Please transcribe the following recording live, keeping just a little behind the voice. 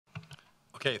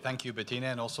Okay, thank you, Bettina,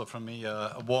 and also from me,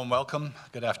 a warm welcome.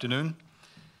 Good afternoon.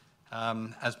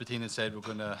 As Bettina said, we're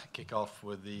going to kick off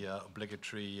with the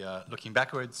obligatory looking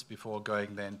backwards before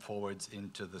going then forwards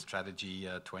into the strategy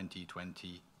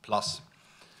 2020 plus.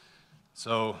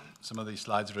 So some of these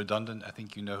slides are redundant. I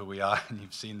think you know who we are and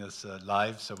you've seen this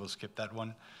live, so we'll skip that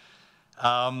one.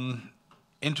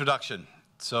 Introduction.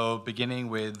 So beginning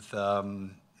with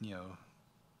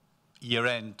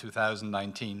year-end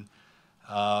 2019,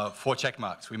 4 check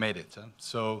marks. We made it.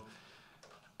 So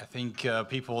I think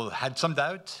people had some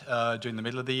doubt during the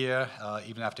middle of the year,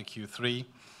 even after Q3.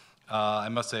 I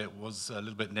must say it was a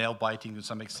little bit nail-biting to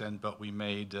some extent, but we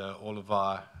made all of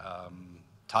our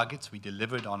targets. We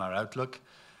delivered on our outlook.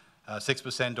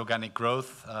 6% organic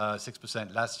growth,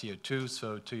 6% last year too,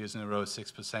 so 2 years in a row,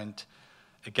 6%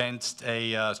 against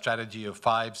a strategy of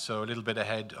 5, so a little bit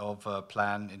ahead of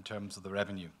plan in terms of the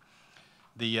revenue.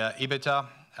 The EBITDA,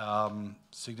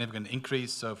 significant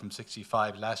increase, so from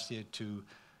 65 last year to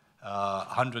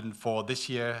 104 this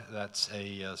year. That's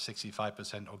a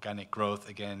 65% organic growth.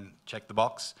 Again, check the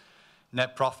box.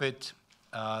 Net profit,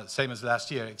 same as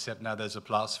last year, except now there's a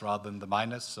plus rather than the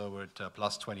minus, so we're at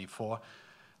plus 24.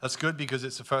 That's good because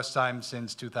it's the first time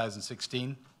since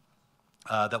 2016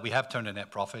 that we have turned a net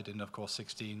profit, and of course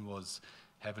 16 was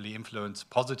heavily influenced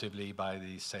positively by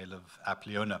the sale of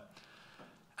Apleona.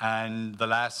 And the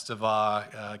last of our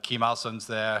key milestones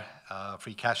there,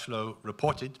 free cash flow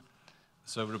reported.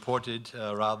 So reported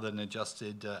rather than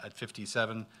adjusted at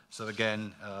 57. So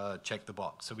again, check the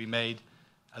box. So we made,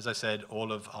 as I said,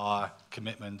 all of our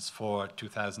commitments for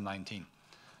 2019.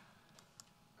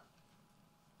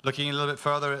 Looking a little bit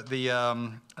further at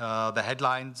the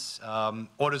headlines,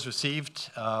 orders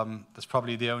received. That's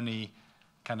probably the only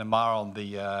kind of mar on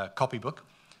the copybook.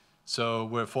 So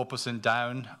we're 4%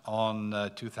 down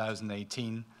on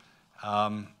 2018.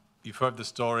 You've heard the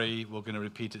story. We're going to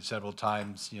repeat it several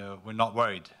times. We're not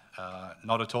worried,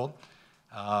 not at all.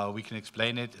 We can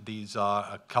explain it. These are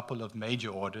a couple of major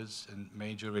orders, and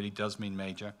major really does mean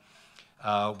major,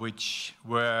 which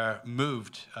were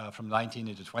moved from 19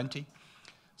 into 20.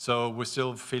 So we're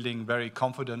still feeling very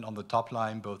confident on the top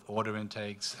line, both order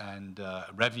intakes and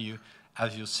revenue,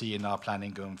 as you'll see in our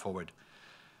planning going forward.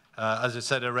 As I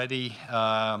said already,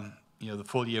 the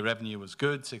full year revenue was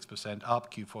good, 6%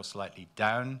 up, Q4 slightly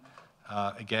down.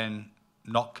 Again,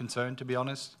 not concerned, to be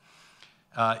honest.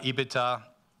 EBITDA,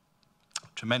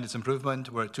 tremendous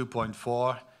improvement. We're at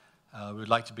 2.4. We would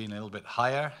like to be a little bit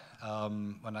higher.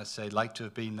 When I say like to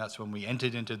have been, that's when we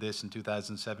entered into this in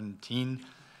 2017.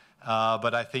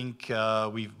 But I think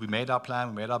we made our plan,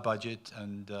 we made our budget,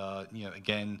 and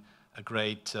again, a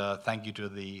great thank you to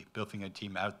the Bilfinger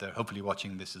team out there, hopefully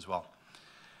watching this as well.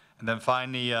 And then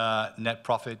finally, net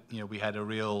profit. We had a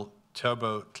real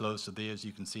turbo close to the year, as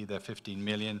you can see there, 15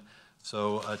 million.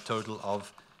 So a total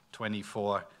of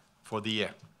 24 for the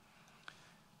year.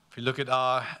 If you look at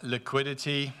our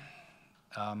liquidity,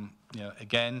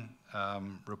 again,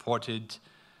 reported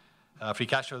free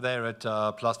cash flow there at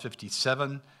plus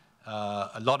 57.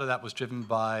 A lot of that was driven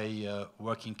by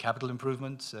working capital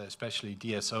improvements, especially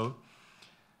DSO.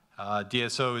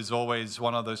 DSO is always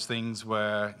one of those things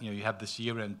where you have this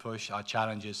year-end push. Our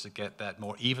challenge is to get that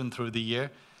more even through the year,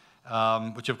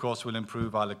 which of course will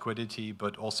improve our liquidity,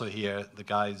 but also here the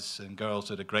guys and girls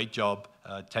did a great job,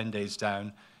 10 days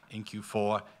down in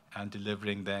Q4 and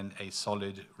delivering then a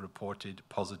solid reported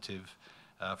positive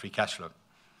free cash flow.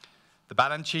 The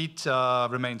balance sheet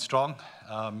remains strong.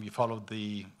 You followed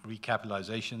the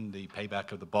recapitalization, the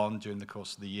payback of the bond during the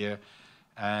course of the year.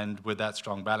 And with that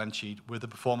strong balance sheet, with the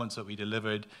performance that we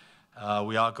delivered,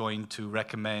 we are going to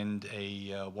recommend a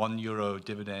 €1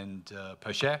 dividend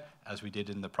per share, as we did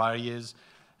in the prior years.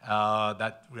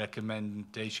 That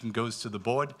recommendation goes to the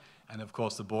board. And of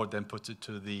course, the board then puts it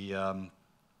to the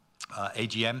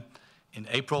AGM in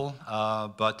April,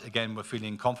 but again, we're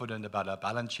feeling confident about our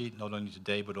balance sheet, not only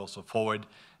today, but also forward,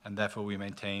 and therefore we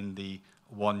maintain the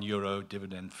 €1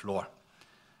 dividend floor.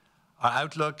 Our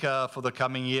outlook for the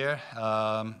coming year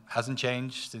hasn't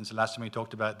changed since the last time we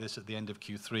talked about this at the end of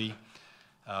Q3.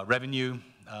 Revenue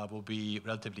will be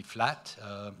relatively flat,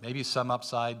 maybe some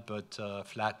upside, but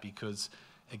flat because,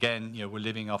 again, we're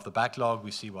living off the backlog.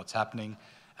 We see what's happening.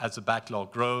 As the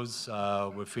backlog grows,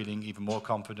 we're feeling even more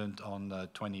confident on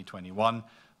 2021.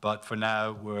 But for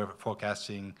now, we're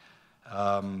forecasting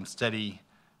steady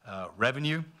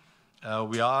revenue.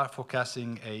 We are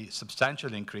forecasting a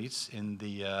substantial increase in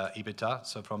the EBITDA,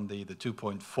 so from the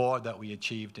 2.4 that we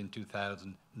achieved in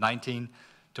 2019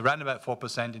 to around about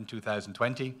 4% in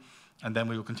 2020. And then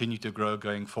we will continue to grow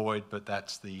going forward, but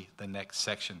that's the next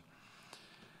section.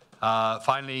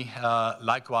 Finally,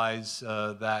 likewise,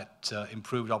 that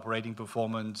improved operating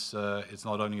performance is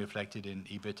not only reflected in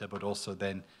EBITDA, but also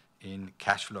then in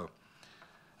cash flow.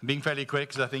 I'm being fairly quick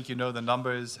because I think you know the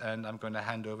numbers, and I'm going to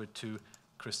hand over to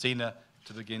Christina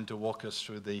to begin to walk us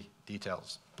through the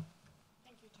details.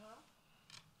 Thank you,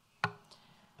 Tom.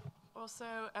 Also,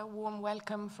 a warm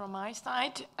welcome from my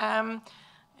side. I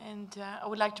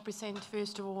would like to present,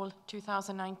 first of all,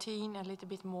 2019, a little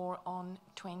bit more on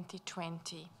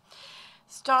 2020.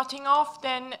 Starting off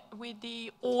then with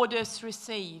the orders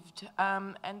received,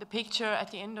 and the picture at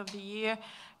the end of the year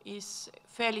is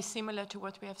fairly similar to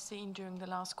what we have seen during the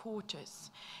last quarters.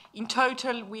 In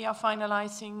total, we are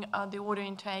finalizing the order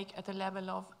intake at a level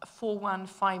of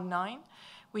 4,159,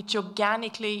 which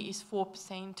organically is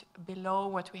 4% below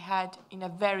what we had in a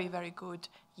very, very good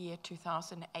year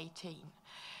 2018.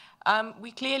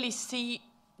 We clearly see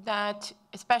that,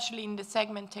 especially in the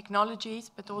segment technologies,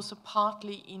 but also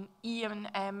partly in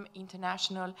E&M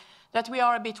International, that we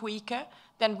are a bit weaker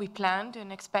than we planned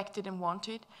and expected and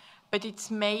wanted. But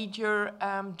its major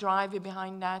driver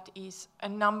behind that is a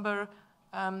number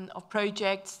of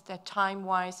projects that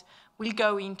time-wise will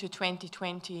go into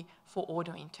 2020 for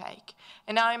order intake.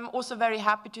 And I'm also very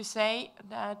happy to say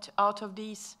that out of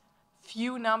these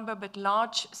few number but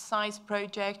large size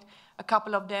projects, a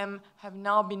couple of them have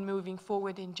now been moving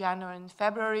forward in January and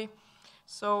February.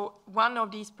 So one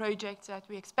of these projects that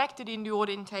we expected in the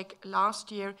order intake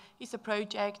last year is a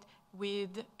project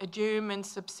with a German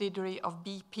subsidiary of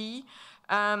BP,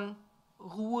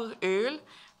 Ruhröl.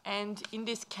 And in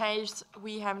this case,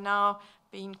 we have now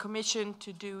been commissioned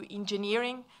to do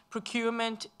engineering,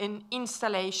 procurement, and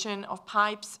installation of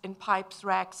pipes and pipes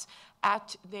racks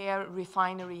at their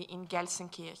refinery in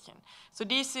Gelsenkirchen. So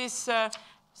this is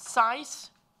size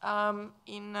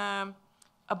in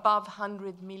above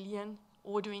 100 million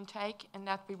order intake, and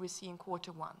that we will see in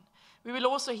Q1. We will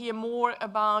also hear more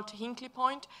about Hinkley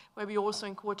Point, where we also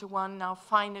in Q1 now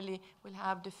finally will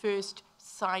have the first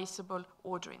sizable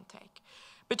order intake.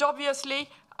 But obviously,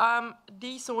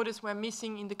 these orders were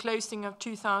missing in the closing of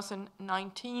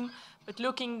 2019. But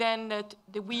looking then at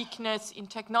the weakness in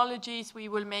technologies we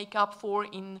will make up for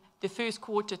in the first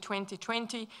quarter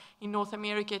 2020, in North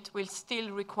America it will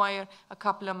still require a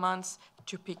couple of months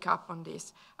to pick up on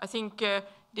this. I think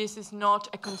this is not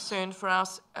a concern for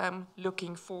us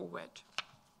looking forward.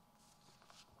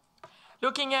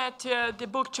 Looking at the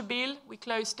book-to-bill, we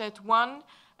closed at 1,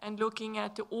 and looking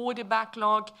at the order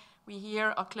backlog, we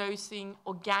here are closing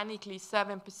organically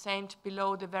 7%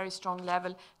 below the very strong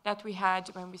level that we had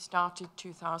when we started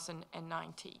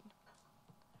 2019.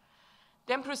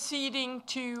 Then proceeding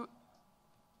to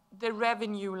the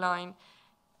revenue line.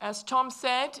 As Tom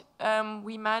said,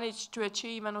 we managed to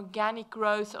achieve an organic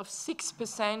growth of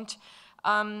 6%,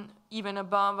 even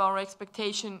above our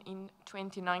expectation in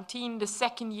 2019, the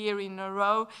second year in a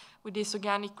row with this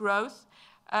organic growth.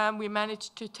 We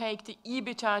managed to take the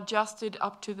EBITDA adjusted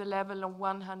up to the level of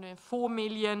 104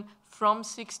 million from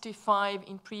 65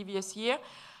 in previous year.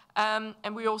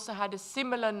 And we also had a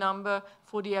similar number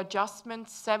for the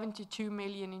adjustments, 72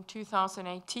 million in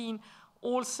 2018,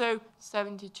 also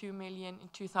 72 million in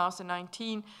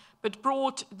 2019, but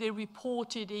brought the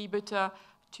reported EBITDA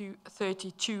to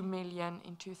 32 million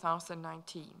in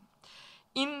 2019.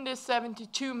 In the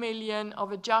 72 million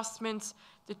of adjustments,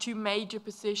 the two major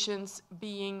positions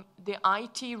being the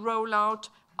IT rollout,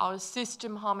 our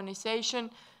system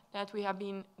harmonization that we have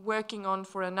been working on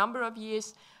for a number of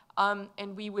years,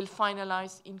 and we will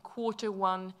finalize in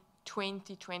Q1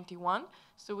 2021.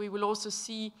 So we will also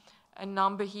see a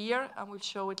number here, and we'll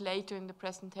show it later in the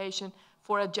presentation,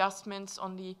 for adjustments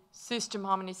on the system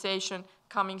harmonization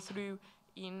coming through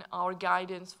in our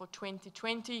guidance for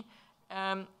 2020.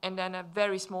 And then a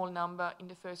very small number in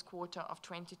the first quarter of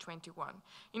 2021.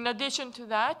 In addition to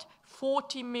that,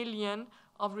 40 million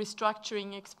of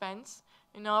restructuring expense.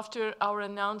 And after our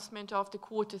announcement after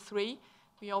Q3,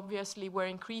 we obviously were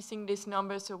increasing this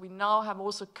number, so we now have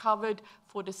also covered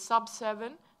for the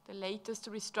Sub-7, the latest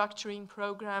restructuring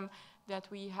program that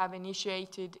we have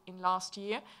initiated in last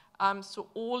year. So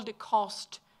all the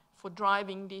cost for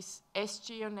driving this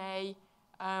SG&A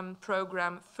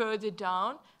program further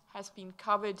down has been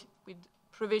covered with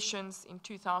provisions in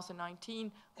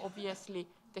 2019. Obviously,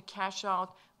 the cash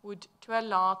out would, to a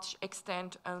large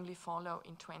extent, only follow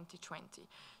in 2020.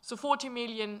 So 40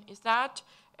 million is that,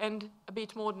 and a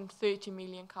bit more than 30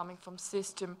 million coming from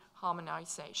system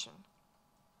harmonization.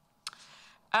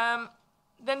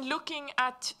 Then looking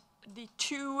at the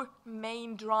two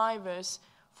main drivers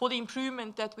for the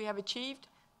improvement that we have achieved,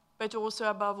 but also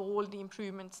above all the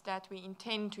improvements that we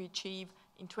intend to achieve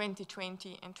in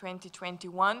 2020 and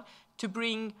 2021 to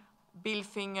bring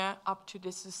Bilfinger up to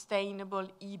the sustainable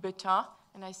EBITDA,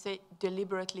 and I say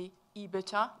deliberately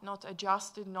EBITDA, not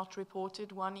adjusted, not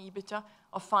reported, one EBITDA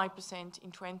of 5%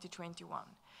 in 2021.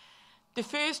 The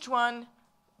first one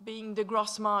being the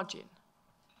gross margin.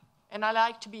 And I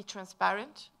like to be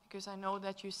transparent because I know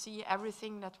that you see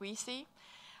everything that we see.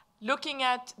 Looking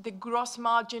at the gross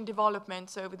margin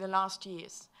developments over the last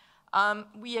years,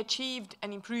 we achieved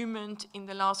an improvement in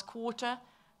the last quarter.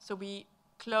 So we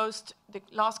closed the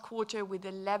last quarter with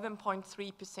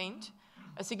 11.3%,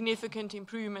 a significant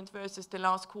improvement versus the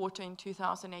last quarter in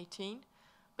 2018.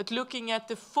 But looking at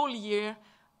the full year,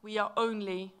 we are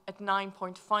only at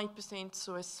 9.5%,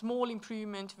 so a small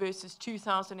improvement versus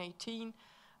 2018,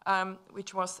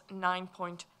 which was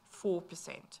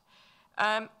 9.4%.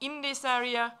 In this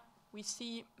area, we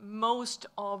see most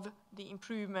of the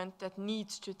improvement that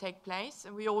needs to take place,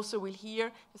 and we also will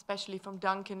hear, especially from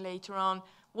Duncan later on,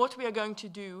 what we are going to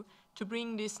do to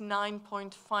bring this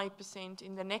 9.5%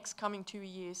 in the next coming 2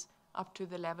 years up to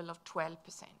the level of 12%.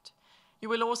 You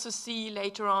will also see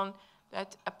later on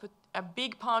that a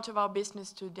big part of our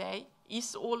business today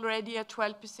is already at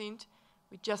 12%.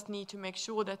 We just need to make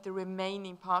sure that the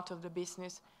remaining part of the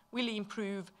business will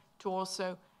improve to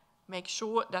also make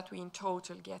sure that we in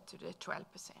total get to the 12%.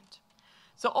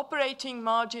 So operating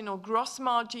margin or gross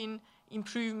margin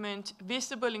improvement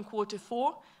visible in quarter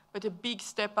 4, but a big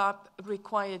step up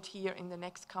required here in the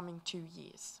next coming 2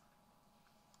 years.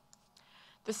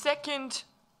 The second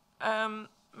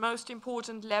most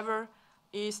important lever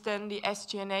is then the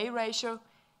SG&A ratio.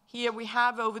 Here we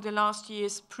have over the last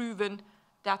years proven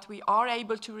that we are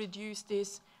able to reduce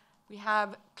this. We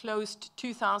have closed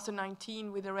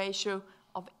 2019 with a ratio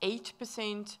of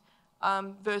 8%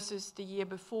 versus the year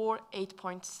before,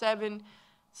 8.7%.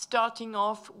 Starting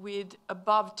off with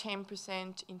above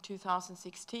 10% in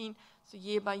 2016. So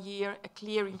year by year, a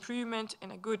clear improvement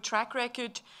and a good track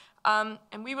record. And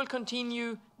we will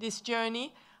continue this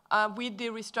journey with the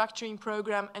restructuring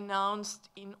program announced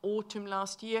in autumn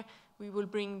last year. We will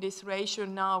bring this ratio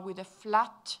now with a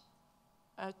flat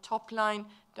top line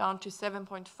down to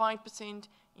 7.5%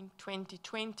 in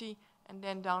 2020 and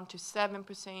then down to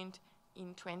 7%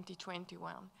 in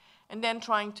 2021. And then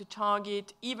trying to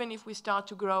target, even if we start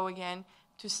to grow again,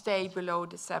 to stay below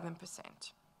the 7%.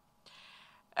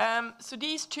 So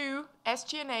these two,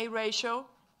 SG&A ratio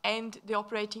and the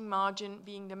operating margin,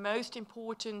 being the most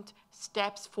important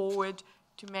steps forward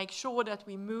to make sure that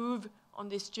we move on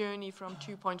this journey from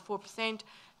 2.4%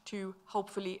 to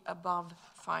hopefully above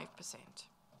 5%.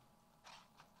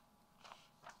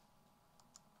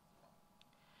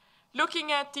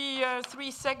 Looking at the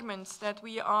 3 segments that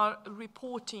we are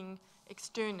reporting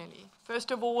externally.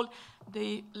 First of all,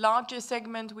 the largest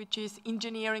segment, which is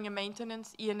engineering and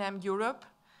maintenance, E&M Europe.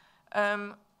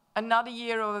 Another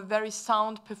year of a very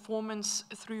sound performance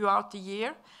throughout the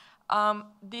year.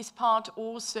 This part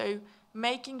also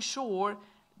making sure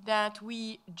that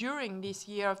we, during this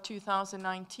year of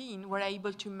 2019, were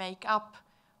able to make up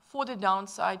for the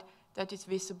downside that is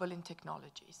visible in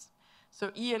technologies. So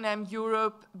E&M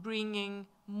Europe bringing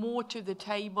more to the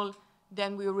table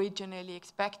than we originally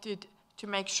expected to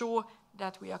make sure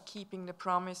that we are keeping the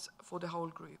promise for the whole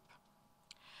group.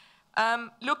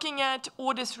 Looking at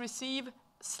orders received,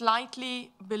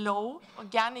 slightly below,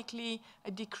 organically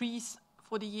a decrease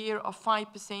for the year of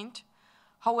 5%.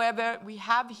 However, we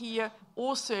have here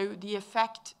also the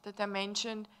effect that I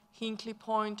mentioned, Hinkley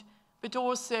Point, but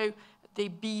also the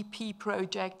BP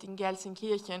project in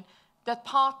Gelsenkirchen, that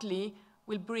partly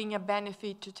will bring a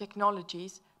benefit to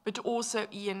technologies, but also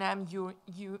E&M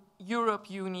Europe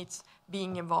units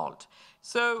being involved.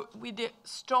 So with the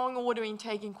strong order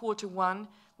intake in quarter 1,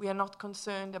 we are not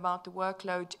concerned about the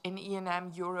workload in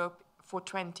E&M Europe for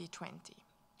 2020.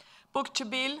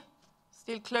 Book-to-bill,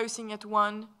 still closing at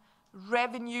 1.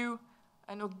 Revenue,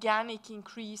 an organic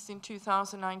increase in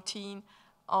 2019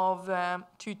 of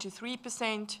 2 to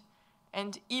 3%,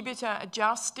 and EBITDA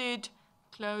adjusted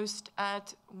closed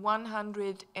at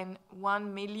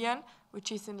 101 million,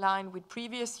 which is in line with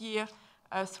previous year,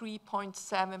 a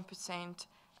 3.7%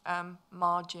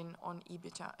 margin on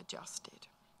EBITDA adjusted.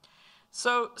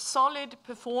 So solid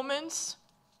performance,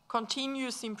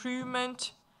 continuous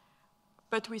improvement,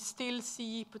 but we still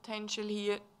see potential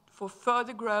here for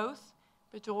further growth,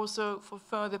 but also for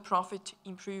further profit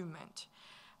improvement.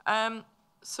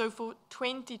 So for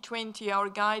 2020, our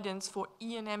guidance for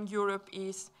E&M Europe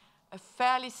is a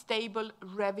fairly stable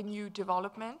revenue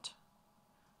development,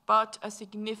 but a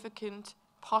significant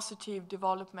positive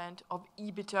development of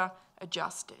EBITDA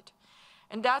adjusted.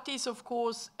 And that is, of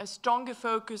course, a stronger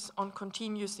focus on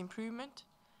continuous improvement,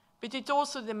 but it's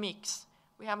also the mix.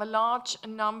 we have a large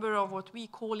number of what we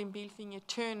call in Bilfinger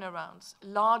turnarounds,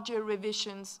 larger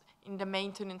revisions in the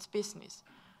maintenance business.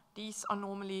 These are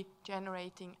normally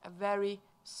generating a very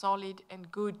solid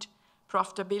and good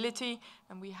profitability,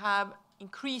 and we have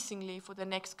increasingly for the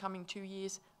next coming 2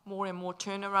 years more and more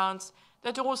turnarounds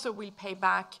that also will pay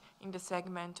back in the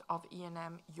segment of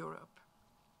E&M Europe.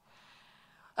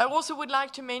 I also would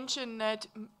like to mention that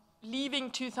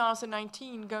leaving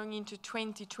 2019, going into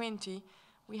 2020,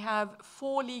 we have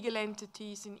 4 legal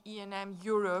entities in E&M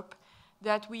Europe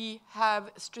that we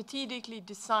have strategically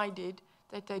decided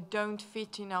that they don't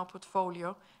fit in our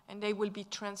portfolio, and they will be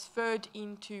transferred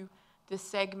into the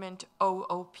segment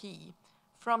OOP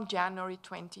from January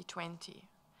 2020.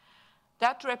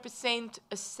 That represents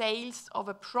a sales of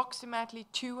approximately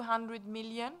 200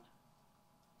 million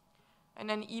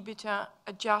and an EBITDA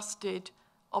adjusted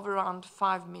of around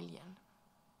 5 million.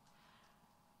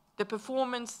 The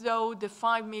performance, though, the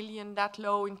 5 million, that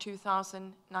low in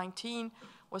 2019,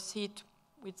 was hit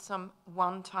with some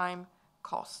one-time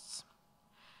costs.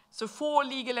 So 4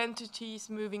 legal entities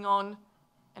moving on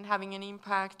and having an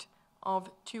impact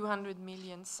of 200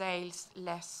 million sales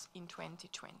less in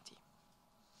 2020.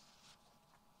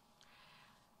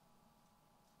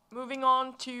 Moving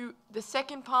on to the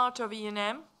second part of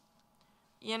E&M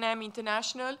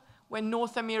International, where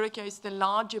North America is the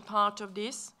larger part of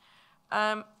this.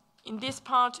 In this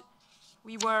part,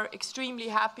 we were extremely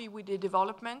happy with the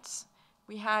developments.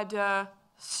 We had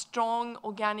strong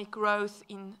organic growth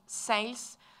in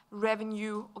sales,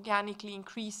 revenue organically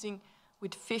increasing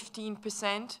with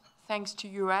 15% thanks to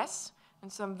US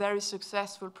and some very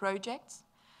successful projects.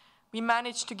 We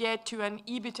managed to get to an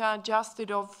EBITDA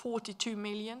adjusted of 42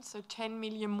 million, so 10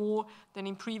 million more than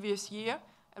in previous year,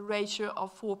 a ratio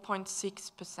of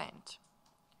 4.6%.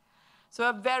 So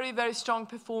a very, very strong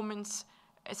performance,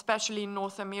 especially in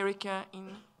North America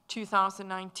in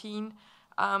 2019.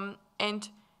 And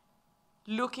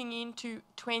looking into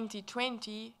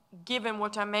 2020, given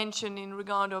what I mentioned in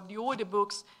regard of the order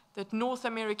books, that North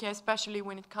America, especially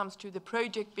when it comes to the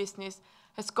project business,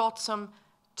 has got some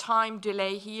time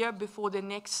delay here before the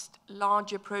next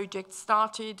larger project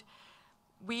started.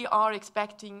 We are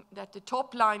expecting that the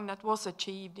top line that was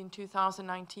achieved in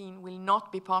 2019 will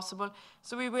not be possible,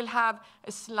 so we will have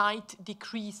a slight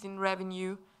decrease in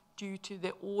revenue due to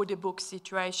the order book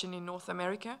situation in North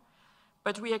America.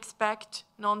 But we expect,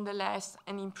 nonetheless,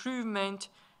 an improvement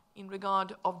in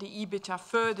regard of the EBITDA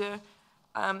further,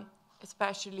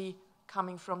 especially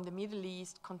coming from the Middle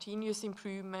East, continuous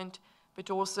improvement,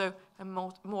 but also a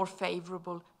more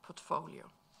favorable portfolio.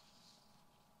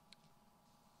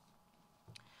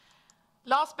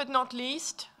 Last but not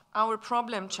least, our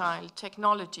problem child,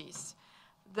 technologies,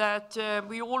 that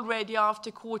we already after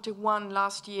Q1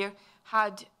 last year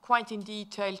had quite in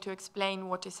detail to explain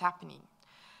what is happening.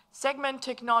 Segment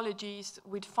technologies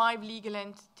with 5 legal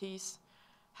entities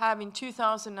have in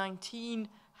 2019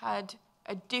 had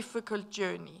a difficult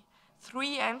journey.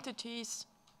 3 entities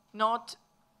not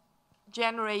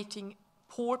generating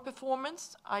poor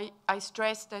performance. I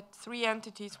stress that 3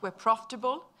 entities were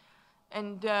profitable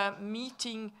and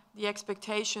meeting the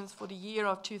expectations for the year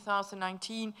of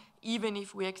 2019, even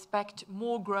if we expect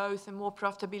more growth and more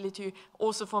profitability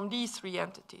also from these 3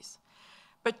 entities.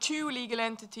 But 2 legal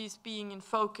entities being in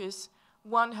focus,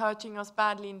 one hurting us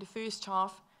badly in the first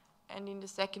half, and in the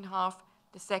second half,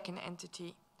 the second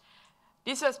entity.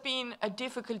 This has been a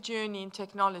difficult journey in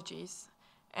technologies,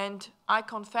 and I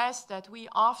confess that we,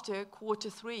 after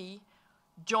Q3,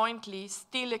 jointly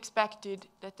still expected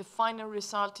that the final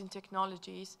result in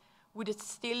technologies would it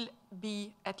still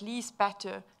be at least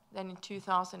better than in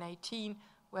 2018,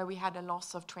 where we had a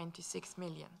loss of 26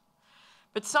 million.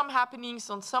 But some happenings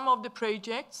on some of the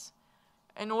projects,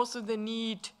 and also the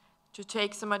need to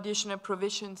take some additional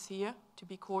provisions here, to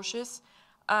be cautious,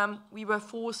 we were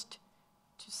forced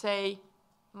to say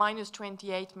minus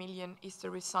 28 million is the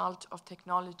result of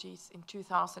technologies in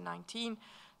 2019,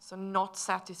 so not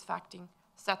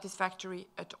satisfactory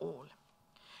at all.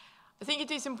 I think it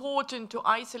is important to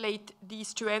isolate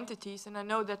these 2 entities, and I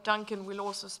know that Duncan will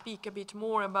also speak a bit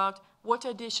more about what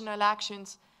additional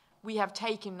actions we have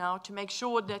taken now to make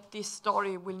sure that this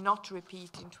story will not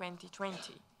repeat in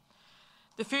 2020.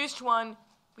 The first one,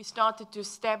 we started to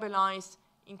stabilize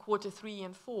in Q3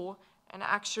 and 4, and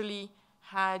actually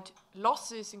had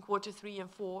losses in Q3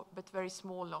 and 4, but very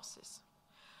small losses.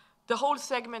 The whole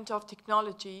segment of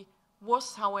technology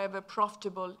was, however,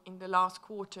 profitable in the last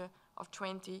quarter of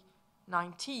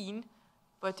 2019,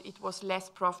 but it was less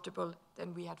profitable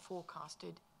than we had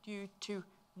forecasted due to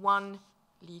 1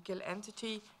 legal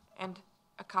entity and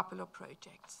a couple of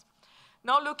projects.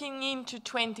 Now looking into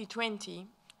 2020,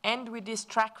 And with this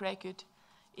track record,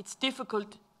 it's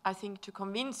difficult, I think, to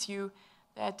convince you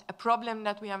that a problem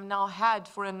that we have now had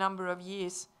for a number of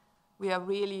years, we are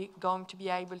really going to be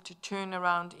able to turn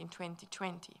around in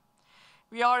 2020.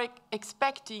 We are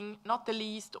expecting, not the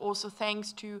least, also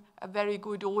thanks to a very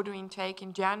good order intake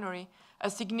in January, a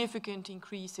significant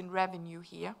increase in revenue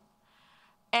here,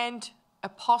 and a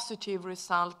positive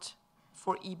result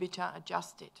for EBITDA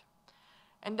adjusted.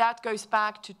 And that goes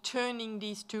back to turning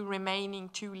these two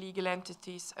legal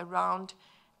entities around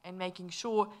and making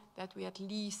sure that we at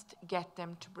least get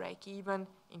them to break even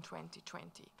in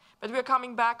 2020. But we're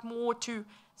coming back more to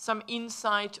some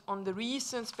insight on the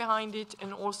reasons behind it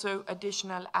and also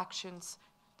additional actions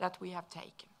that we have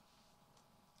taken.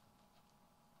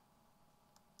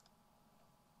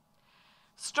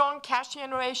 Strong cash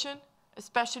generation,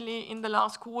 especially in the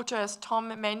last quarter, as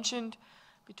Tom mentioned.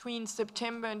 Between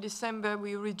September and December,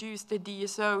 we reduced the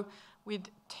DSO with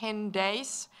 10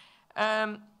 days.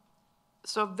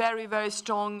 So very, very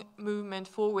strong movement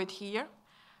forward here.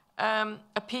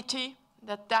 A pity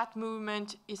that that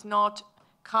movement is not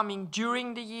coming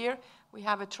during the year. We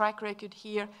have a track record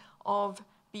here of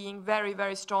being very,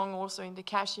 very strong also in the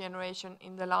cash generation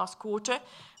in the last quarter.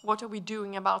 What are we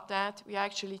doing about that? We're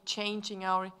actually changing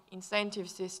our incentive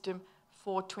system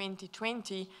for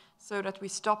 2020 so that we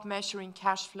stop measuring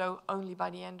cash flow only by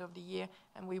the end of the year,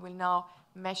 and we will now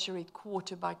measure it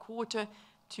quarter by quarter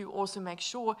to also make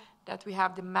sure that we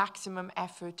have the maximum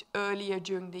effort earlier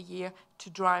during the year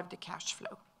to drive the cash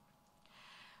flow.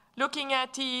 Looking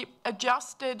at the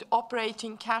adjusted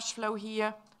operating cash flow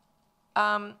here,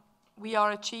 we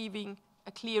are achieving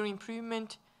a clear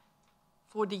improvement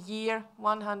for the year,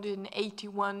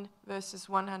 181 versus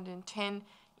 110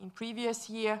 in previous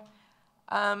year.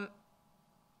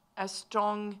 A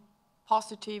strong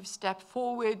positive step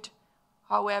forward.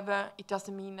 However, it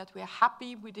doesn't mean that we are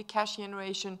happy with the cash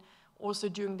generation. Also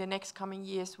during the next coming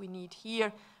years, we need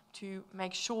here to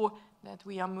make sure that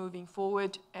we are moving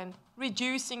forward and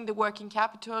reducing the working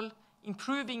capital,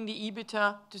 improving the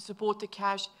EBITDA to support the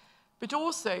cash, but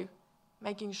also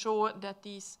making sure that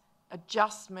these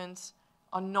adjustments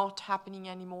are not happening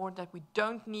anymore, that we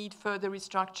don't need further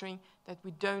restructuring, that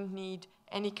we don't need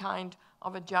any kind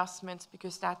of adjustments,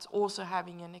 because that's also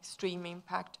having an extreme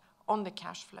impact on the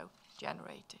cash flow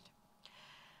generated.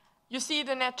 You see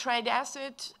the net trade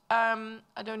asset.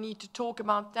 I don't need to talk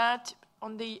about that.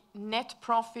 On the net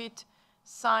profit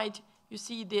side, you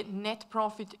see the net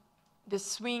profit, the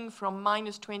swing from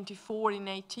 -24 in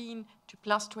 18 to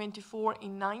 +24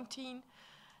 in 19,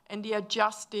 and the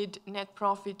adjusted net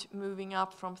profit moving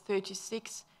up from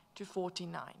 36 to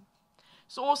 49.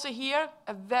 So also here,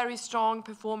 a very strong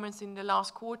performance in the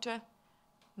last quarter.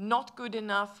 Not good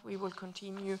enough. We will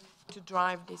continue to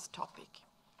drive this topic.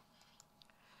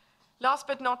 Last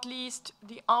but not least,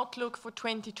 the outlook for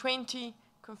 2020,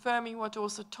 confirming what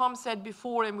also Tom said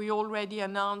before and we already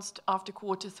announced after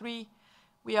quarter 3.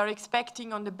 We are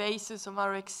expecting on the basis of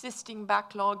our existing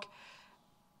backlog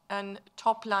and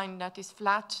top line that is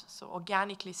flat, so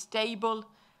organically stable.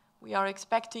 We are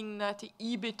expecting that the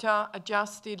EBITDA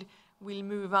adjusted will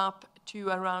move up to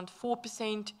around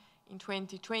 4% in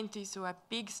 2020, so a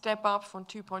big step up from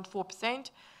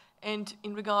 2.4%. And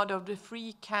in regard of the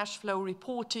free cash flow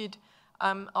reported,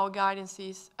 our guidance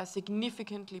is a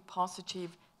significantly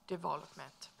positive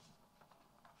development.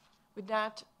 With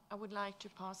that, I would like to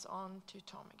pass on to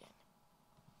Tom again.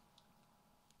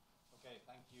 Okay,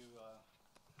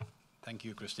 thank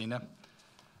you, Christina.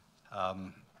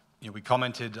 We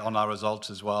commented on our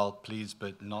results as well, pleased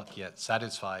but not yet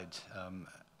satisfied.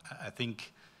 I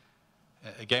think,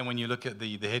 again, when you look at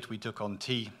the hit we took on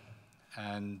tea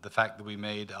and the fact that we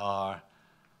made our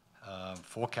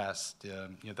forecast,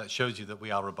 that shows you that we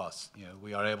are robust.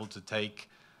 We are able to take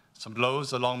some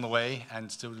blows along the way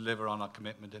and still deliver on our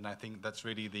commitment, and I think that's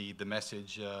really the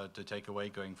message to take away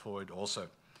going forward also.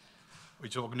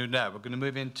 Which is what we're going to do now. We're going to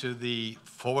move into the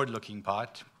forward-looking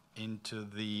part, into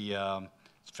the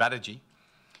strategy.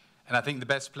 And I think the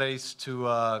best place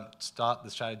to start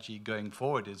the strategy going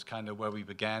forward is kind of where we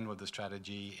began with the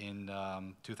strategy in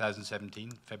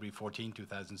 2017, February 14,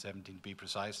 2017 to be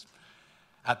precise.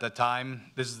 At that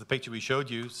time, this is the picture we showed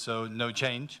you, so no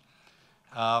change.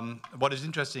 What is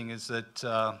interesting is that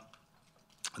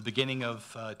at the beginning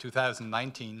of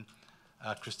 2019,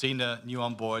 Christina, new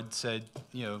on board, said,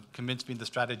 convince me the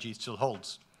strategy still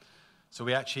holds. So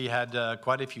we actually had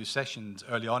quite a few sessions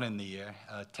early on in the year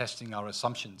testing our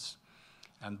assumptions.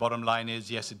 And bottom line is,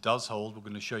 yes, it does hold. We're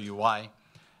going to show you why.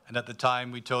 And at the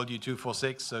time, we told you 2, 4,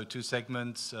 6, so 2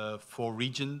 segments, 4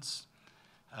 regions,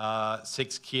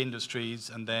 6 key industries,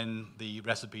 and then the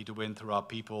recipe to win through our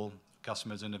people,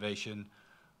 customers, innovation,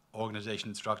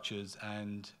 organization structures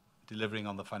and delivering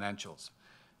on the financials.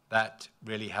 That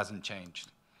really hasn't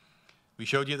changed. We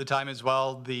showed you at the time as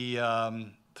well the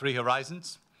 3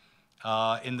 horizons.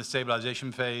 In the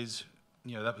stabilization phase,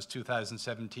 that was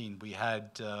 2017. We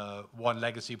had one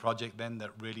legacy project then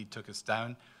that really took us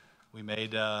down. We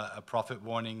made a profit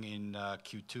warning in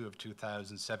Q2 of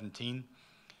 2017.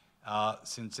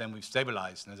 Since then, we've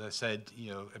stabilized. And as I said,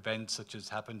 events such as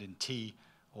happened in tea,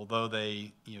 although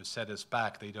they set us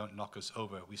back, they don't knock us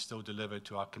over. We still deliver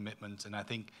to our commitments. And I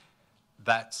think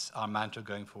that's our mantra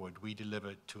going forward. We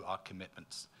deliver to our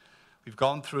commitments. We've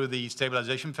gone through the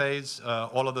stabilization phase.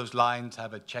 All of those lines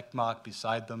have a check mark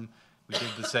beside them. We did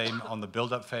the same on the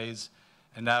build-up phase.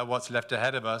 And now what's left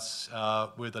ahead of us,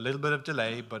 with a little bit of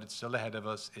delay, but it's still ahead of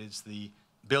us, is the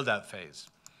build-out phase.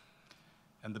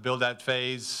 And the build-out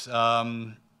phase,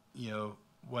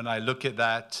 when I look at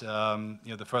that,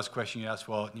 the first question you ask,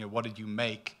 well, what did you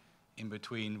make in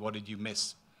between? What did you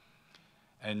miss?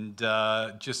 And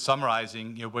just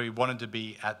summarizing, where we wanted to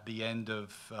be at the end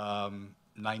of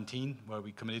 19, where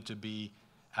we committed to be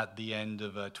at the end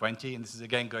of 20. And this is,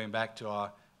 again, going back to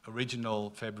our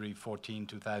original February 14,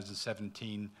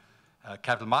 2017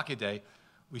 Capital Market Day.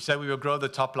 We said we would grow the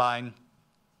top line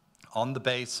on the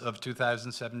base of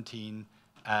 2017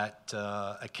 at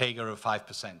a CAGR of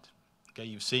 5%. Okay,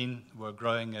 you've seen we're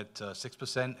growing at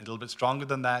 6%, a little bit stronger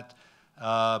than that.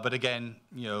 But again,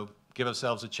 give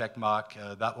ourselves a check mark.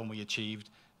 That one we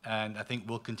achieved, and I think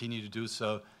we'll continue to do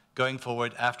so going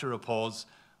forward after a pause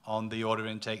on the order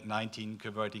intake 19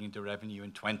 converting into revenue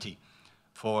in 20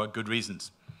 for good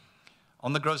reasons.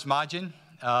 On the gross margin,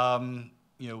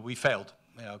 we failed.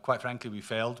 Quite frankly, we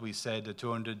failed. We said a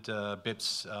 200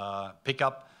 bips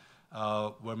pickup.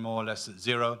 We're more or less at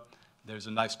 0. There's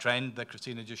a nice trend that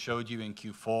Christina just showed you in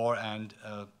Q4 and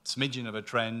a smidgen of a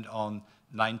trend on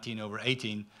 19 over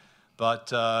 18.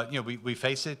 But we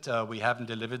face it. We haven't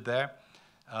delivered there.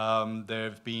 There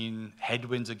have been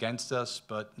headwinds against us,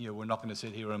 but we're not going to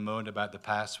sit here and moan about the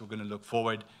past. We're going to look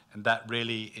forward, and that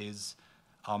really is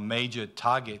our major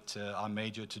target, our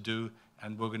major to-do,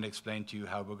 and we're going to explain to you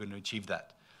how we're going to achieve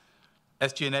that.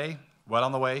 SG&A, well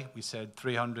on the way. We said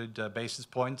 300 basis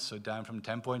points, so down from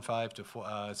 10.5 to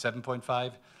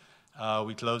 7.5.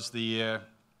 We closed the year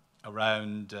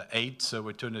around 8, so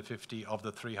we're 250 of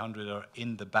the 300 are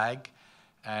in the bag.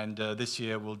 And this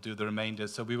year we'll do the remainder.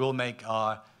 So we will make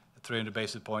our 300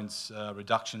 basis points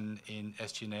reduction in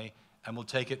SG&A, and we'll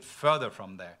take it further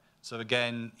from there. So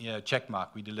again, check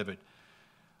mark, we delivered.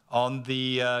 On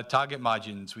the target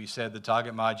margins, we said the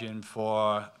target margin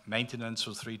for maintenance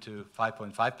was 3 to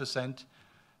 5.5%.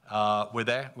 We're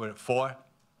there, we're at 4.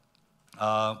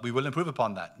 We will improve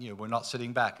upon that. We're not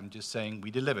sitting back. I'm just saying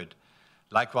we delivered.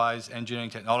 Likewise, engineering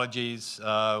technologies,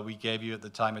 we gave you at the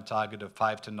time a target of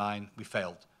 5 to 9. We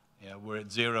failed. We're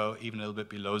at 0, even a little bit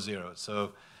below 0.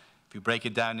 So if you break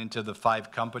it down into the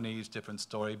 5 companies, different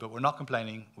story. But we're not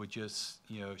complaining. We're just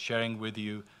sharing with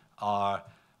you our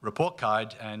report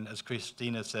card. And as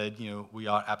Christina said, we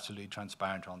are absolutely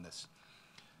transparent on this.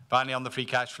 Finally, on the free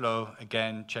cash flow,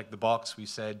 again, check the box. We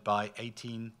said by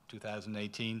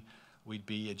 2018, we'd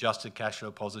be adjusted cash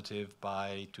flow positive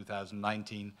by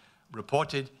 2019.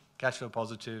 Reported cash flow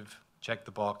positive, check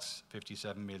the box,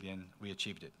 57 million, we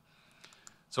achieved it.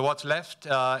 So what's left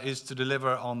is to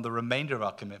deliver on the remainder of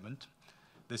our commitment.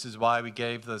 This is why we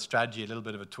gave the strategy a little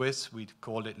bit of a twist. We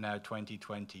called it now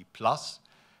 2020 plus.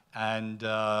 And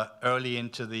early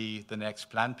into the next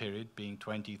plan period, being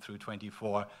 20 through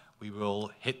 24, we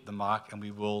will hit the mark and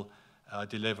we will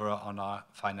deliver on our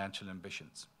financial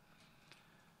ambitions.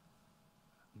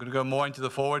 I'm going to go more into the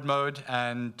forward mode,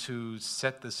 and to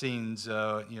set the scenes,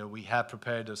 we have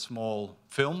prepared a small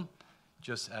film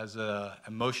just as an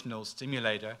emotional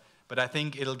stimulator, but I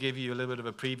think it'll give you a little bit of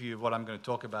a preview of what I'm going to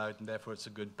talk about, and therefore it's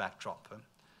a good backdrop.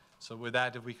 So with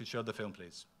that, if we could show the film,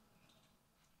 please.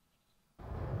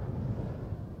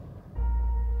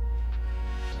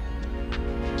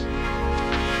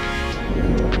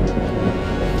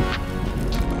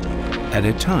 At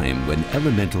a time when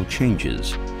elemental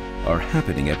changes are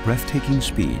happening at breathtaking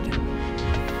speed,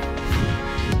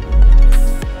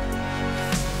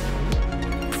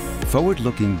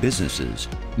 forward-looking businesses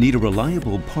need a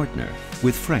reliable partner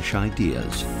with fresh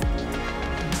ideas.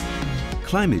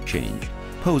 Climate change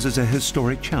poses a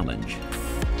historic challenge.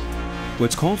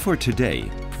 What's called for today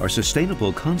are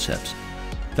sustainable concepts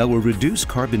that will reduce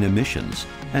carbon emissions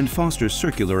and foster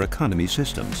circular economy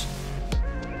systems.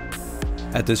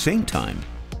 At the same time,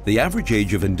 the average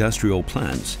age of industrial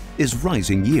plants is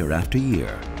rising year after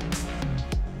year.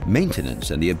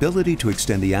 Maintenance and the ability to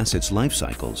extend the asset's life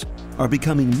cycles are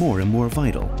becoming more and more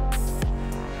vital.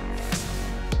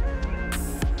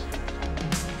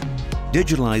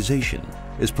 Digitalization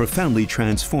is profoundly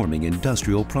transforming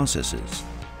industrial processes.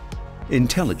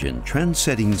 Intelligent,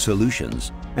 trend-setting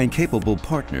solutions and capable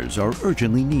partners are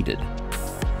urgently needed.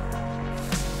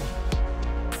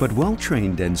 But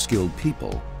well-trained and skilled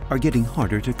people are getting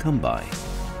harder to come by.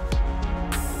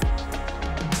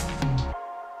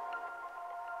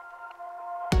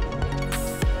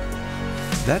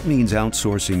 That means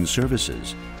outsourcing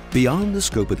services beyond the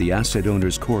scope of the asset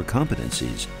owner's core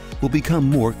competencies will become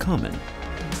more common.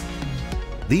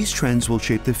 These trends will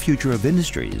shape the future of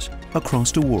industries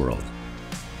across the world,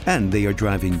 and they are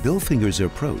driving Bilfinger's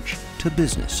approach to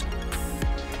business.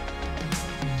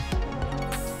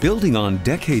 Building on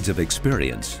decades of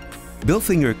experience,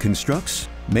 Bilfinger constructs,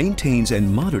 maintains, and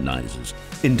modernizes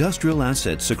industrial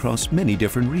assets across many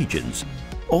different regions,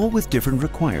 all with different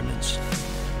requirements.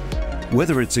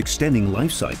 Whether it's extending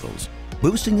life cycles,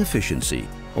 boosting efficiency,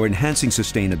 or enhancing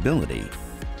sustainability,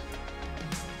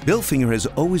 Bilfinger has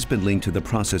always been linked to the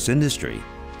process industry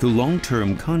through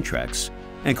long-term contracts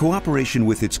and cooperation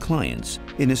with its clients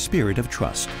in a spirit of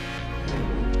trust.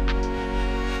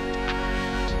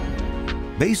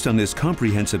 Based on this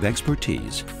comprehensive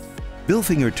expertise,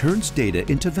 Bilfinger turns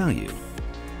data into value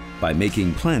by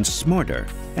making plants smarter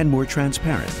and more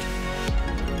transparent.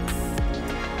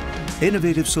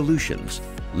 Innovative solutions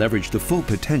leverage the full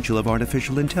potential of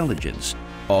artificial intelligence,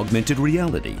 augmented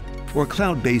reality, or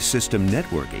cloud-based system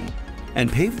networking,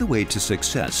 and pave the way to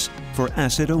success for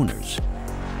asset owners.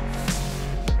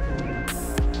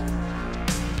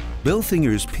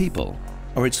 Bilfinger's people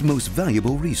are its most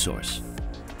valuable resource.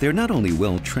 They're not only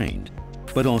well-trained,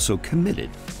 but also committed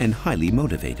and highly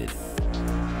motivated.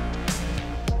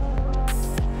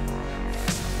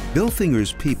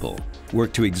 Bilfinger's people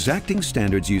work to exacting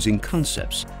standards using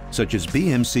concepts such as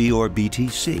BMC or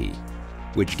BTC,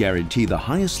 which guarantee the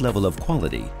highest level of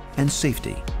quality and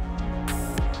safety.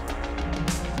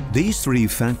 These three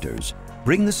factors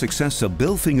bring the success of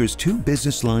Bilfinger's two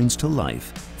business lines to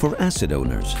life for asset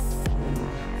owners.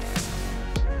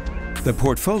 The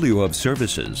portfolio of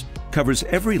services covers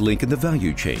every link in the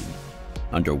value chain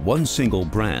under one single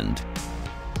brand,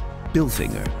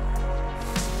 Bilfinger.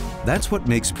 That's what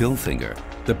makes Bilfinger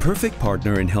the perfect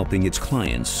partner in helping its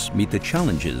clients meet the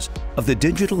challenges of the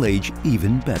digital age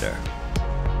even better.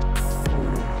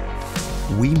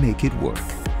 We make it work.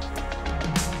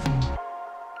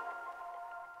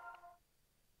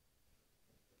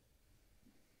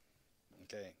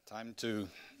 Okay, time to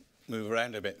move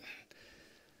around a bit.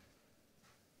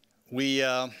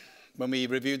 When we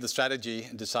reviewed the strategy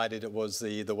and decided it was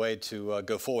the way to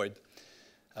go forward,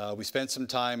 we spent some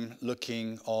time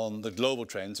looking on the global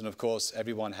trends, and of course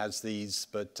everyone has these,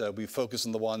 but we focused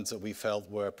on the ones that we felt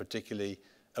were particularly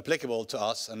applicable to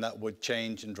us and that would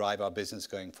change and drive our business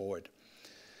going forward.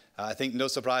 I think no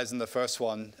surprise in the first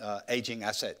one, aging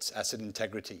assets, asset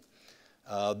integrity.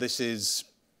 This is,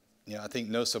 I think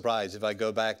no surprise. If I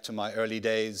go back to my early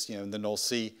days, in the North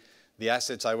Sea, the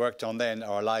assets I worked on then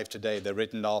are alive today. They're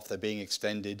written off, they're being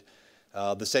extended.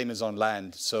 The same is on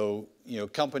land. So,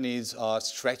 companies are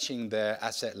stretching their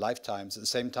asset lifetimes. At the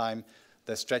same time,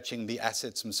 they're stretching the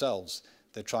assets themselves.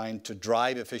 They're trying to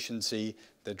drive efficiency.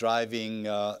 They're driving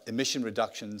emission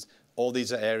reductions. All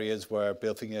these are areas where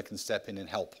Bilfinger can step in and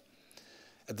help.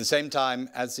 At the same time,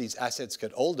 as these assets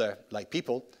get older, like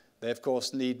people, they of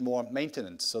course need more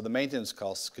maintenance. So the maintenance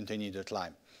costs continue to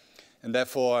climb. And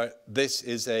therefore, this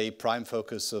is a prime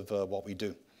focus of what we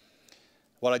do.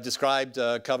 What I described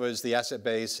covers the asset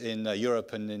base in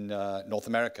Europe and in North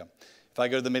America. If I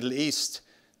go to the Middle East,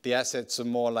 the assets are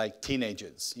more like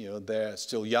teenagers. They're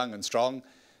still young and strong.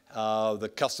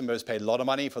 The customers paid a lot of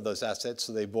money for those assets,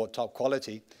 so they bought top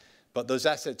quality. But those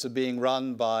assets are being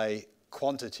run by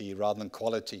quantity rather than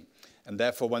quality. And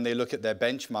therefore, when they look at their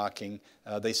benchmarking,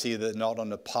 they see that they're not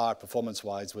on a par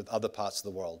performance-wise with other parts of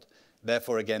the world.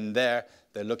 Therefore, again, they're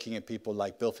looking at people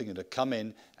like Bilfinger to come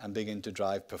in and begin to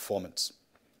drive performance.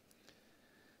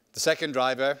 The second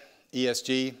driver,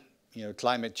 ESG,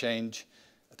 climate change.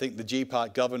 I think the G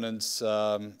part, governance,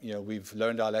 we've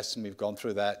learned our lesson, we've gone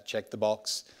through that, check the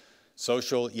box.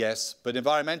 Social, yes, but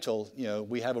environmental,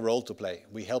 we have a role to play.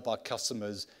 We help our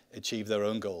customers achieve their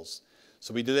own goals.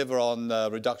 So we deliver on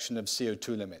reduction of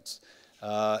CO2 limits,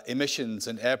 emissions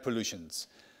and air pollutions,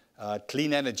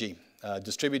 clean energy,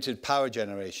 distributed power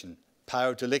generation,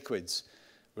 power to liquids.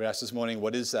 We were asked this morning,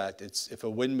 what is that? It's if a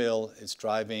windmill is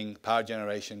driving power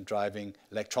generation, driving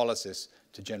electrolysis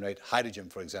to generate hydrogen,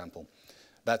 for example.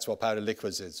 That's what power to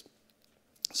liquids is.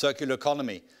 Circular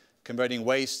economy, converting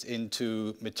waste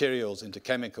into materials, into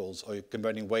chemicals, or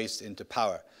converting waste into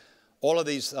power. All of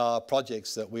these are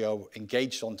projects that we are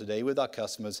engaged on today with our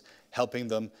customers, helping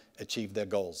them achieve their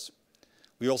goals.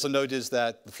 We also notice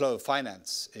that the flow of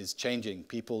finance is changing.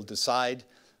 People decide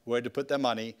where to put their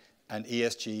money, and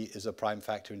ESG is a prime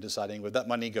factor in deciding where that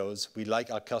money goes. We like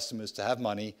our customers to have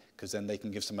money because then they can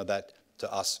give some of that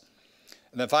to us.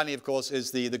 And then finally, of course,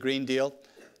 is the Green Deal.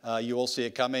 You will see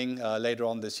it coming later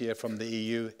on this year from the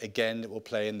EU. Again, it will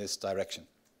play in this direction.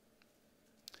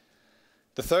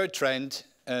 The third trend,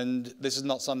 and this is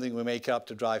not something we make up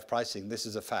to drive pricing, this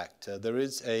is a fact. There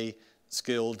is a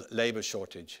skilled labor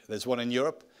shortage. There's one in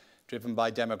Europe, driven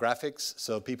by demographics,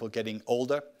 so people getting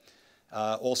older.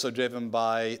 Also driven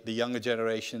by the younger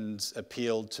generation's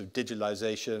appeal to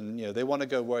digitalization. You know, they want to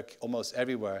go work almost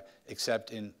everywhere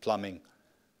except in plumbing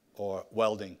or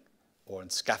welding or in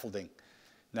scaffolding.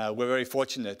 Now, we're very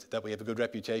fortunate that we have a good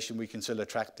reputation. We can still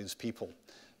attract these people.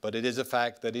 But it is a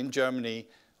fact that in Germany,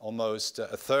 almost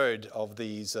a third of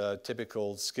these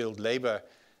typical skilled labor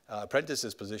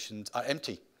apprentices positions are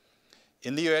empty.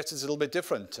 In the US, it's a little bit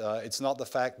different. It's not the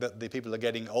fact that the people are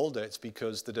getting older, it's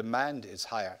because the demand is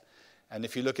higher. And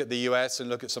if you look at the US and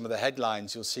look at some of the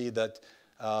headlines, you'll see that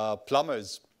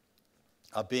plumbers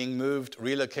are being moved,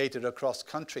 relocated across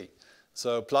country.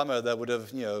 So a plumber that would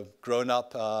have, grown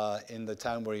up in the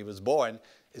town where he was born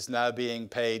is now being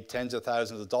paid tens of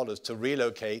thousands of dollars to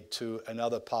relocate to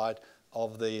another part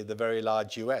of the very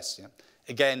large US. Yeah.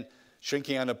 Again,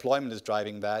 shrinking unemployment is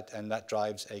driving that, and that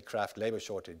drives a craft labor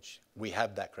shortage. We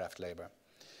have that craft labor.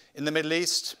 In the Middle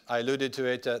East, I alluded to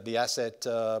it at the asset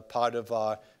part of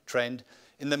our trend.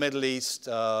 In the Middle East,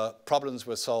 problems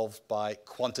were solved by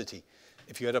quantity.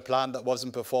 If you had a plant that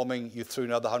wasn't performing, you threw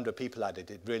another 100 people at it.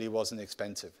 It really wasn't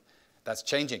expensive. That's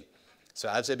changing. So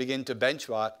as they begin to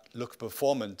benchmark, look at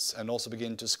performance, and also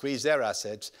begin to squeeze their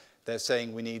assets, they're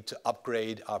saying we need to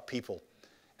upgrade our people.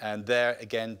 And there,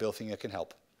 again, Bilfinger can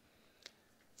help.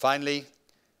 Finally,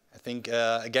 I think,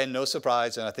 again, no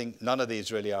surprise, and I think none of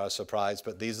these really are a surprise,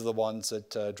 but these are the ones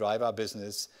that drive our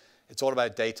business. It's all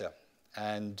about data.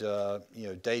 And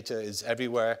data is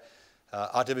everywhere.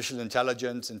 Artificial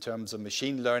intelligence in terms of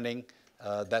machine learning,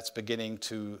 that's beginning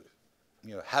to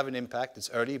have an impact. It's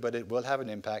early, but it will have an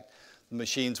impact. The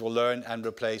machines will learn and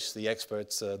replace the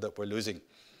experts that we're losing.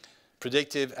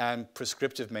 Predictive and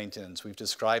prescriptive maintenance, we've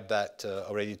described that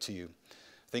already to you.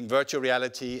 I think virtual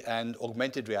reality and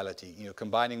augmented reality,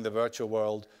 combining the virtual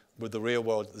world with the real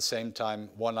world at the same time,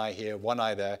 one eye here, one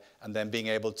eye there, and then being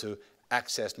able to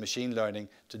access machine learning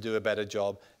to do a better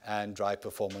job and drive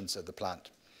performance at the plant.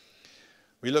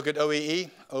 We look at OEE,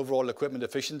 overall equipment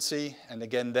efficiency, and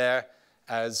again there,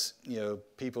 as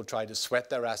people try to sweat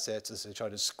their assets, as they try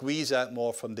to squeeze out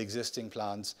more from the existing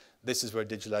plants, this is where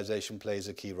digitalization plays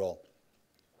a key role.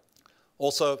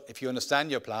 Also, if you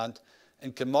understand your plant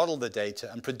and can model the data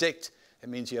and predict, it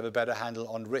means you have a better handle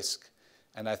on risk.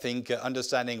 And I think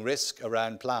understanding risk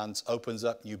around plants opens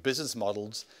up new business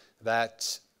models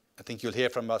that I think you'll hear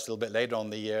from us a little bit later on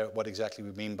in the year what exactly we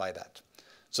mean by that.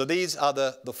 So these are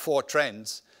the four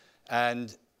trends,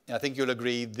 and I think you'll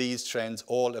agree these trends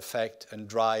all affect and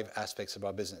drive aspects of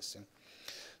our business.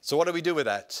 So what do we do with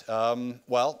that?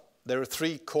 Well, there are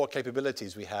three core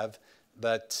capabilities we have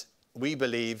that we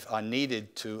believe are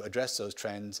needed to address those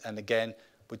trends, and again,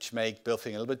 which make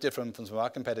Bilfinger a little bit different from some of our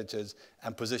competitors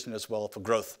and position us well for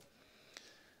growth.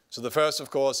 So the first, of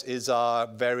course, is our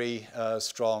very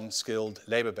strong, skilled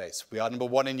labor base. We are number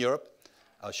one in Europe.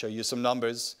 I'll show you some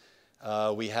numbers.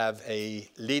 We have a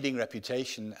leading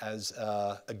reputation as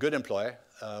a good employer.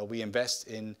 We invest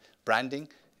in branding,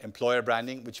 employer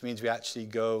branding, which means we actually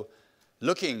go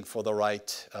looking for the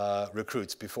right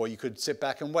recruits. Before you could sit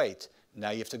back and wait.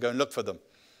 Now you have to go and look for them.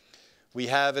 We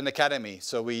have an academy,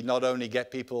 so we not only get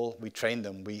people, we train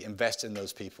them, we invest in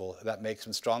those people. That makes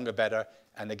them stronger, better,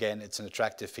 and again, it's an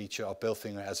attractive feature of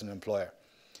Bilfinger as an employer.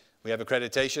 We have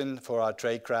accreditation for our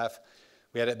trade craft.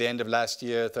 We had at the end of last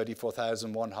year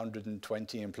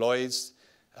 34,120 employees.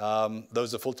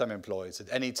 Those are full-time employees. At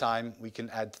any time, we can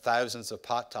add thousands of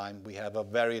part-time. We have a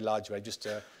very large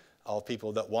register of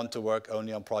people that want to work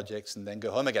only on projects and then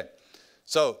go home again.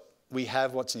 So we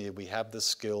have what's needed. We have the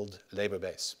skilled labor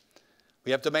base.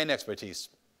 We have domain expertise.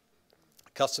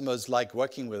 Customers like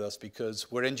working with us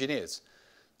because we're engineers.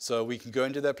 So we can go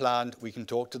into their plant, we can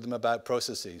talk to them about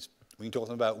processes, we can talk to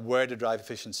them about where to drive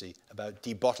efficiency, about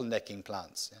debottlenecking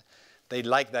plants. They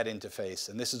like that interface,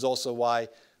 and this is also why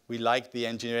we like the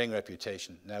engineering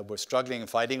reputation. Now, we're struggling and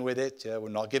fighting with it, we're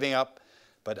not giving up,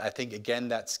 but I think, again,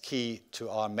 that's key to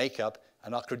our makeup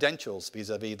and our credentials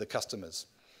vis-a-vis the customers.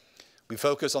 We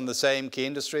focus on the same key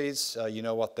industries, you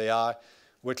know what they are.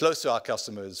 We're close to our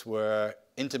customers, we're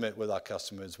intimate with our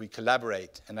customers, we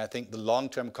collaborate, and I think the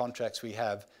long-term contracts we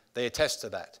have, they attest to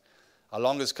that. Our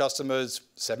longest customers,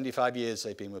 75 years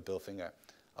they've been with Bilfinger.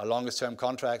 Our longest term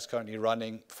contracts currently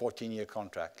running 14-year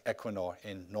contract, Equinor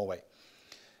in Norway.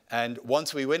 And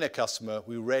once we win a customer,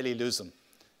 we rarely lose them.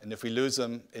 And if we lose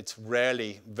them, it's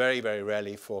rarely, very, very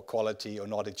rarely for quality or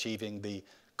not achieving the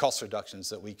cost reductions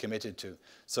that we committed to.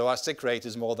 So our stick rate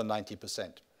is more than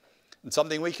 90%. And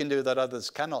something we can do that others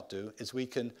cannot do is we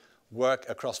can work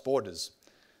across borders.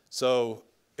 So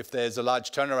if there's a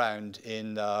large turnaround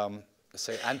in,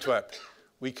 say, Antwerp,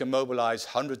 we can mobilize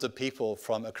hundreds of people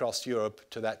from across Europe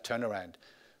to that turnaround.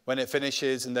 When it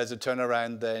finishes and there's a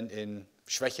turnaround then in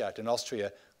Schwechat in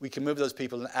Austria, we can move those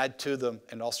people and add to them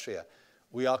in Austria.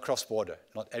 We are cross-border.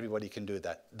 Not everybody can do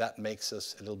that. That makes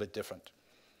us a little bit different.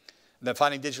 And then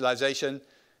finally, digitalization.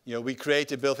 We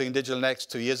created Bilfinger Digital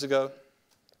Next 2 years ago.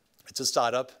 It's a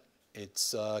startup.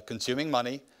 It's consuming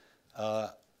money.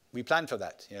 We planned for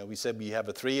that. We said we have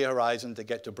a 3-year horizon to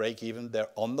get to break even. They're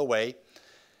on the way.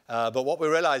 But what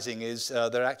we're realizing is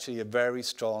they're actually a very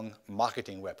strong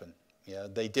marketing weapon.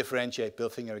 They differentiate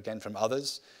Bilfinger again from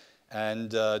others. And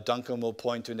Duncan will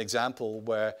point to an example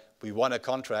where we won a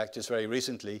contract just very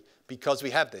recently because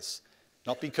we have this.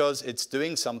 Not because it's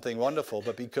doing something wonderful,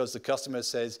 but because the customer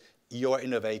says, you're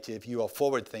innovative, you are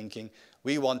forward-thinking,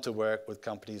 we want to work with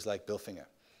companies like Bilfinger.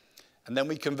 And then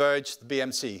we converge the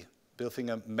BMC,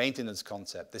 Bilfinger Maintenance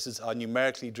Concept. This is our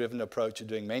numerically driven approach to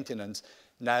doing maintenance,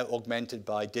 now augmented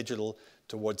by digital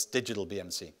towards digital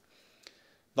BMC.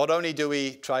 Not only do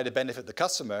we try to benefit the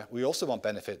customer, we also want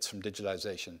benefits from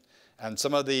digitalization. And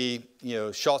some of the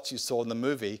shots you saw in the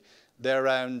movie, they're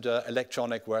around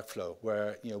electronic workflow,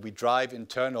 where we drive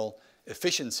internal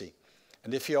efficiency.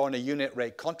 And if you're on a unit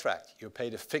rate contract, you're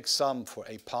paid a fixed sum for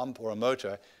a pump or a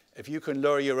motor. If you can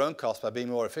lower your own cost by being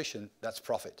more efficient, that's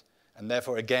profit. And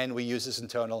therefore, again, we use this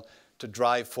internal to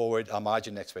drive forward our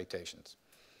margin expectations.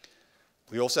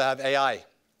 We also have AI.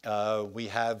 We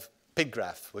have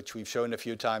PIGgraph, which we've shown a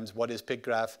few times. What is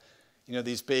PIGgraph?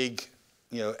 These big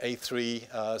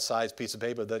A3 size piece of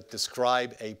paper that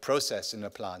describe a process in a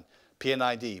plant.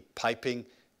 P&ID, piping,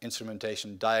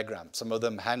 instrumentation, diagram. Some of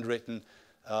them handwritten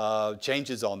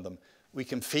changes on them. We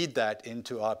can feed that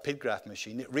into our PIGgraph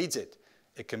machine. It reads it.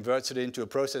 It converts it into a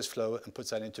process flow and puts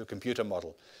that into a computer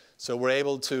model. So we're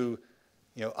able to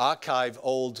archive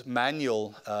old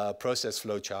manual process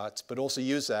flow charts, but also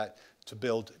use that to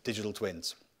build digital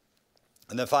twins.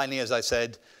 And then finally, as I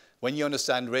said, when you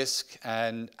understand risk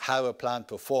and how a plant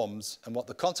performs and what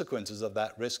the consequences of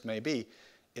that risk may be,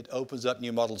 it opens up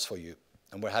new models for you.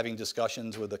 And we're having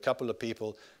discussions with a couple of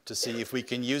people to see if we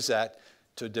can use that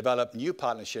to develop new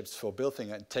partnerships for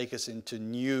Bilfinger and take us into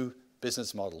new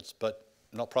business models. But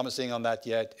I'm not promising on that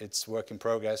yet. It's work in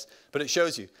progress. But it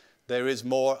shows you there is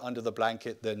more under the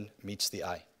blanket than meets the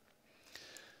eye.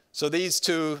 So these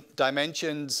two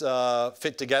dimensions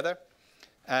fit together.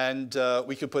 And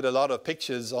we could put a lot of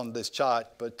pictures on this chart,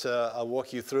 but I'll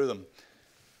walk you through them.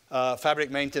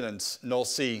 Fabric maintenance, North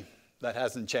Sea, that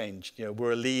hasn't changed.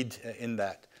 We're a lead in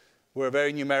that. We're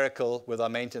very numerical with our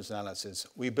maintenance analysis.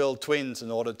 We build twins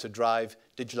in order to drive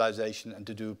digitalization and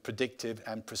to do predictive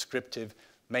and prescriptive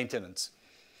maintenance.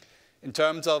 In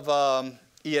terms of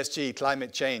ESG,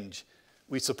 climate change,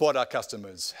 we support our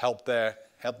customers, help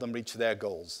them reach their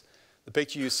goals. The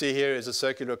picture you see here is a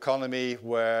circular economy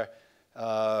where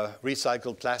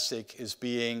recycled plastic is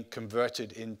being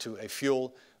converted into a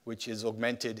fuel which is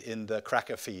augmented in the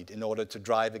cracker feed in order to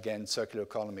drive, again, circular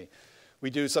economy.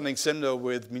 We do something similar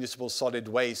with municipal solid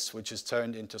waste, which is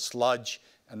turned into sludge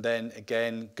and then,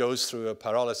 again, goes through a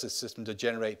pyrolysis system to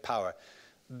generate power.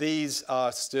 These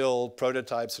are still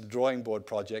prototypes and drawing board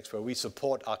projects where we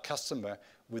support our customer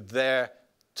with their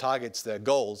targets, their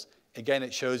goals. Again,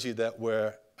 it shows you that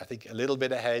we're, I think, a little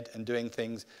bit ahead and doing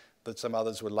things that some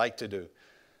others would like to do.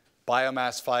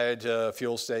 Biomass-fired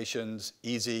fuel stations,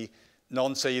 easy.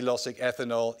 Non-cellulosic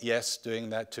ethanol, yes, doing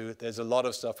that too. There's a lot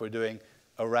of stuff we're doing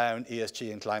around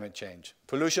ESG and climate change.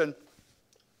 Pollution.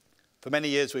 For many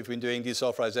years, we've been doing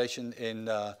desulfurization in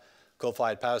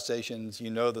coal-fired power stations. You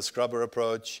know the scrubber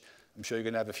approach. I'm sure you're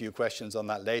going to have a few questions on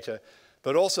that later.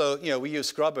 But also, we use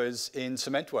scrubbers in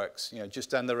cement works. Just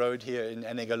down the road here in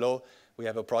Ennigerloh, we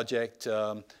have a project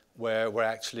where we're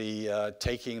actually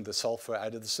taking the sulfur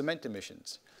out of the cement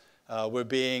emissions. We're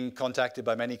being contacted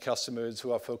by many customers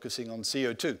who are focusing on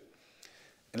CO2.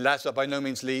 And last but by no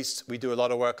means least, we do a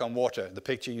lot of work on water. The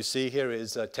picture you see here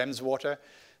is Thames Water.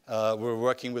 We're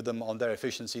working with them on their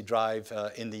efficiency drive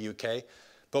in the UK.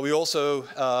 But we also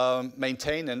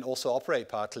maintain and also operate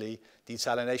partly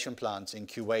desalination plants in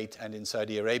Kuwait and in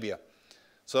Saudi Arabia.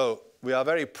 So we are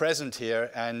very present here,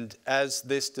 and as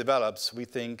this develops, we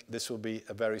think this will be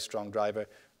a very strong driver.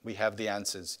 We have the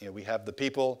answers. We have the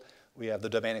people, we have the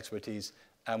domain expertise,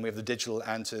 and we have the digital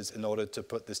answers in order to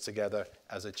put this together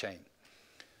as a chain.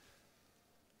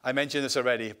 I mentioned this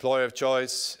already, employer of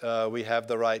choice. We have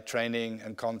the right training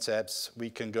and concepts. We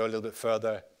can go a little bit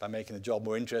further by making the job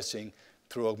more interesting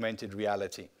through augmented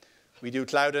reality. We do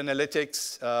cloud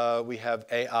analytics, we have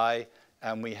AI,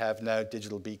 and we have now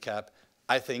digital BCAP.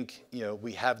 I think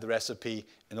we have the recipe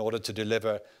in order to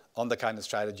deliver on the kind of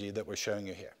strategy that we're showing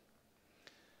you here.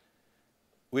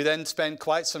 We then spent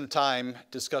quite some time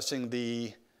discussing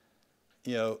the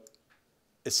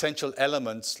essential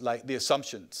elements like the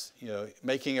assumptions.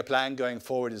 Making a plan going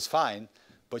forward is fine,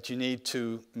 but you need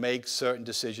to make certain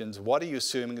decisions. What are you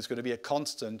assuming is going to be a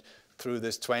constant through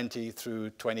this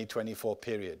 2024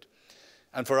 period?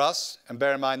 And for us, and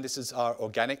bear in mind this is our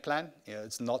organic plan,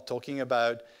 it's not talking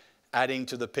about adding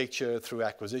to the picture through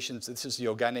acquisitions. This is the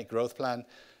organic growth plan.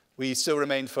 We still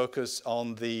remain focused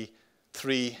on the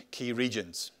 3 key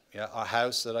regions. Our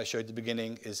house that I showed at the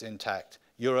beginning is intact.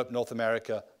 Europe, North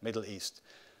America, Middle East.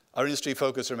 Our industry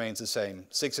focus remains the same.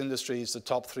 6 industries, the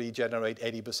top 3 generate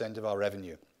 80% of our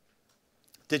revenue.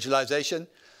 Digitalization,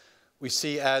 we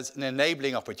see as an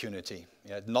enabling opportunity,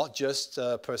 not just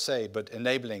per se, but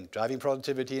enabling, driving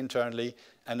productivity internally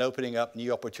and opening up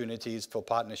new opportunities for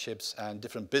partnerships and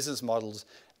different business models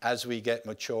as we get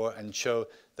mature and show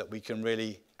that we can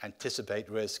really anticipate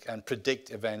risk and predict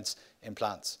events in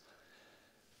plants.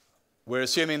 We're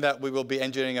assuming that we will be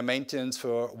engineering and maintenance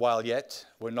for a while yet.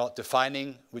 We're not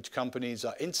defining which companies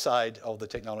are inside of the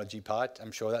technology part.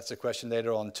 I'm sure that's a question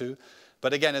later on too.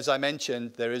 But again, as I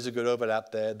mentioned, there is a good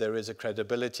overlap there. There is a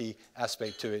credibility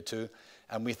aspect to it too.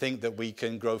 And we think that we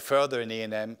can grow further in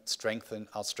E&M, strengthen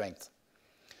our strength.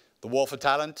 The war for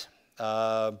talent,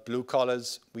 blue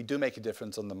collars, we do make a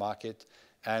difference on the market.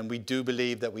 And we do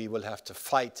believe that we will have to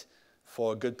fight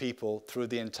for good people through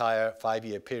the entire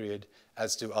 5-year period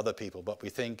as do other people. But we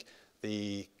think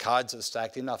the cards are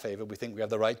stacked in our favor. We think we have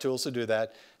the right tools to do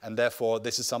that. And therefore,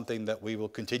 this is something that we will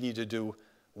continue to do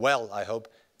well, I hope.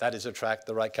 That is attract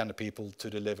the right kind of people to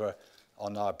deliver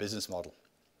on our business model.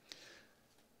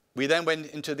 We then went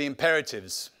into the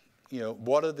imperatives.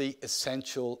 What are the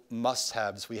essential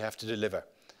must-haves we have to deliver?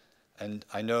 And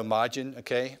I know margin,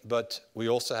 okay, but we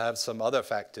also have some other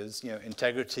factors,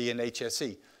 integrity and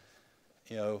HSE.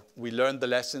 We learned the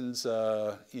lessons,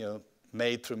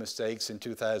 made through mistakes in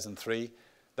 2003.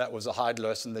 That was a hard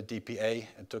lesson, the DPA.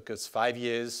 It took us 5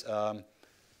 years. I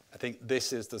think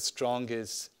this is the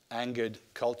strongest angered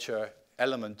culture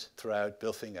element throughout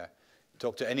Bilfinger.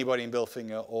 Talk to anybody in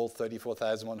Bilfinger, all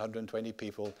 34,120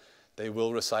 people, they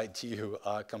will recite to you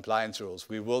our compliance rules.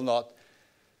 We will not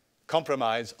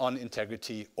compromise on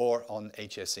integrity or on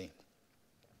HSE.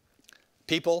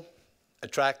 People,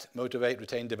 attract, motivate,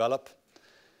 retain, develop.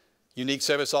 Unique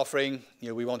service offering,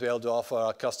 we want to be able to offer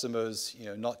our customers,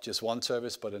 not just one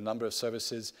service, but a number of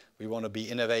services. We want to be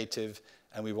innovative,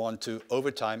 and we want to,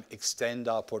 over time, extend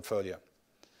our portfolio.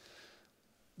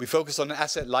 We focus on an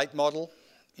asset-light model.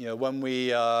 When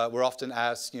we're often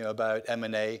asked, about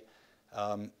M&A,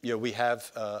 we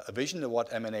have a vision of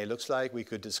what M&A looks like. We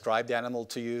could describe the animal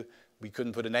to you. We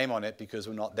couldn't put a name on it because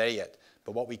we're not there yet.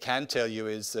 But what we can tell you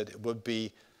is that it would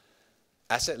be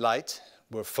asset-light.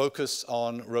 We're focused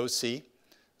on ROCE.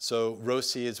 So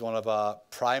ROCE is one of our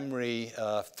primary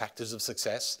factors of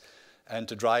success. And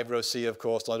to drive ROCE, of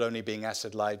course, not only being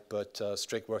asset-light, but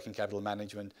strict working capital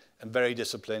management and very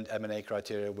disciplined M&A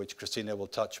criteria, which Christina will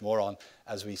touch more on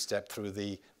as we step through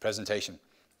the presentation.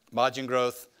 Margin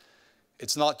growth,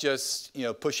 it's not just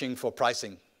pushing for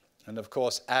pricing. And of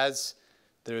course, as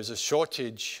there is a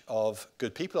shortage of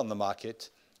good people on the market,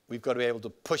 we've got to be able to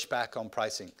push back on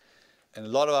pricing. And a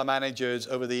lot of our managers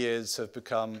over the years have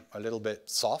become a little bit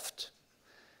soft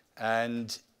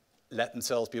and let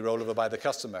themselves be rolled over by the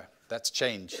customer. That's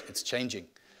changed. It's changing.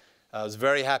 I was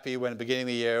very happy when at the beginning of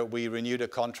the year we renewed a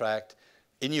contract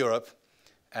in Europe,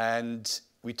 and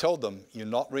we told them, you're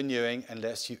not renewing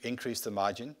unless you increase the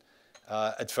margin.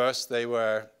 At first they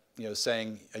were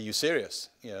saying, are you serious?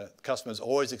 Customers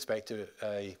always expect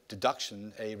a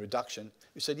reduction.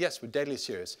 We said, yes, we're deadly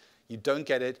serious. You don't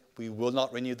get it, we will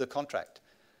not renew the contract.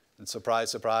 And surprise,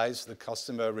 surprise, the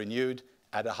customer renewed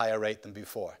at a higher rate than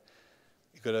before.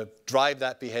 You've got to drive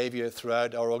that behavior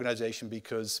throughout our organization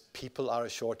because people are a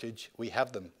shortage. We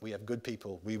have them. We have good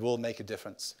people. We will make a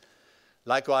difference.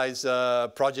 Likewise,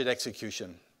 project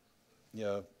execution.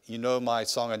 You know my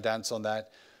song and dance on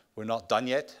that. We're not done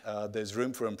yet. There's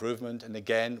room for improvement. And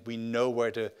again, we know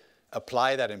where to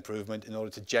apply that improvement in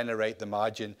order to generate the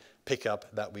margin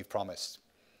pickup that we've promised.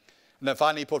 And then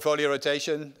finally, portfolio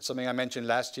rotation, something I mentioned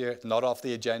last year, not off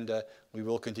the agenda. We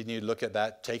will continue to look at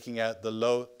that, taking out the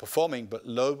low-performing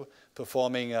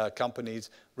companies,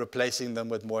 replacing them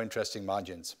with more interesting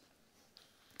margins.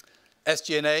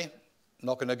 SG&A,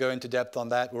 not going to go into depth on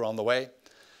that. We're on the way.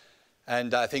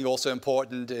 And I think also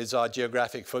important is our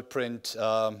geographic footprint.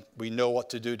 We know what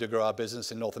to do to grow our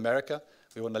business in North America.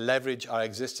 We want to leverage our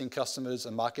existing customers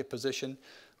and market position.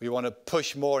 We want to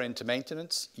push more into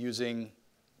maintenance using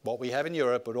what we have in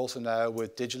Europe, but also now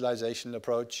with digitalization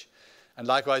approach. And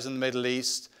likewise in the Middle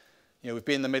East, we've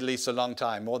been in the Middle East a long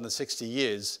time, more than 60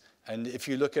 years. And if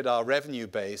you look at our revenue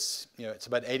base, it's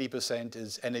about 80%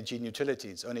 is energy and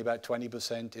utilities. Only about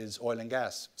 20% is oil and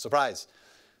gas. Surprise.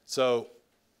 So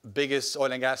biggest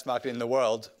oil and gas market in the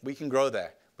world, we can grow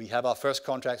there. We have our first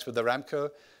contracts with Aramco.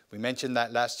 We mentioned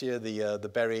that last year,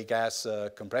 the Berry gas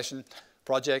compression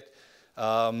project.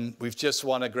 We've just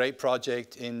won a great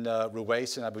project in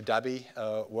Ruwais in Abu Dhabi,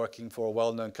 working for a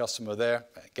well-known customer there.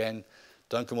 Again,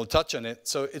 Duncan will touch on it.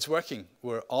 So it's working.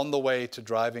 We're on the way to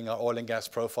driving our oil and gas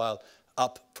profile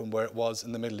up from where it was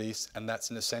in the Middle East, and that's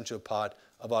an essential part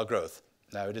of our growth.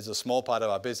 Now, it is a small part of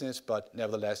our business, but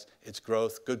nevertheless, it's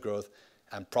growth, good growth,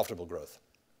 and profitable growth.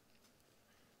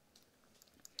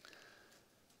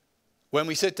 When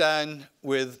we sit down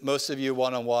with most of you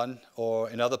one-on-one or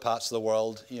in other parts of the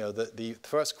world, the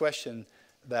first question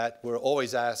that we're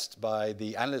always asked by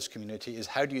the analyst community is,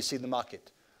 how do you see the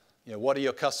market? What are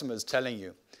your customers telling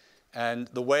you? And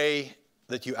the way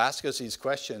that you ask us these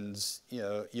questions,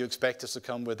 you expect us to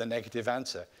come with a negative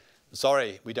answer.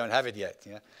 Sorry, we don't have it yet.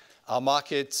 Our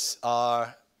markets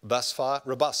are thus far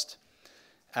robust.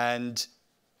 And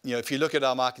if you look at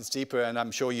our markets deeper, and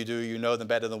I'm sure you do, you know them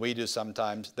better than we do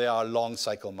sometimes, they are long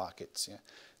cycle markets.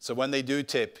 So when they do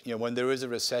tip, when there is a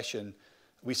recession,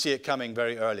 we see it coming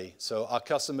very early. So our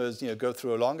customers go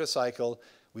through a longer cycle.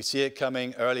 We see it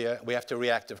coming earlier. We have to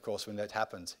react, of course, when that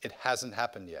happens. It hasn't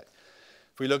happened yet.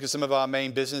 If we look at some of our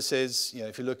main businesses,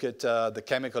 if you look at the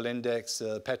chemical index,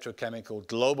 petrochemical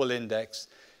global index,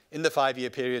 in the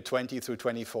 5-year period, 20 through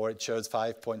 24, it shows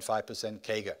 5.5%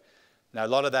 CAGR. Now, a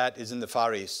lot of that is in the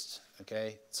Far East,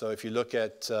 okay? So if you look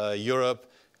at Europe,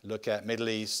 look at Middle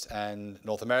East and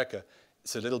North America,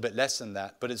 it's a little bit less than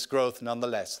that, but it's growth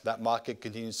nonetheless. That market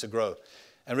continues to grow.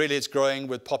 And really, it's growing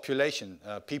with population.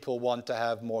 People want to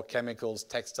have more chemicals,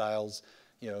 textiles.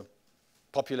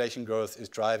 Population growth is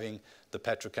driving the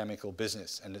petrochemical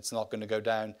business, and it's not going to go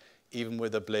down even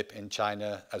with a blip in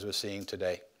China, as we're seeing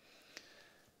today.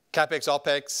 CapEx,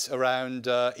 OpEx around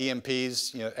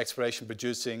E&Ps, exploration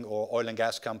producing or oil and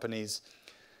gas companies.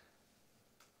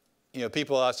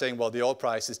 People are saying, well, the oil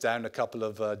price is down a couple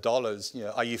of dollars.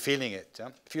 Are you feeling it?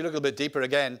 If you look a little bit deeper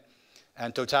again,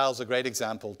 and Total is a great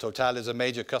example. Total is a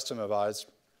major customer of ours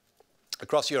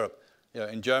across Europe,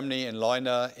 in Germany, in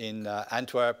Leuna, in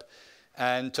Antwerp.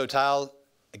 And Total,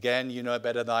 again, you know it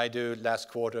better than I do, last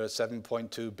quarter,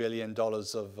 $7.2 billion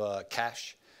of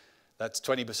cash. That's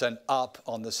 20% up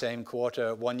on the same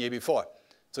quarter 1 year before.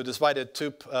 So despite a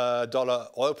 $2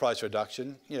 oil price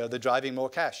reduction, they're driving more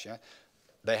cash.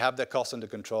 They have their costs under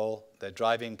control. They're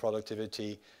driving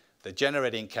productivity. They're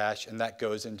generating cash, and that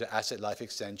goes into asset life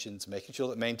extensions, making sure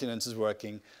that maintenance is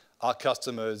working. Our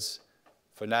customers,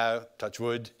 for now, touch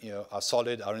wood, are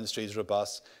solid. Our industry is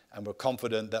robust, and we're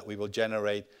confident that we will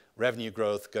generate revenue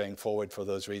growth going forward for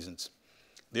those reasons.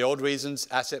 The old reasons,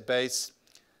 asset base.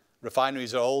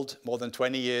 Refineries are old, more than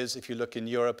 20 years. If you look in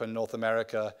Europe and North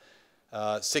America,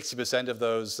 60% of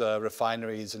those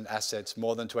refineries and assets,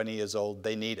 more than 20 years old,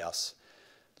 they need us.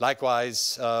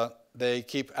 Likewise, they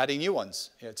keep adding new ones.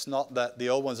 It's not that the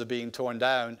old ones are being torn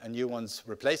down and new ones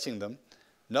replacing them.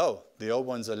 No, the old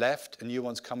ones are left and new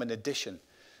ones come in addition.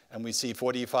 And we see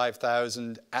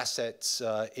 45,000 assets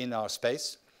in our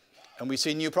space. And we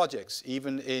see new projects,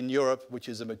 even in Europe, which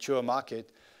is a mature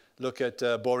market. Look at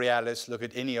Borealis, look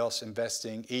at Ineos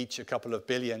investing each a couple of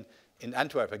billion in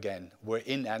Antwerp again. We're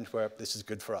in Antwerp. This is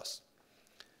good for us.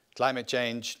 Climate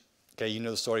change, okay, you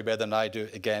know the story better than I do.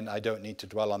 Again, I don't need to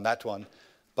dwell on that one.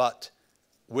 But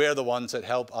we're the ones that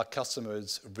help our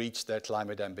customers reach their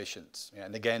climate ambitions.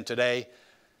 And again, today,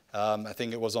 I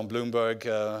think it was on Bloomberg,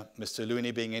 Mr.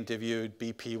 Looney being interviewed.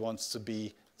 BP wants to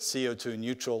be CO2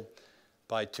 neutral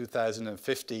by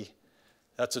 2050.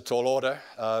 That's a tall order.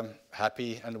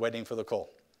 Happy and waiting for the call.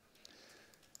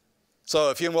 So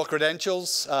a few more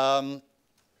credentials.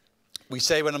 We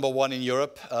say we're number one in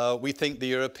Europe. We think the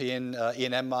European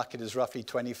E&M market is roughly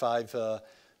 25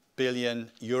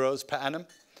 billion euros per annum.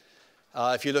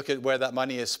 If you look at where that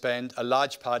money is spent, a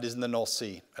large part is in the North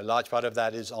Sea. A large part of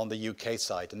that is on the UK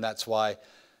side. And that's why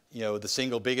the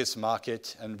single biggest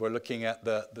market, and we're looking at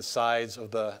the size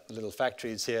of the little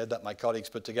factories here that my colleagues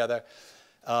put together.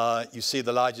 You see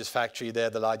the largest factory there,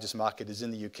 the largest market is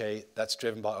in the UK. That's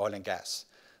driven by oil and gas.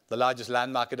 The largest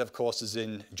land market, of course, is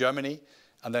in Germany,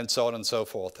 and then so on and so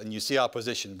forth. And you see our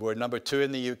position. We're number 2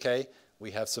 in the UK.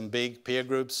 We have some big peer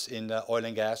groups in oil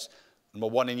and gas. Number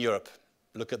 1 in Europe.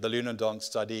 Look at the Lunendonk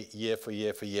study year for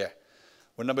year for year.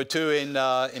 We're number 2 in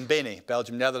BeNe,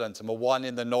 Belgium, Netherlands. Number 1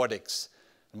 in the Nordics.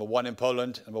 Number 1 in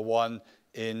Poland. Number 1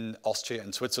 in Austria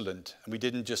and Switzerland. And we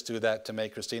didn't just do that to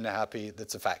make Christina happy.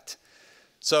 That's a fact.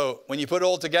 So when you put it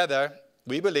all together,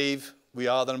 we believe we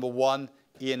are the number 1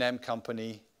 E&M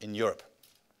company in Europe.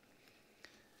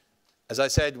 As I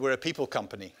said, we're a people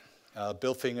company.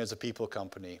 Bilfinger is a people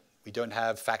company. We don't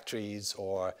have factories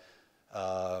or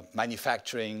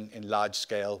manufacturing in large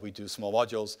scale. We do small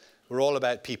modules. We're all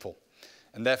about people.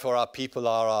 And therefore, our people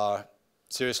are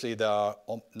seriously, they are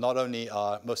not only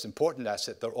our most important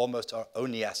asset, they're almost our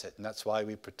only asset. And that's why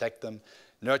we protect them,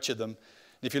 nurture them.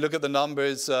 And if you look at the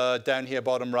numbers down here,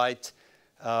 bottom right,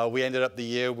 we ended up the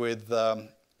year with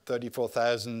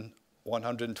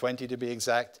 34,120 to be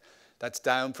exact. That's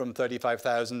down from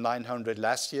 35,900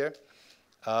 last year,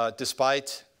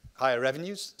 despite higher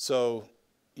revenues. So,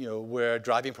 we're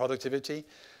driving productivity.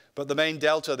 But the main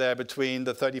delta there between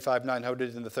the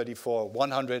 35,900 and the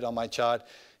 34,100 on my chart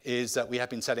is that we have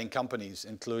been selling companies,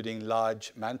 including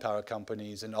large manpower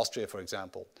companies in Austria, for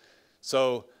example.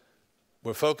 So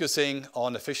we're focusing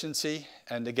on efficiency.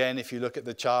 And again, if you look at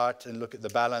the chart and look at the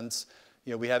balance,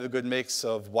 we have a good mix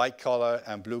of white collar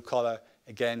and blue collar,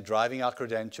 again, driving our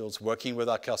credentials, working with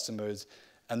our customers.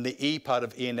 And the E part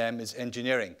of E&M is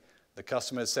engineering. The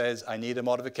customer says, I need a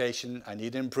modification, I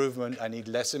need improvement, I need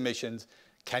less emissions.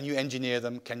 Can you engineer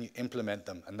them? Can you implement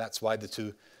them? And that's why the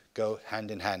two go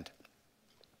hand in hand.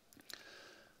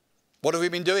 What have we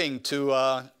been doing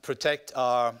to protect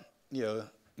our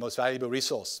most valuable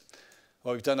resource?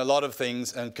 Well, we've done a lot of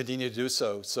things and continue to do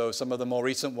so. So some of the more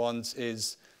recent ones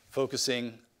is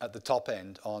focusing at the top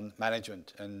end on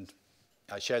management. And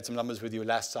I shared some numbers with you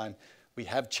last time. We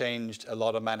have changed a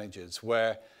lot of managers.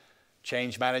 Where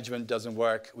change management doesn't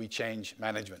work, we change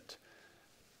management.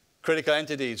 Critical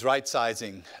entities, right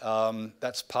sizing,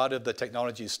 that's part of the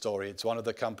technology story. It's one of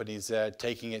the companies there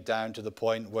taking it down to the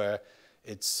point where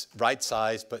it's right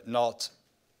sized, but not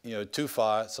too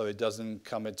far, so it doesn't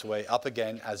come its way up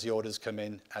again as the orders come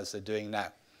in, as they're doing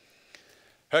now.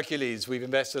 Hercules, we've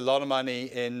invested a lot of money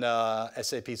in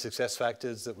SAP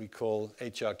SuccessFactors that we call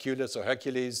HR Culis or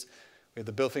Hercules. We have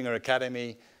the Bilfinger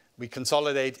Academy. We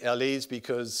consolidate LEs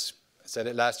because, I said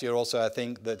it last year also, I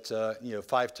think that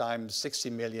 5 times 60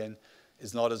 million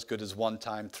is not as good as 1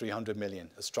 time 300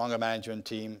 million. A stronger management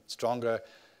team, stronger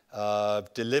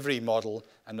delivery model,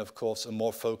 and of course, a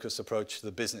more focused approach to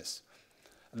the business.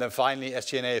 And then finally,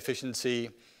 SG&A efficiency.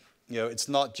 It's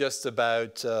not just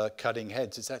about cutting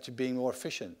heads. It's actually being more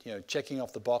efficient, checking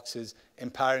off the boxes,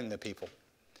 empowering the people.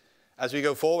 As we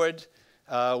go forward,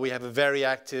 we have a very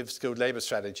active skilled labor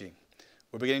strategy.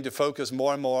 We're beginning to focus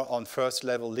more and more on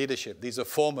first-level leadership. These are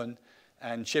foremen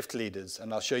and shift leaders,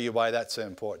 and I'll show you why that's so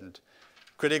important.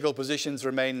 Critical positions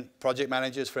remain project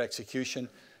managers for execution,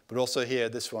 but also here,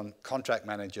 this one, contract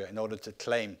manager, in order to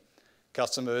claim.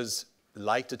 Customers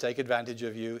like to take advantage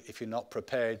of you. If you're not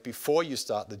prepared before you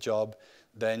start the job,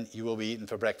 then you will be eaten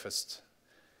for breakfast.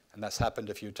 And that's happened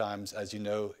a few times. As you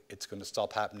know, it's going to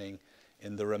stop happening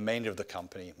in the remainder of the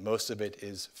company. Most of it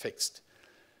is fixed.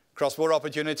 Cross-border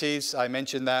opportunities, I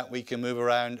mentioned that. We can move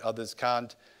around, others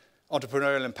can't.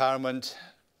 Entrepreneurial empowerment,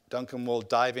 Duncan will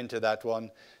dive into that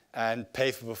one. And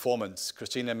pay for performance.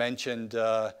 Christina mentioned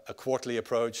a quarterly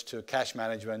approach to cash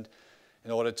management.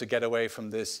 In order to get away from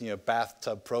this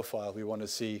bathtub profile, we want to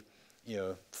see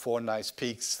 4 nice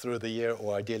peaks through the year,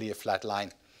 or ideally a flat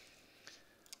line.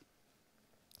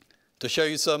 To show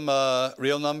you some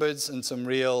real numbers and some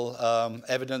real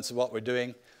evidence of what we're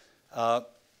doing,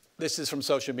 this is from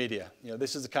social media.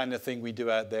 This is the kind of thing we do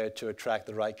out there to attract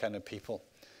the right kind of people.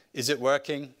 Is it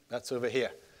working? That's over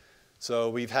here.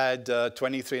 So we've had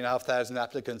 23,500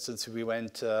 applicants since we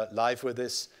went live with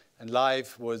this. And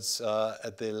live was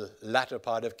at the latter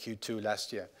part of Q2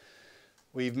 last year.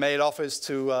 We've made offers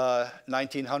to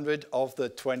 1,900 of the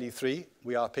 23.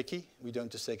 We are picky. We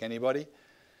don't just take anybody.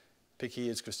 Picky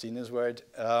is Christina's word.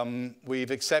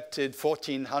 We've accepted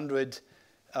 1,400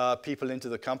 people into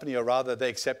the company, or rather they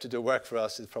accepted to work for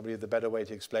us is probably the better way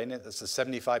to explain it. That's a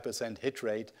 75% hit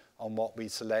rate on what we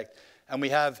select. And we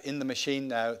have in the machine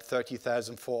now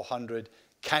 30,400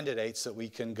 candidates that we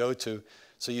can go to.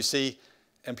 So you see,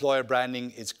 employer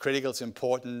branding is critical, it's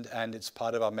important, and it's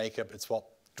part of our makeup. It's what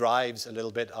drives a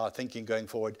little bit our thinking going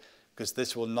forward. because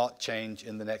this will not change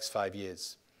in the next 5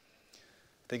 years.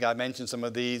 I think I mentioned some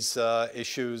of these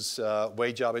issues,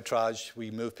 wage arbitrage.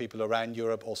 We move people around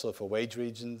Europe also for wage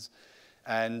regions,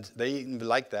 and they even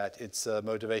like that. It's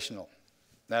motivational.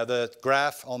 Now, the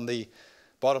graph on the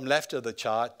bottom left of the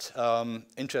chart,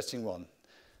 interesting one.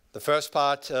 The first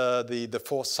part, the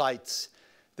 4 sites,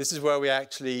 this is where we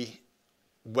actually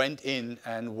went in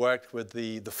and worked with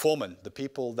the foremen, the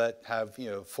people that have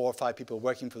 4 or 5 people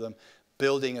working for them,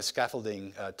 building a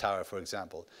scaffolding tower, for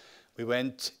example. We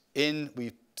went in,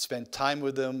 we spent time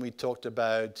with them, we talked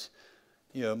about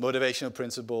motivational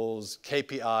principles,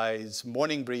 KPIs,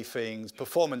 morning briefings,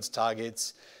 performance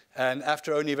targets, and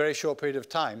after only a very short period of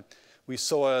time, we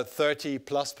saw a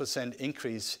 30+%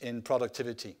 increase in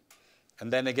productivity.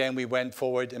 And then again, we went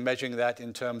forward in measuring that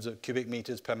in terms of cubic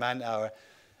meters per man hour,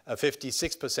 a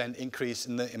 56% increase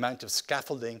in the amount of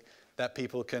scaffolding that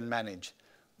people can manage.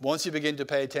 Once you begin to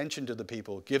pay attention to the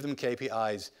people, give them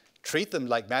KPIs, treat them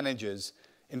like managers,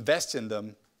 invest in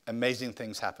them, amazing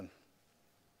things happen.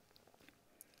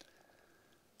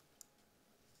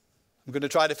 I'm going to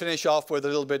try to finish off with a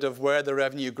little bit of where the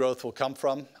revenue growth will come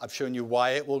from. I've shown you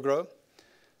why it will grow.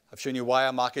 I've shown you why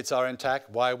our markets are intact,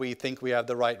 why we think we have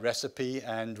the right recipe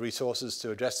and resources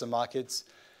to address the markets.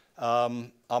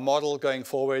 Our model going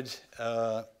forward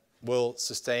will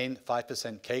sustain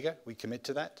 5% CAGR. We commit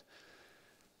to that.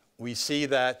 We see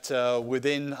that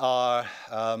within our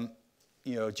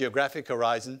geographic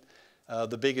horizon,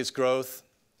 the biggest growth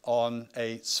on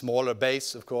a smaller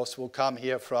base, of course, will come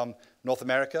here from North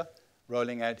America,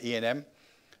 rolling out E&M,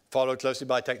 followed closely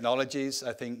by technologies.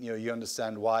 I think you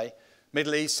understand why.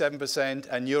 Middle East, 7%,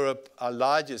 and Europe, our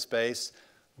largest base,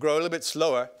 grow a little bit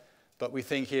slower, but we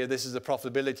think here this is a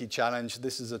profitability challenge,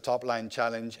 this is a top-line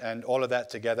challenge, and all of that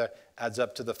together adds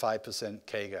up to the 5%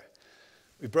 CAGR.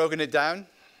 We've broken it down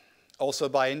also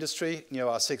by industry,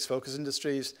 our 6 focus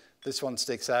industries. This one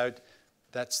sticks out.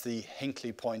 That's the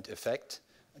Hinkley Point effect,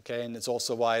 okay? And it's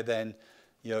also why then,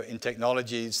 in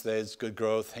technologies, there's good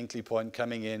growth, Hinkley Point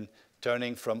coming in,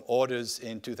 turning from orders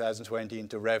in 2020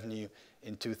 into revenue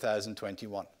in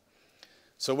 2021.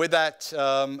 So with that,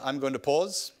 I'm going to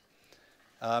pause.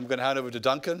 I'm going to hand over to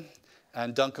Duncan,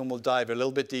 and Duncan will dive a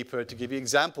little bit deeper to give you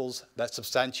examples that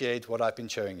substantiate what I've been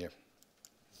showing you.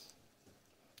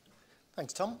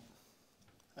 Thanks, Tom.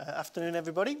 Afternoon,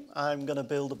 everybody. I'm going to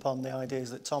build upon the ideas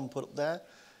that Tom put up there,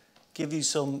 give you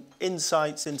some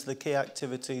insights into the key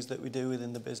activities that we do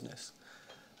within the business,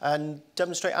 and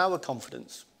demonstrate our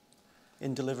confidence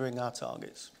in delivering our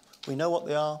targets. We know what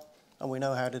they are, and we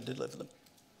know how to deliver them.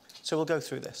 So we'll go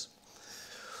through this.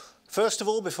 First of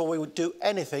all, before we do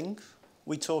anything,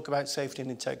 we talk about safety and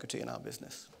integrity in our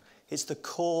business. It's the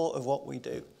core of what we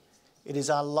do. It is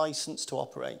our license to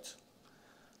operate.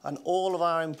 And all of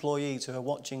our employees who are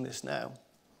watching this now,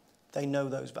 they know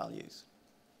those values.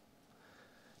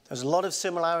 There's a lot of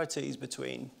similarities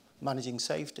between managing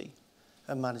safety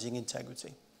and managing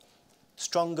integrity.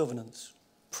 Strong governance,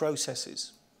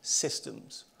 processes,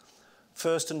 systems.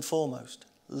 First and foremost,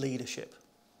 leadership.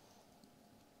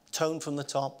 Tone from the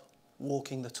top,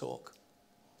 walking the talk.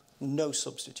 No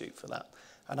substitute for that.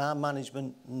 And our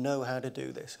management know how to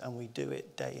do this, and we do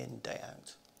it day in, day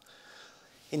out.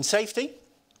 In safety,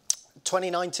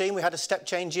 2019, we had a step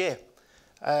change year.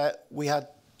 We had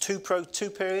two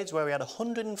periods where we had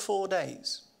 104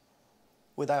 days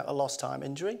without a lost time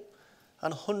injury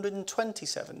and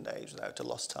 127 days without a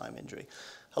lost time injury.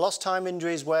 A lost time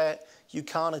injury is where you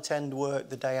can't attend work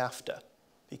the day after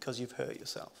because you've hurt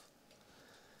yourself.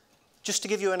 Just to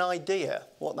give you an idea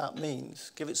what that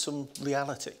means, give it some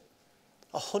reality.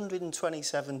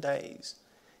 127 days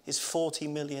is 40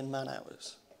 million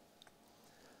man-hours.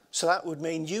 So that would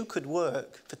mean you could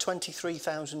work for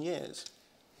 23,000 years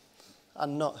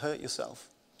and not hurt yourself.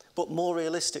 But more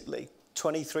realistically,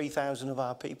 23,000 of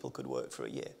our people could work for a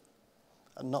year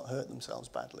and not hurt themselves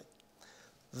badly.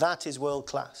 That is world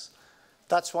class.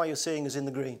 That's why you're seeing us in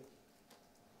the green.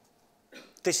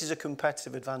 This is a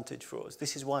competitive advantage for us.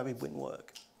 This is why we win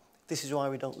work. This is why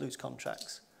we don't lose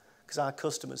contracts, because our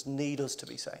customers need us to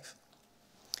be safe.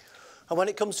 And when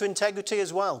it comes to integrity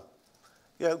as well,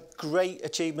 great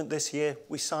achievement this year.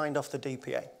 We signed off the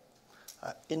DPA.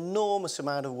 Enormous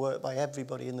amount of work by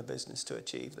everybody in the business to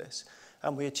achieve this,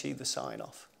 and we achieved the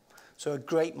sign-off. So a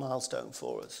great milestone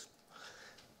for us.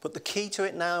 But the key to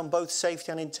it now in both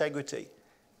safety and integrity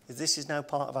is this is now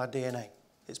part of our DNA.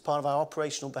 It's part of our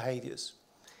operational behaviours.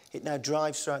 It now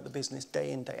drives throughout the business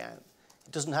day in, day out.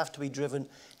 It doesn't have to be driven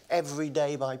every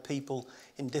day by people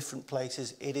in different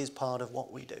places. It is part of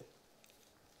what we do.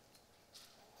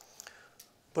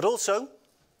 But also,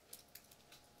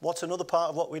 what's another part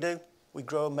of what we do? We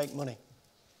grow and make money.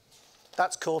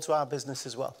 That's core to our business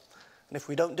as well. And if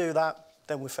we don't do that,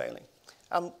 then we're failing.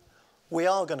 And we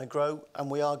are going to grow and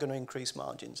we are going to increase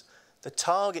margins. The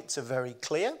targets are very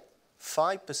clear.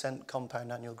 5%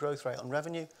 compound annual growth rate on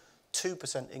revenue,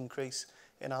 2% increase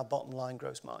in our bottom line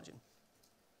gross margin.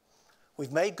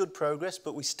 We've made good progress,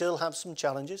 but we still have some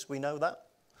challenges. We know that.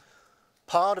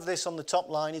 Part of this on the top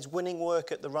line is winning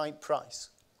work at the right price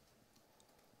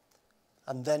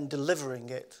and then delivering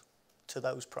it to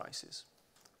those prices,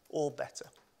 or better.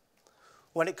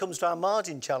 When it comes to our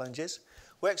margin challenges,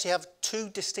 we actually have two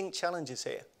distinct challenges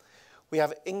here. We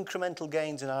have incremental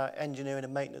gains in our engineering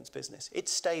and maintenance business.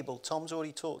 It's stable. Tom's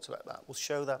already talked about that. We'll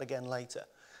show that again later.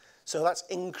 So that's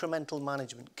incremental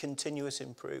management, continuous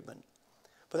improvement.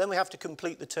 But then we have to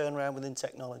complete the turnaround within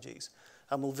technologies.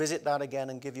 And we'll visit that again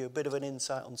and give you a bit of an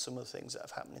insight on some of the things that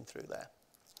have happening through there.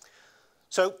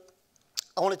 So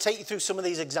I want to take you through some of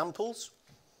these examples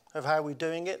of how we're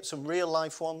doing it, some real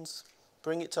life ones,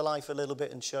 bring it to life a little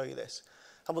bit and show you this.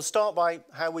 And we'll start by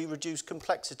how we reduce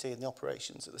complexity in the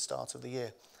operations at the start of the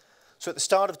year. So at the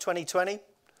start of 2020,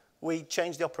 we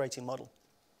changed the operating model,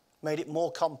 made it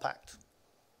more compact,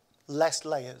 less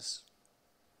layers.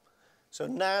 So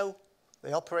now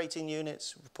the operating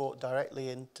units report directly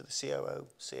into the COO,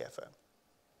 CFO.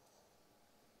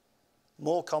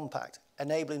 More compact,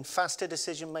 enabling faster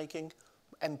decision making,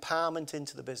 empowerment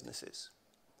into the businesses.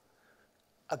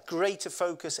 A greater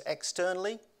focus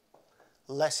externally,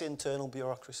 less internal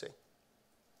bureaucracy.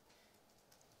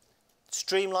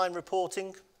 Streamline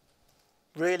reporting,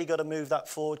 really got to move that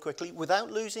forward quickly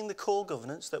without losing the core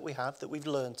governance that we have, that we've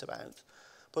learnt about,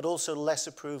 but also less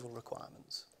approval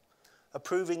requirements.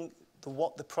 Approving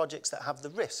the projects that have the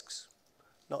risks,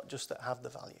 not just that have the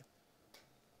value.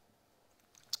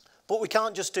 But we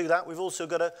can't just do that. We've also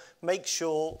got to make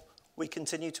sure we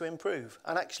continue to improve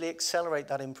and actually accelerate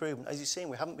that improvement. As you've seen,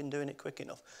 we haven't been doing it quick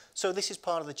enough. So this is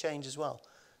part of the change as well,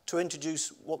 to introduce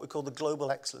what we call the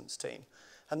Global Excellence Team.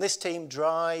 And this team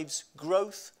drives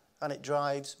growth and it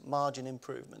drives margin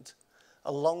improvement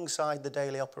alongside the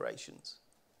daily operations.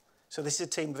 So this is a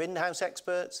team of in-house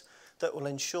experts that will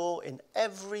ensure in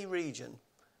every region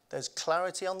there's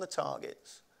clarity on the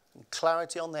targets and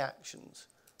clarity on the actions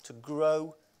to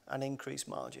grow and increase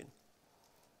margin.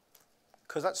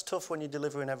 Because that's tough when you're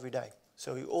delivering every day.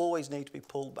 So you always need to be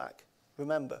pulled back.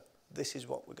 Remember, this is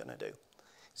what we're going to do.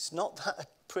 It's not that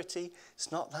pretty,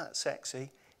 it's not that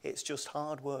sexy, it's just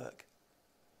hard work.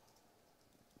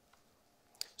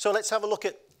 So let's have a look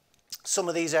at some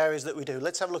of these areas that we do.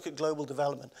 Let's have a look at global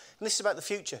development. And this is about the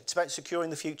future. It's about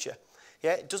securing the future.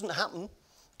 Yeah, it doesn't happen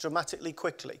dramatically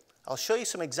quickly. I'll show you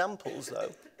some examples,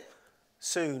 though,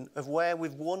 soon of where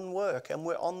we've won work and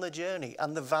we're on the journey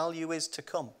and the value is to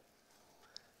come.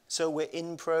 So we're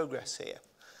in progress here.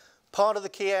 Part of the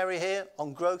key area here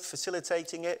on growth,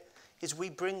 facilitating it, is we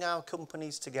bring our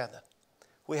companies together.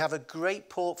 We have a great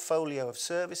portfolio of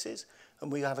services and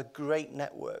we have a great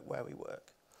network where we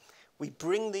work. We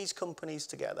bring these companies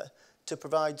together to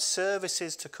provide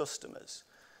services to customers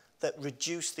that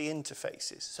reduce the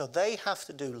interfaces. So they have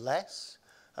to do less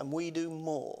and we do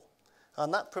more.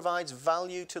 And that provides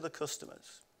value to the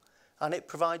customers. And it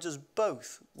provides us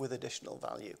both with additional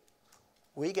value.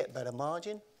 We get better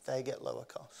margin, they get lower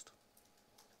cost.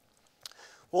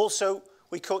 Also,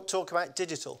 we talk about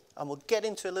digital, and we'll get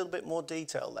into a little bit more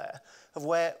detail there of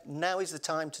where now is the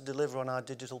time to deliver on our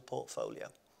digital portfolio.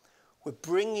 We're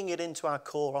bringing it into our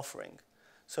core offering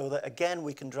so that, again,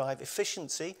 we can drive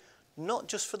efficiency, not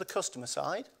just for the customer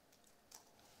side,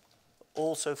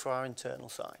 also for our internal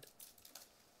side.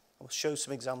 I'll show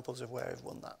some examples of where we've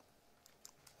won that.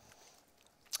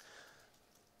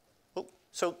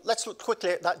 So let's look quickly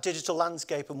at that digital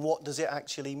landscape and what does it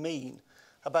actually mean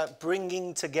about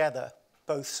bringing together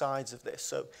both sides of this.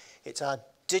 So it's our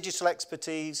digital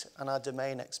expertise and our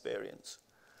domain experience.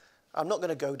 I'm not going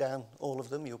to go down all of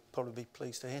them, you'll probably be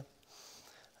pleased to hear.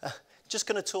 Just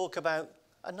going to talk about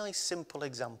a nice simple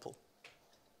example,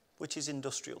 which is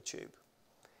industrial tube.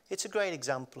 It's a great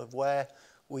example of where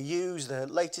we use the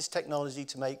latest technology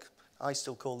to make, I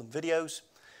still call them videos,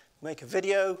 make a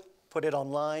video, put it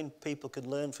online, people can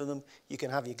learn from them. You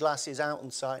can have your glasses out on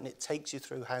site and it takes you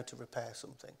through how to repair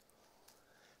something.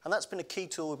 And that's been a key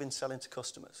tool we've been selling to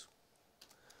customers.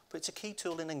 But it's a key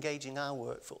tool in engaging our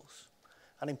workforce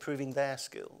and improving their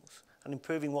skills and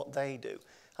improving what they do.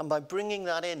 And by bringing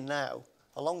that in now,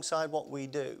 alongside what we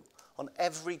do on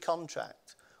every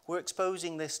contract, we're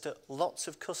exposing this to lots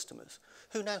of customers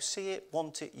who now see it,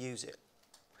 want it, use it.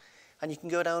 And you can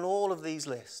go down all of these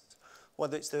lists,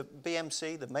 whether it's the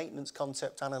BMC, the Maintenance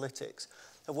Concept Analytics,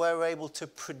 of where we're able to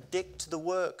predict the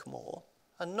work more,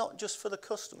 and not just for the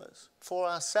customers, for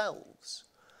ourselves,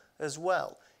 as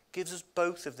well. Gives us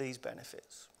both of these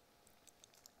benefits.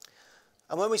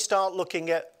 And when we start looking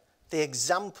at the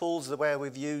examples where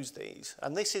we've used these,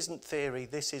 and this isn't theory,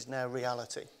 this is now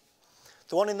reality.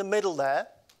 The one in the middle there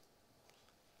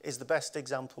is the best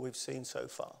example we've seen so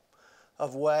far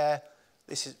of where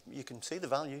this is, you can see the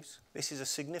values. This is a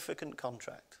significant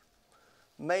contract.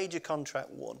 Major contract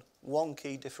one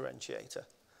key differentiator,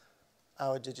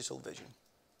 our digital vision.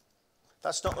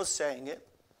 That's not us saying it,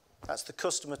 that's the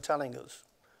customer telling us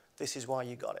this is why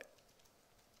you got it.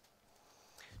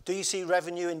 Do you see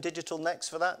revenue in digital next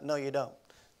for that? No, you don't.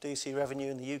 Do you see revenue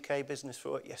in the UK business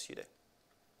for it? Yes, you do.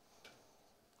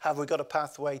 Have we got a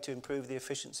pathway to improve the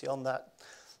efficiency on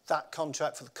that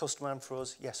contract for the customer and for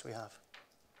us? Yes, we have.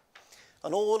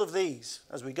 And all of these,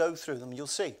 as we go through them, you'll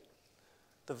see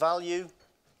the value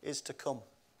is to come.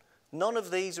 None of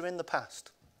these are in the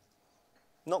past.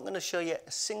 I'm not going to show you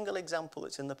a single example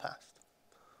that's in the past.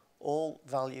 All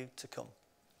value to come.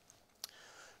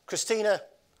 Christina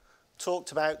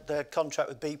talked about the contract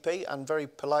with BP and very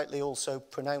politely also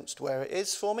pronounced where it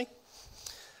is for me.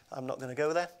 I'm not going to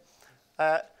go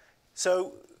there.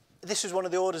 So this was one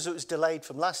of the orders that was delayed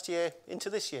from last year into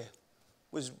this year.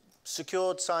 Was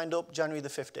secured, signed up January the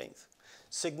 15th.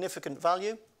 Significant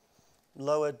value,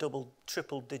 lower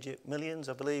triple digit millions,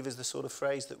 I believe is the sort of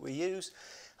phrase that we use.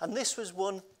 And this was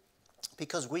one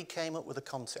because we came up with a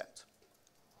concept.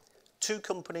 Two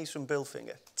companies from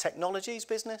Bilfinger, Technologies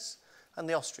business and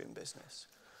the Austrian business,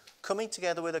 coming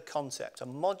together with a concept, a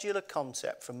modular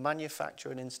concept for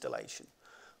manufacture and installation.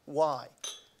 Why?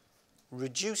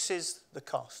 Reduces the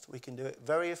cost. We can do it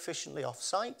very efficiently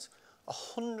off-site.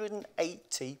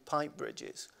 180 pipe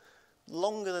bridges,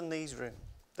 longer than this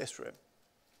room.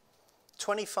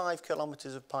 25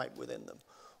 kilometres of pipe within them,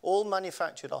 all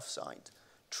manufactured off-site,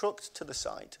 trucked to the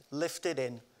site, lifted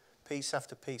in, piece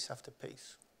after piece after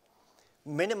piece.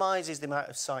 Minimises the amount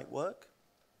of site work,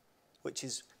 which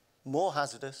is more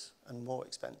hazardous and more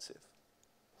expensive.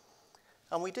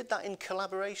 And we did that in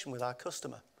collaboration with our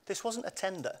customer. This wasn't a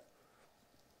tender.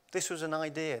 This was an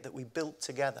idea that we built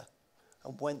together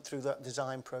and went through that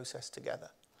design process together.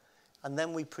 And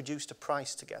then we produced a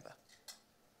price together.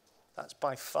 That's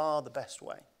by far the best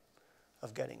way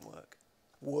of getting work,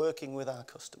 working with our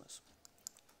customers.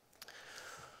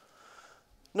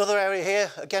 Another area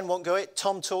here, again, won't go it.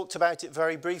 Tom talked about it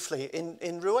very briefly in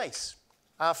Ruwais,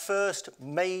 our first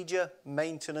major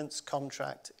maintenance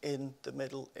contract in the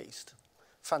Middle East.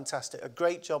 Fantastic. A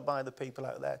great job by the people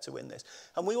out there to win this.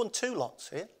 And we won 2 lots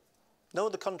here. No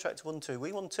other contractor won 2.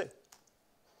 We won 2.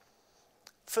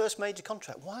 First major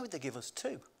contract. Why would they give us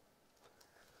 2?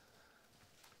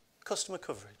 Customer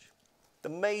coverage. The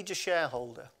major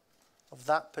shareholder of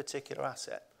that particular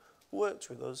asset works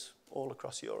with us all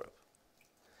across Europe.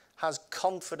 Has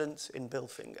confidence in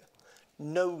Bilfinger.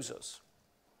 Knows us.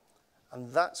 And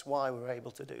that's why we're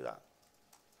able to do that.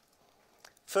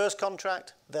 First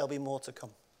contract, there'll be more to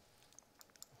come.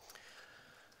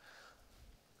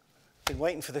 Been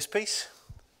waiting for this piece.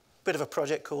 Bit of a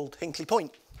project called Hinkley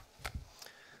Point.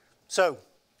 So,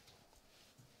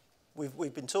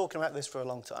 we've been talking about this for a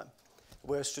long time.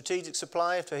 We're a strategic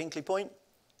supplier to Hinkley Point.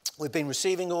 We've been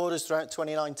receiving orders throughout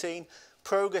 2019.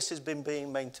 Progress has been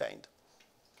being maintained.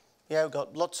 Yeah, we've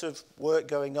got lots of work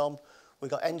going on.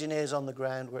 We've got engineers on the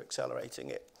ground. We're accelerating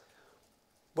it.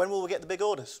 When will we get the big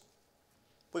orders?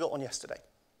 We got one yesterday.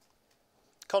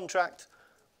 Contract,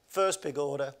 first big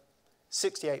order,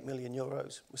 68 million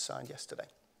euros was signed yesterday.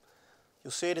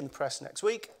 You'll see it in the press next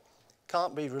week.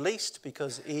 Can't be released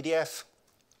because EDF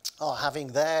are having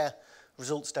their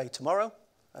results day tomorrow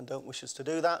and don't wish us to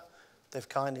do that. They've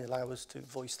kindly allowed us to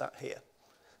voice that here.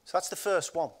 So that's the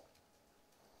first one.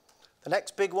 The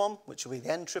next big one, which will be the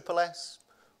NSSS,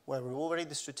 where we're already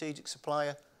the strategic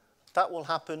supplier, that will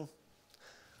happen.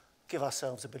 Give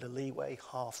ourselves a bit of leeway,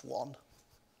 H1,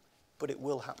 but it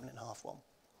will happen in H1.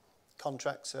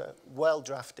 Contracts are well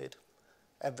drafted.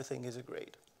 Everything is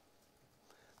agreed.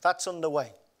 That's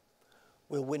underway.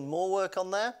 We'll win more work on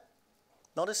there.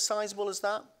 Not as sizable as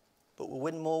that, but we'll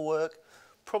win more work,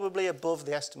 probably above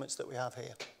the estimates that we have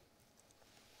here.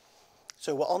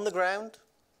 So we're on the ground.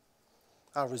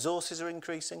 Our resources are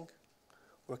increasing.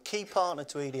 We're a key partner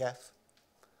to EDF,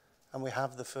 and we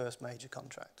have the first major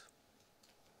contract.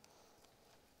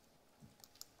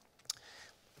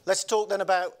 Let's talk then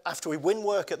about, after we win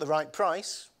work at the right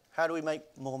price, how do we make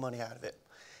more money out of it?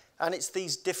 And it's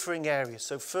these differing areas.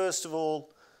 So first of all,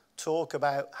 talk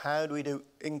about how do we do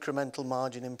incremental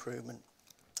margin improvement.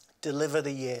 Deliver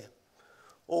the year.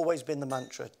 Always been the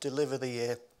mantra, deliver the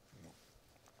year.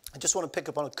 I just want to pick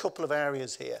up on a couple of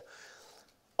areas here.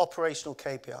 Operational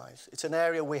KPIs. It's an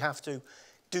area we have to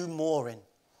do more in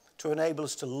to enable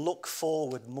us to look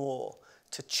forward more,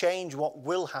 to change what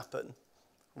will happen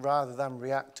rather than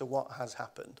react to what has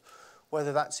happened.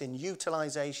 Whether that's in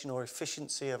utilisation or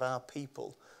efficiency of our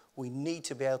people, we need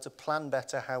to be able to plan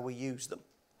better how we use them.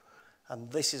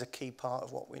 And this is a key part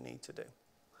of what we need to do.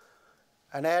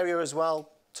 An area as well,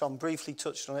 Tom briefly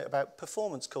touched on it, about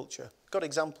performance culture. Got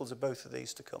examples of both of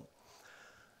these to come.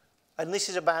 And this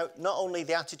is about not only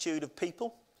the attitude of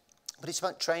people, but it's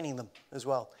about training them as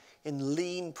well in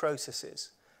lean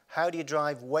processes. How do you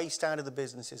drive waste out of the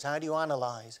businesses? How do you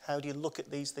analyse? How do you look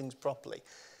at these things properly?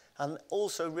 And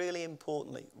also, really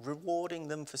importantly, rewarding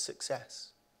them for success.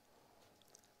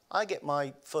 I get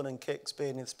my fun and kicks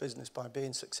being in this business by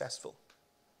being successful.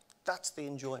 That's the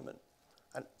enjoyment.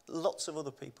 And lots of other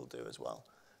people do as well.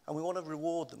 And we want to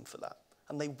reward them for that.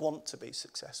 And they want to be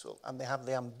successful. And they have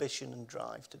the ambition and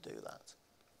drive to do that.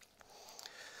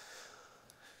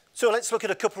 So let's look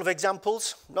at a couple of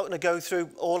examples. I'm not going to go through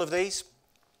all of these.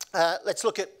 Let's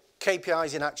look at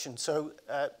KPIs in action. So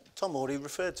Tom already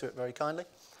referred to it very kindly.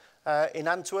 In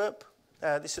Antwerp,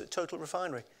 this is a total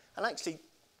refinery. And actually,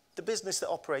 the business that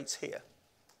operates here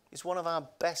is one of our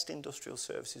best industrial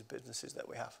services businesses that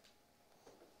we have.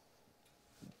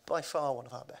 By far one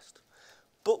of our best.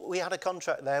 But we had a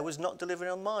contract there was not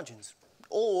delivering on margins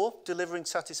or delivering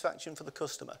satisfaction for the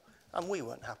customer. And we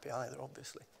weren't happy either,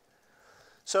 obviously.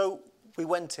 So we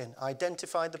went in,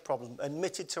 identified the problem,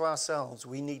 admitted to ourselves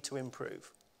we need to improve.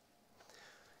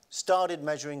 Started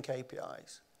measuring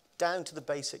KPIs, down to the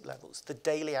basic levels, the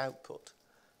daily output.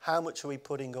 How much are we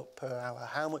putting up per hour?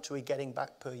 How much are we getting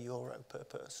back per euro per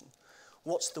person?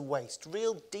 What's the waste?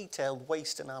 Real detailed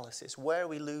waste analysis. Where are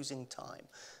we losing time?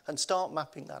 And start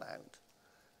mapping that out.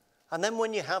 And then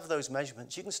when you have those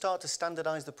measurements, you can start to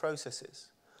standardise the processes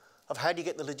of how do you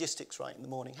get the logistics right in the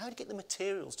morning? How do you get the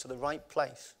materials to the right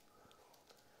place?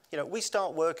 You know, we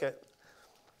start work at,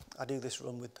 I do this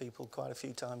run with people quite a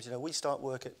few times, you know, we start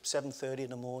work at 7:30 in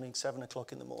the morning, 7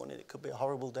 o'clock in the morning. It could be a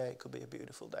horrible day, it could be a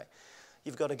beautiful day.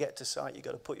 You've got to get to site, you've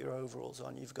got to put your overalls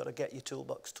on, you've got to get your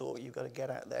toolbox taught, you've got to get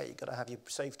out there, you've got to have your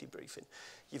safety briefing,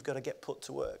 you've got to get put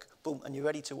to work. Boom, and you're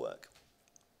ready to work.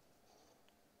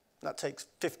 That takes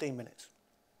 15 minutes.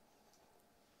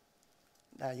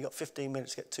 Now, you've got 15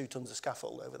 minutes to get 2 tons of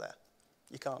scaffold over there.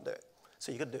 You can't do it.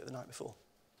 So you've got to do it the night before.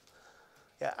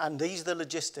 Yeah, and these are the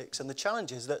logistics and the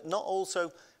challenges that not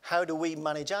also how do we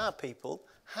manage our people,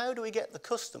 how do we get the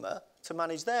customer to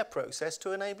manage their process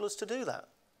to enable us to do that?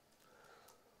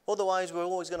 Otherwise, we're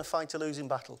always going to fight a losing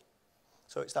battle.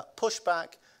 So it's that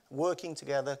pushback, working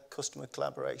together, customer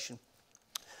collaboration.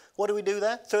 What do we do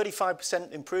there?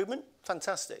 35% improvement.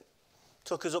 Fantastic.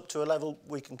 Took us up to a level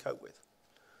we can cope with.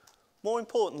 More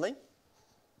importantly,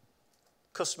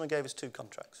 customer gave us 2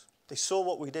 contracts. They saw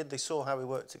what we did. They saw how we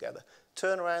worked together.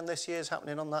 Turnaround this year is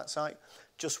happening on that site.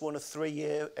 Just won a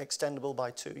 3-year extendable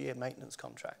by 2-year maintenance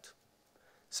contract.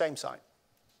 Same site.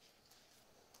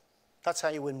 That's how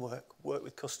you win work. Work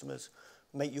with customers,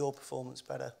 make your performance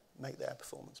better, make their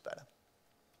performance better.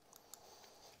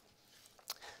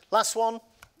 Last one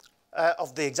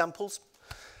of the examples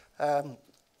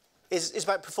is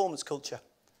about performance culture.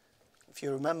 If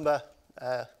you remember,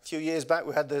 a few years back,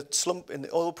 we had the slump in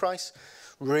the oil price.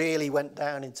 Really went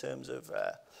down in terms of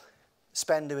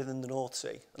spend within the North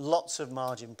Sea. Lots of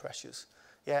margin pressures.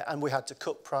 Yeah, and we had to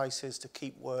cut prices to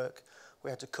keep work. We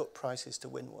had to cut prices to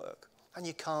win work. And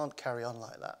you can't carry on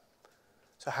like that.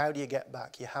 So how do you get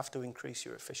back? You have to increase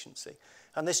your efficiency.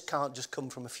 And this can't just come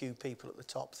from a few people at the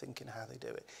top thinking how they do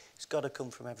it. It's got to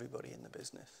come from everybody in the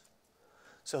business.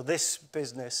 So this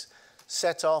business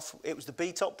set off, it was the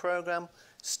BTOP program,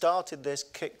 started this,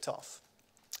 kicked off.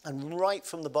 And right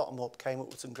from the bottom up came up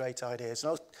with some great ideas.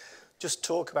 And I'll just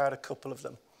talk about a couple of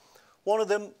them. One of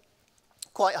them,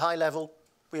 quite high level,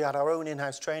 we had our own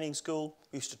in-house training school.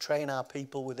 We used to train our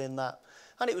people within that.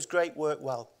 And it was great, worked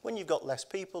well. When you've got less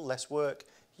people, less work,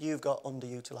 you've got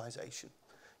underutilisation.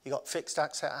 You've got fixed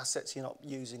assets you're not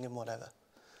using and whatever.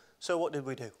 So what did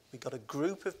we do? We got a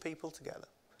group of people together,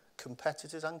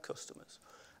 competitors and customers,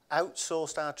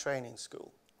 outsourced our training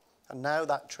school. And now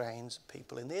that trains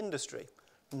people in the industry.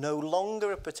 No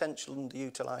longer a potential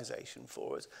underutilisation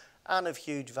for us and of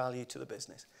huge value to the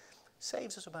business.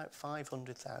 Saves us about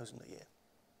 500,000 a year.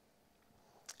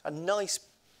 A nice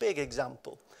big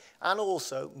example. And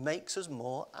also makes us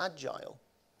more agile.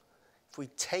 If we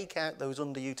take out those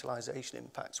underutilisation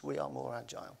impacts, we are more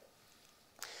agile.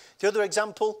 The other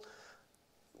example,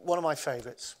 one of my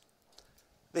favourites.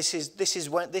 This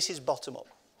is bottom up.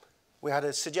 We had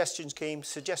a suggestion scheme,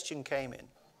 suggestion came in.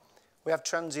 We have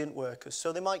transient workers,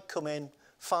 so they might come in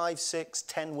 5, 6,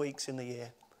 10 weeks in the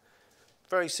year.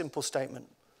 Very simple statement.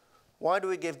 Why do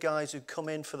we give guys who come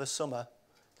in for the summer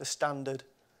the standard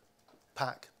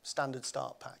pack, standard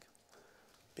start pack?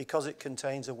 Because it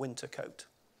contains a winter coat.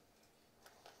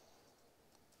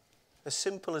 As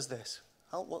simple as this.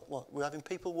 What? We're having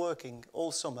people working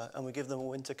all summer and we give them a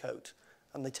winter coat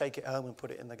and they take it home and put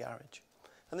it in the garage.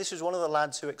 And this is one of the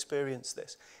lads who experienced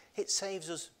this. It saves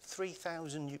us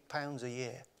 £3,000 a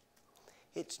year.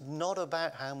 It's not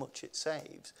about how much it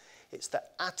saves. It's the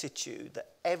attitude that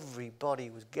everybody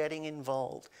was getting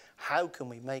involved. How can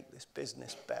we make this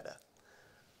business better?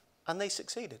 And they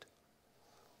succeeded.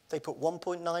 They put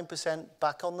 1.9%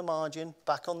 back on the margin,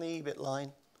 back on the EBIT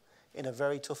line in a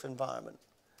very tough environment.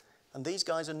 And these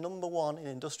guys are number one in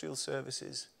industrial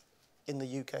services in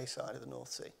the UK side of the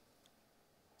North Sea.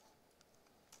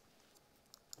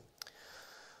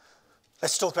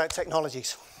 Let's talk about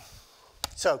technologies.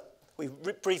 So, we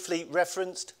briefly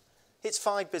referenced, it's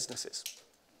 5 businesses.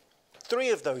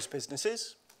 3 of those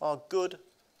businesses are good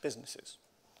businesses.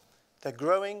 They're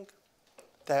growing,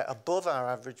 they're above our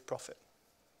average profit.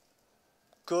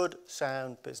 Good,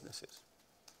 sound businesses.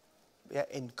 Yeah,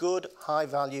 in good,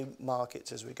 high-value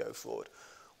markets as we go forward.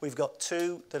 We've got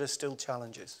 2 that are still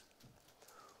challenges.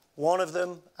 One of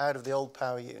them out of the old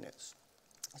power units.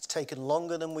 It's taken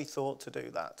longer than we thought to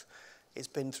do that. It's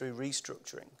been through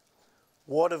restructuring.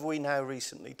 What have we now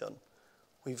recently done?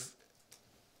 We've,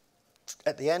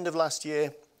 at the end of last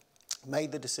year,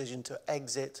 made the decision to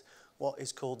exit what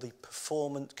is called the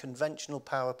conventional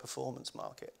power performance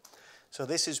market. So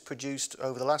this has produced,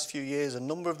 over the last few years, a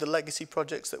number of the legacy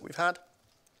projects that we've had,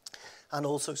 and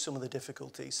also some of the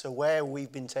difficulties. So where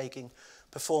we've been taking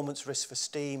performance risks for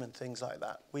steam and things like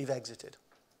that, we've exited.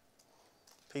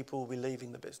 People will be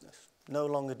leaving the business. No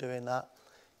longer doing that.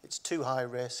 It's too high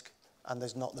risk, and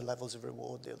there's not the levels of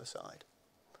reward the other side.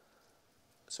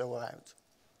 So we're out.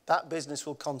 That business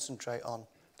will concentrate on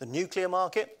the nuclear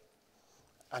market,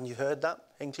 and you heard that.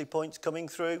 Hinkley Point's coming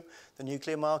through. The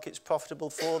nuclear market's profitable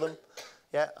for them.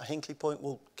 Yeah, a Hinkley Point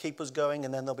will keep us going,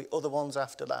 and then there'll be other ones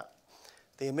after that.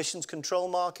 The emissions control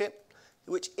market,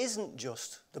 which isn't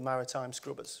just the maritime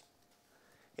scrubbers.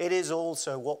 It is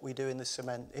also what we do in the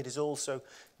cement. It is also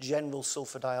general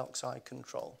sulfur dioxide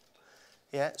control.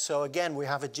 Yeah, so again, we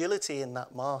have agility in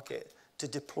that market to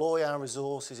deploy our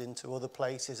resources into other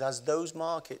places as those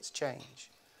markets change.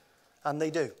 And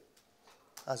they do,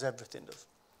 as everything does.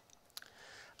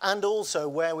 And also,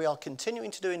 where we are continuing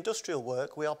to do industrial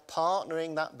work, we are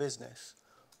partnering that business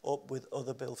up with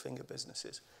other Bilfinger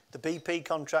businesses. The BP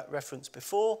contract referenced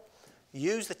before,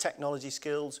 use the technology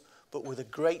skills, but with a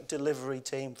great delivery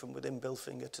team from within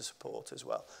Bilfinger to support as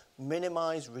well.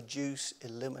 Minimise, reduce,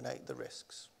 eliminate the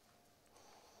risks.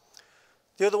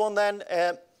 The other one then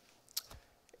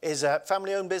is a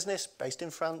family-owned business based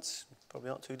in France. Probably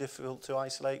not too difficult to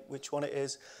isolate which one it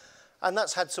is. And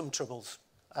that's had some troubles.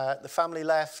 The family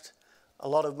left, a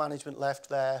lot of management left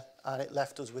there, and it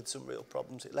left us with some real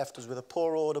problems. It left us with a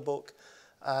poor order book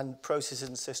and processes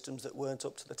and systems that weren't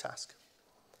up to the task.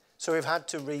 So we've had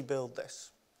to rebuild this.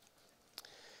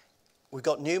 We've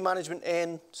got new management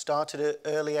in, started at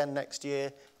early end next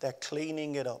year. They're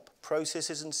cleaning it up.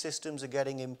 Processes and systems are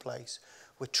getting in place.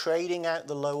 We're trading out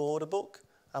the low order book,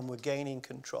 and we're gaining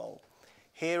control.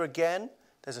 Here again,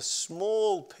 there's a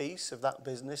small piece of that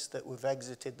business that we've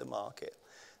exited the market.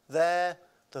 There,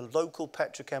 the local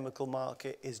petrochemical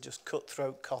market is just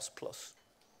cutthroat cost plus.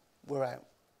 We're out.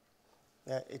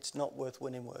 Yeah, it's not worth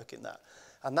winning work in that.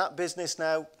 And that business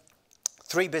now,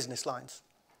 3 business lines.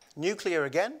 Nuclear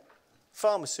again,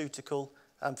 pharmaceutical,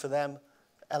 and for them,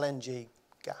 LNG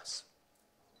gas.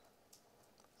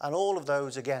 And all of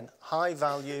those, again, high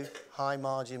value, high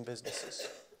margin businesses.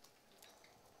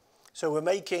 So we're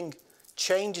making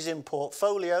changes in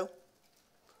portfolio,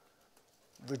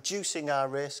 reducing our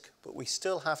risk, but we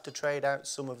still have to trade out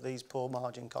some of these poor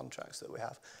margin contracts that we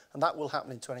have. And that will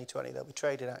happen in 2020. They'll be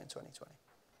traded out in 2020.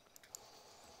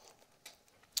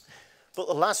 But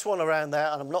the last one around there,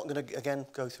 and I'm not going to, again,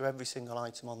 go through every single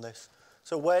item on this.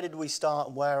 So where did we start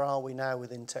and where are we now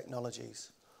within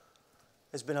technologies?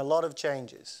 There's been a lot of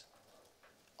changes.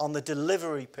 On the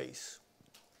delivery piece,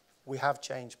 we have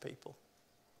changed people.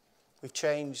 We've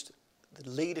changed the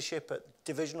leadership at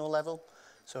divisional level,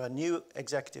 so a new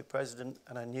executive president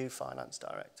and a new finance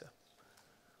director.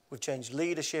 We've changed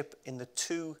leadership in the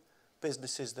 2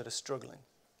 businesses that are struggling.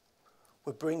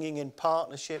 We're bringing in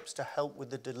partnerships to help with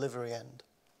the delivery end.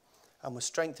 And we're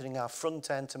strengthening our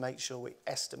front end to make sure we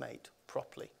estimate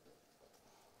properly.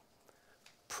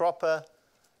 Proper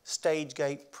stage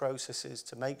gate processes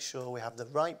to make sure we have the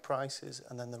right prices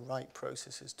and then the right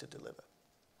processes to deliver.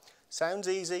 Sounds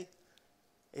easy.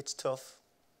 It's tough.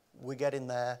 We're getting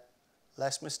there.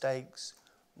 Less mistakes,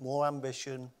 more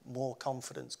ambition, more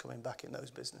confidence coming back in those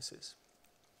businesses.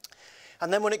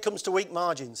 And then when it comes to weak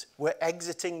margins, we're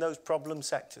exiting those problem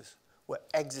sectors. We're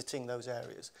exiting those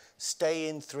areas. Stay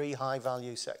in 3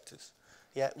 high-value sectors.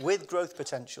 Yeah, with growth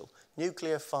potential,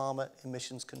 nuclear, pharma,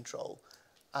 emissions control,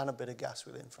 and a bit of gas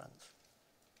within France.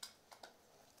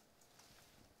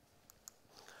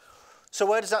 So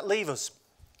where does that leave us?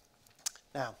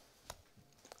 Now,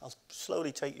 I'll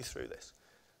slowly take you through this.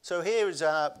 So here is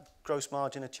our gross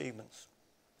margin achievements.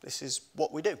 This is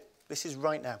what we do. This is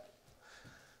right now.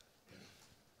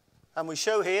 And we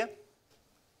show here,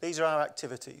 these are our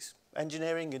activities.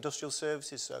 Engineering, industrial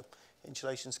services, so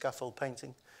insulation, scaffold,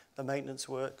 painting, the maintenance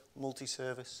work,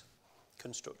 multi-service,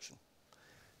 construction.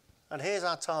 And here's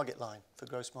our target line for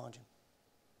gross margin.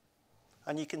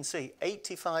 And you can see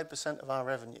 85% of our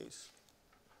revenues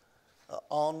are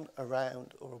on,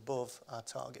 around, or above our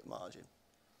target margin.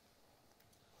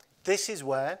 This is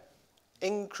where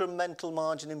incremental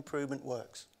margin improvement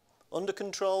works. Under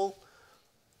control,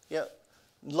 yeah,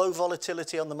 low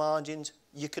volatility on the margins,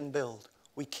 you can build.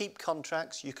 We keep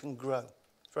contracts, you can grow.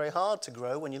 It's very hard to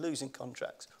grow when you're losing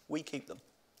contracts. We keep them.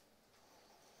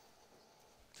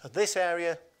 So this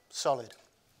area, solid.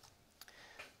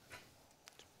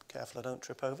 Careful I don't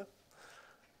trip over.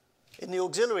 In the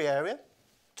auxiliary area,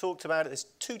 talked about it, there's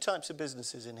 2 types of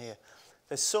businesses in here.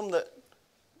 There's some that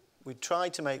we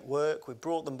tried to make work, we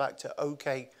brought them back to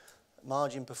okay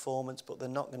margin performance, but they're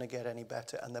not going to get any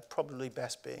better, and they're probably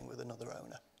best being with another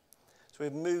owner. So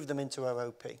we've moved them into our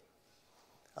OP,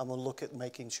 and we'll look at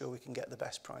making sure we can get the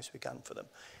best price we can for them.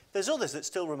 There's others that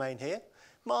still remain here.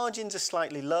 Margins are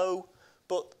slightly low,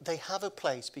 but they have a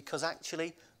place because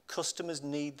actually customers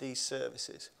need these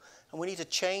services. And we need to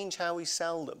change how we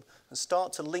sell them and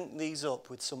start to link these up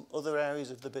with some other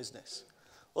areas of the business.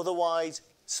 Otherwise,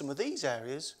 some of these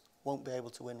areas won't be able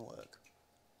to win work.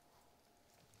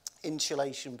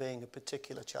 Insulation being a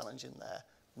particular challenge in there.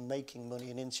 Making money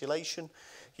in insulation,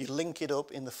 you link it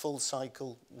up in the full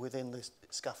cycle within the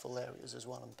scaffold areas as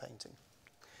well, and painting.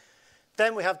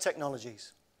 Then we have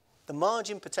technologies. The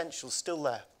margin potential is still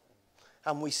there,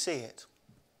 and we see it.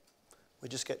 We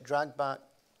just get dragged back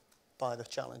by the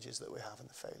challenges that we have and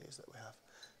the failures that we have.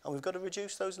 And we've got to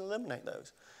reduce those and eliminate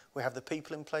those. We have the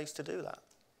people in place to do that.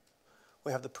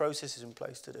 We have the processes in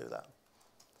place to do that.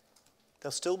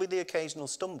 There'll still be the occasional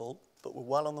stumble, but we're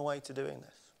well on the way to doing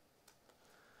this.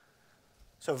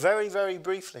 So very, very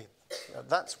briefly,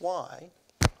 that's why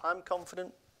I'm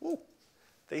confident. Ooh,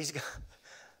 these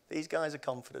guys are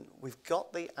confident. We've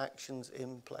got the actions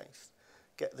in place.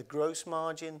 Get the gross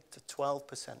margin to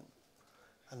 12%.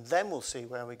 And then we'll see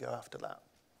where we go after that.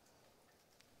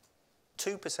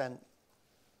 2%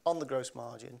 on the gross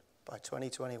margin by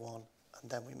 2021, and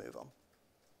then we move on.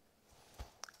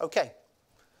 Okay,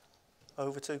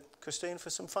 over to Christina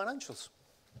for some financials.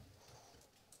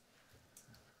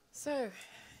 So,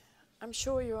 I'm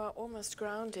sure you are almost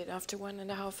grounded after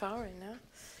 1.5 hours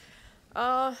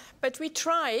now. But we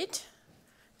tried,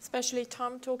 especially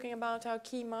Tom talking about our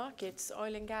key markets,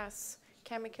 oil and gas,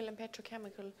 chemical and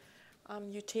petrochemical,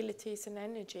 utilities and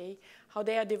energy, how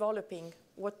they are developing,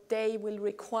 what they will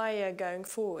require going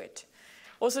forward.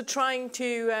 Also trying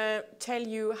to tell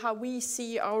you how we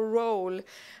see our role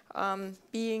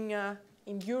being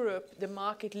in Europe the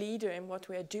market leader in what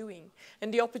we are doing,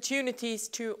 and the opportunities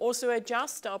to also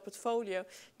adjust our portfolio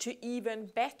to even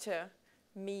better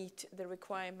meet the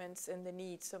requirements and the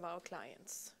needs of our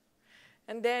clients.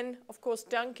 And then, of course,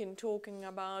 Duncan talking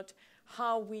about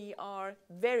how we are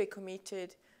very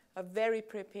committed, are very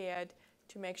prepared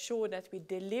to make sure that we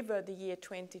deliver the year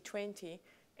 2020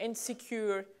 and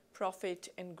secure profit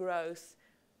and growth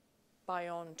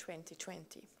beyond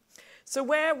 2020. So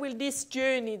where will this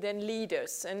journey then lead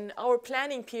us? And our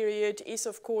planning period is,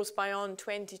 of course, beyond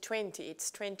 2020.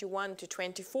 It's 21 to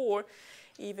 24,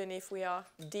 even if we are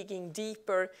digging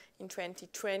deeper in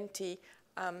 2020.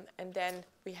 And then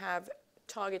we have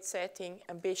target setting,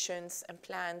 ambitions and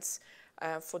plans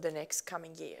for the next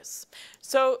coming years.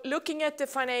 So looking at the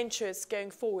financials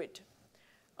going forward,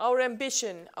 our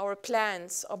ambition, our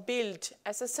plans are built,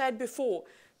 as I said before,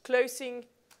 closing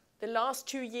the last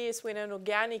 2 years with an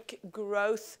organic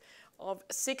growth of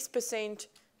 6%,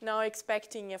 now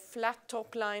expecting a flat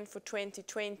top line for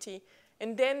 2020.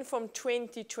 And then from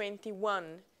 2021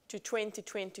 to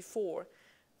 2024,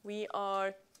 we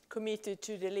are committed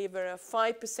to deliver a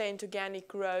 5% organic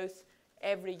growth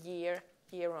every year,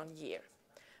 year on year.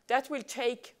 That will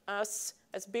take us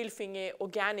as Bilfinger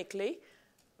organically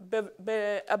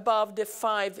above the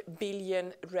 5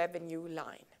 billion revenue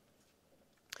line.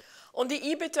 On the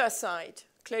EBITDA side,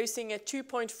 closing at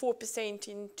 2.4%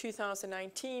 in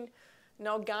 2019,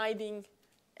 now guiding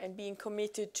and being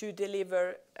committed to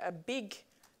deliver a big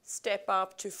step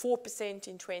up to 4%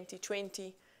 in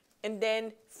 2020, and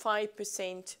then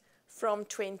 5% from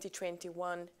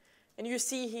 2021. And you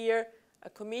see here a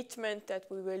commitment that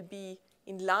we will be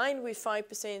in line with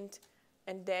 5%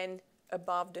 and then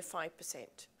above the 5%.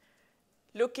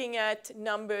 Looking at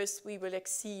numbers, we will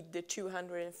exceed the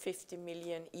 250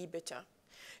 million EBITDA.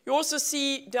 You also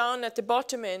see down at the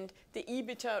bottom end the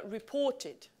EBITDA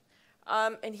reported.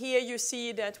 And here you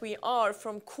see that we are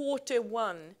from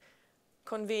Q1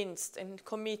 convinced and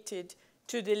committed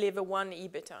to deliver 1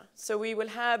 EBITDA. So we will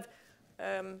have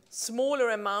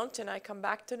smaller amount, and I come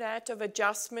back to that, of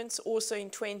adjustments also in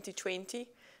 2020,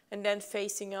 and then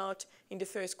phasing out in the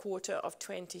first quarter of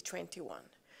 2021.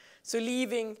 So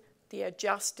leaving the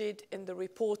adjusted and the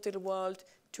reported world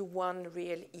to 1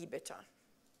 real EBITDA.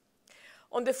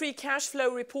 On the free cash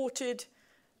flow reported,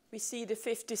 we see the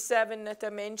 57 that I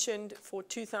mentioned for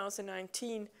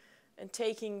 2019, and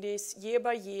taking this year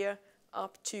by year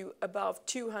up to above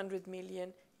 200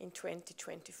 million in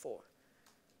 2024.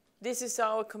 This is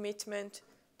our commitment,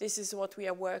 this is what we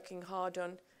are working hard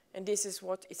on, and this is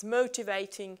what is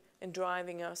motivating and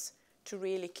driving us to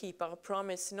really keep our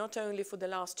promise, not only for the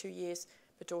last 2 years,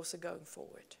 but also going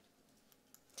forward.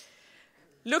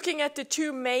 Looking at the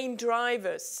 2 main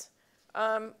drivers,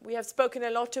 we have spoken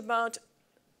a lot about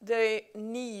the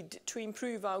need to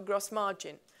improve our gross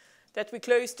margin, that we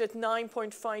closed at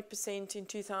 9.5% in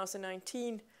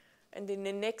 2019, and in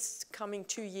the next coming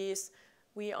 2 years,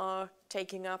 we are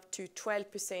taking up to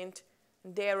 12%,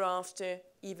 and thereafter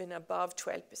even above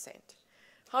 12%.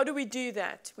 How do we do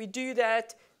that? We do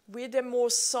that with a more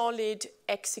solid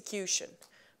execution,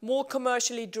 more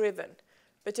commercially driven,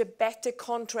 but a better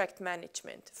contract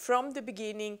management. From the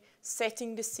beginning,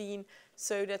 setting the scene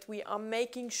so that we are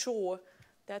making sure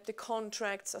that the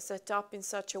contracts are set up in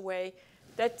such a way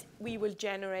that we will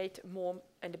generate more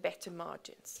and better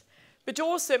margins. But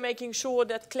also making sure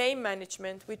that claim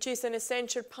management, which is an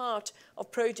essential part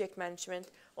of project management,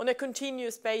 on a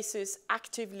continuous basis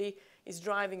actively is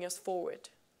driving us forward.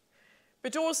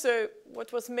 But also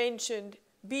what was mentioned,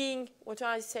 being what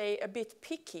I say a bit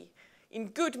picky in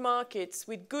good markets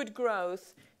with good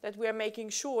growth, that we are making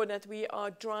sure that we are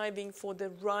driving for the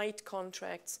right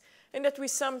contracts, and that we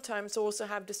sometimes also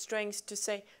have the strength to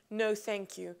say no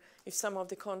thank you if some of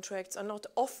the contracts are not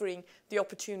offering the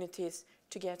opportunities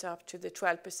to get up to the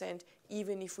 12%,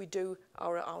 even if we do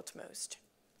our utmost.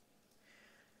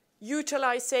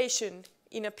 Utilization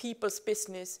in a people's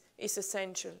business is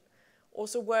essential.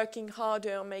 Also working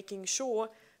harder on making sure,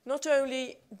 not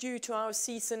only due to our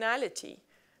seasonality,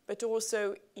 but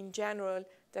also in general,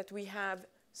 that we have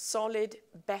solid,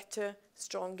 better,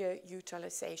 stronger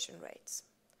utilization rates.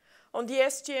 On the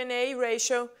SG&A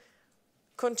ratio,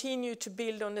 continue to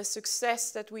build on the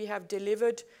success that we have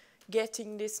delivered,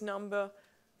 getting this number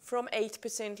from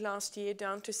 8% last year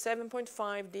down to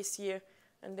 7.5% this year,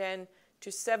 and then to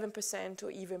 7%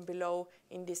 or even below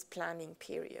in this planning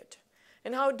period.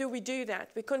 And how do we do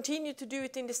that? We continue to do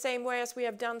it in the same way as we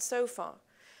have done so far.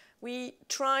 We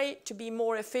try to be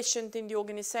more efficient in the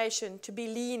organization, to be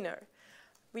leaner.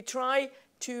 We try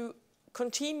to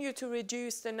continue to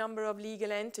reduce the number of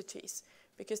legal entities,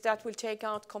 because that will take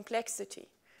out complexity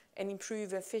and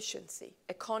improve efficiency,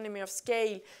 economy of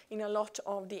scale in a lot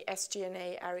of the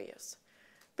SG&A areas.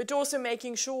 But also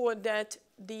making sure that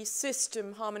the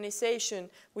system harmonization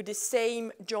with the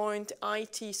same joint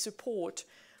IT support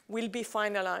will be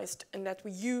finalized, and that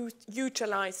we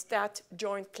utilize that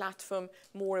joint platform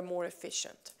more and more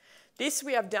efficient. This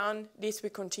we have done, this we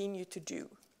continue to do.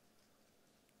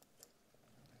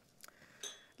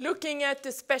 Looking at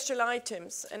the special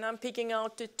items, and I'm picking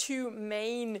out the 2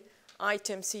 main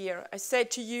items here. I said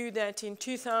to you that in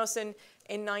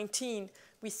 2019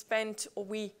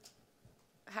 we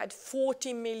had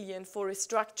 40 million for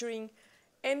restructuring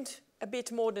and a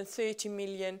bit more than 30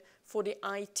 million for the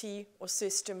IT or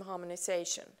system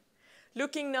harmonization.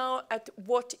 Looking now at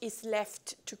what is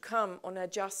left to come on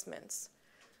adjustments.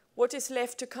 What is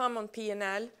left to come on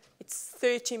P&L? It's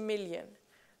 30 million.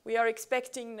 We are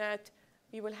expecting that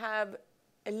we will have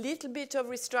a little bit of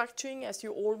restructuring, as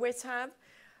you always have,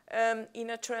 in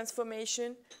a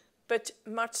transformation, but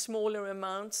much smaller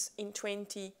amounts in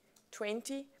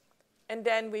 2020. And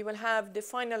then we will have the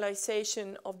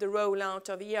finalization of the rollout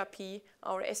of ERP,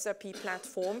 our SAP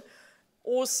platform,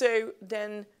 also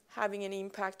then having an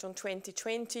impact on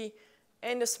 2020,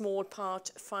 and a small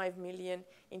part, 5 million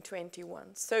in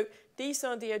 21. So these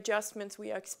are the adjustments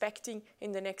we are expecting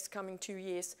in the next coming 2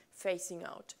 years, phasing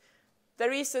out.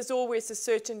 There is, as always, a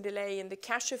certain delay in the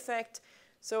cash effect,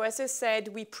 So as I said,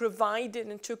 we provided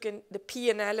and took the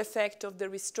P&L effect of the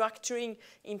restructuring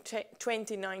in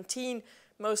 2019.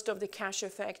 Most of the cash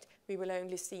effect we will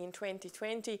only see in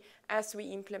 2020 as we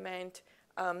implement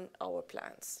our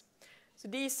plans. So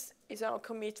this is our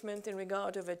commitment in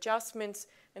regard of adjustments,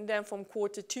 and then from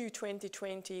Q2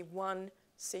 2020, one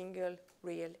single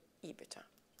real EBITDA.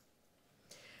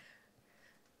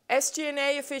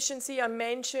 SG&A efficiency, I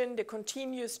mentioned the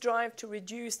continuous drive to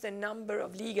reduce the number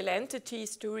of legal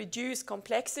entities, to reduce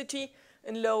complexity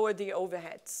and lower the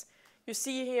overheads. You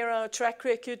see here our track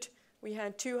record. We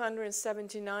had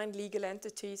 279 legal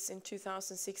entities in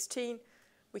 2016.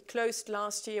 We closed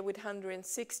last year with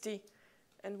 160,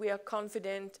 and we are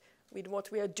confident with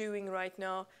what we are doing right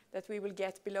now that we will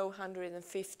get below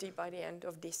 150 by the end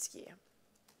of this year.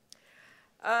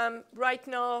 Right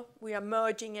now, we are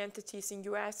merging entities in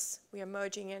US, we are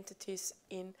merging entities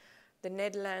in the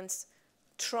Netherlands,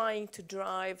 trying to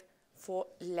drive for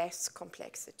less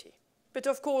complexity. But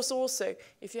of course also,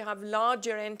 if you have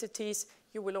larger entities,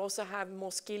 you will also have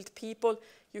more skilled people.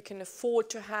 You can afford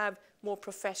to have more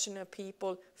professional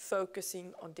people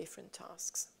focusing on different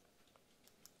tasks.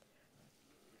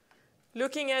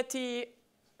 Looking at the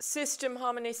system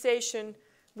harmonization,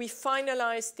 we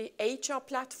finalized the HR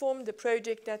platform, the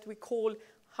project that we call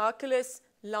Hercules,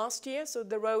 last year. So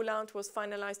the rollout was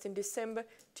finalized in December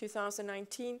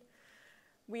 2019.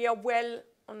 We are well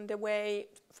on the way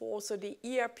for also the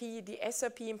ERP, the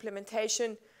SAP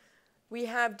implementation. We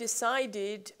have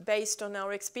decided, based on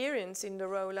our experience in the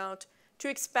rollout, to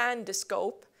expand the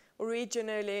scope.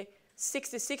 Originally,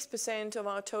 66% of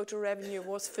our total revenue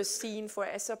was foreseen for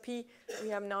SAP. We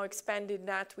have now expanded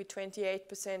that with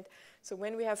 28%. So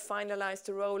when we have finalized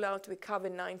the rollout, we cover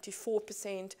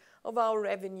 94% of our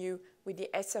revenue with the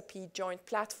SAP joint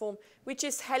platform, which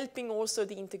is helping also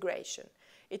the integration.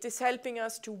 It is helping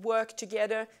us to work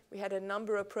together. We had a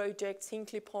number of projects,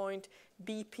 Hinkley Point,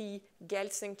 BP,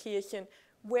 Gelsenkirchen,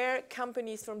 where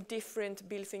companies from different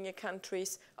Bilfinger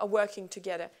countries are working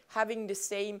together. Having the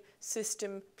same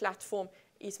system platform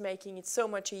is making it so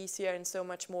much easier and so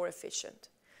much more efficient.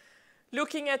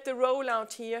 Looking at the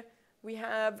rollout here, we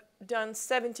have done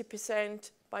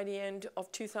 70% by the end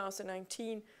of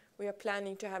 2019. We are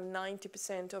planning to have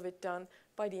 90% of it done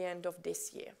by the end of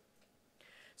this year.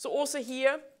 So also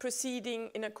here, proceeding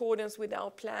in accordance with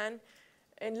our plan.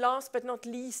 And last but not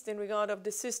least, in regard of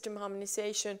the system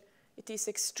harmonization, it is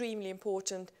extremely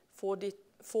important for the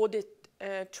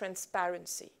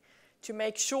transparency, to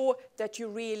make sure that you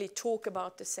really talk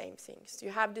about the same things. You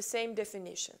have the same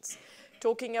definitions.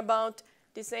 Talking about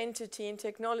this entity and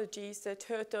technologies that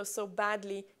hurt us so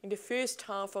badly in the first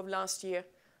half of last year,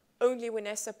 only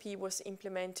when SAP was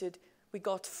implemented, we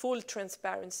got full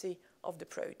transparency of the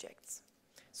projects.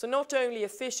 So not only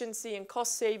efficiency and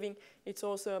cost saving, it's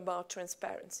also about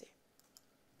transparency.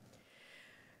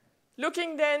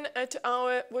 Looking then at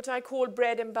our, what I call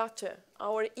bread and butter,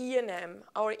 our E&M,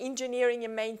 our engineering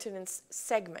and maintenance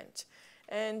segment.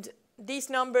 And these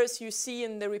numbers you see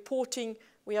in the reporting,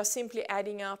 we are simply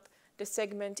adding up the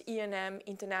segment E&M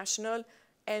International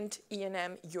and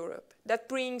E&M Europe. That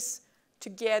brings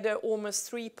together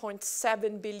almost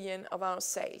 3.7 billion of our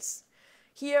sales.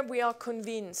 Here we are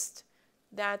convinced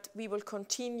that we will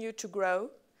continue to grow.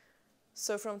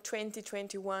 So from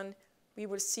 2021, we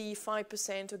will see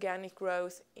 5% organic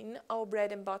growth in our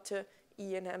bread and butter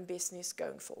E&M business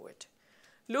going forward.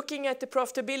 Looking at the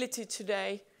profitability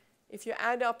today, if you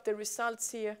add up the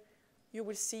results here, you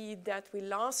will see that we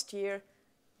last year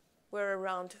were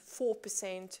around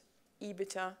 4%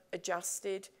 EBITDA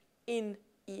adjusted in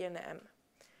E&M.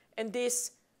 And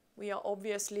this we are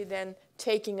obviously then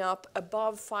taking up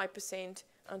above 5%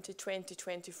 until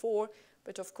 2024.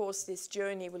 But of course, this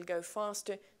journey will go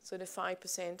faster, so the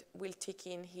 5% will tick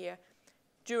in here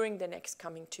during the next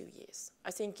coming 2 years.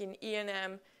 I think in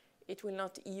E&M, it will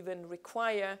not even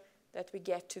require that we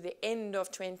get to the end of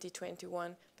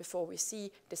 2021 before we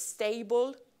see the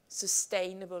stable,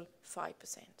 sustainable 5%.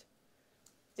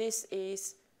 This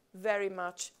is very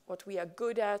much what we are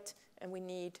good at, and we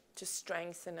need to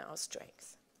strengthen our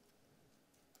strength.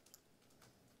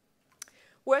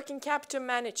 Working capital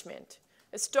management.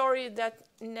 A story that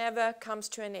never comes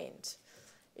to an end.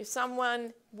 If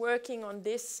someone working on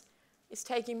this is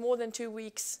taking more than 2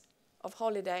 weeks of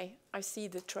holiday, I see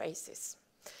the traces.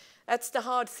 That's the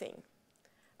hard thing.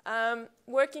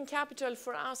 Working capital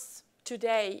for us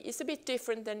today is a bit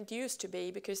different than it used to be,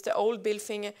 because the old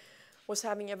Bilfinger was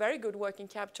having a very good working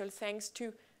capital thanks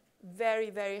to very,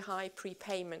 very high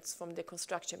prepayments from the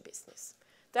construction business.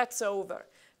 That's over.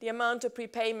 The amount of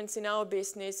prepayments in our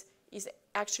business is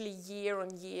actually year on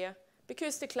year,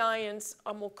 because the clients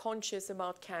are more conscious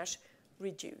about cash.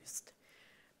 reduced.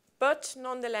 But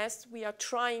nonetheless, we are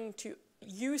trying to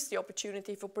use the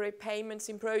opportunity for prepayments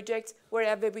in projects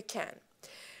wherever we can.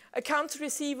 Accounts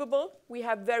receivable, we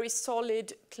have very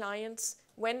solid clients.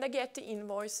 When they get the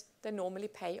invoice, they normally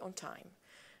pay on time.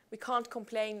 We can't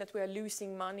complain that we are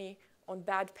losing money on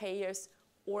bad payers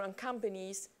or on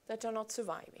companies that are not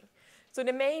surviving. So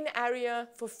the main area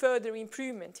for further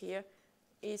improvement here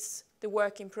is the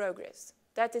work in progress.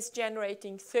 That is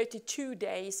generating 32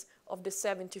 days of the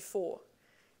 74.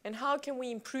 And how can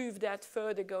we improve that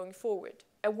further going forward?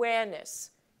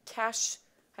 Awareness. Cash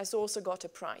has also got a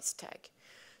price tag.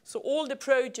 So all the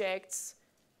projects,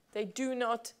 they do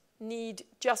not need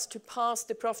just to pass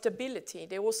the profitability.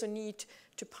 They also need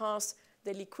to pass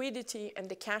the liquidity and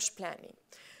the cash planning.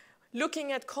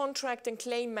 Looking at contract and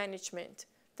claim management,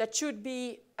 that should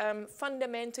be a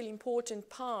fundamentally important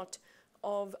part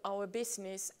of our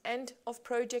business and of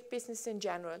project business in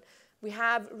general. We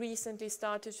have recently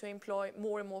started to employ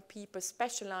more and more people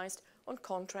specialized on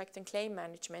contract and claim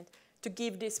management to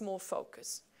give this more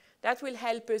focus. That will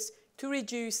help us to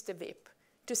reduce the WIP,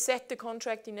 to set the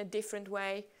contract in a different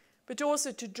way, but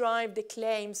also to drive the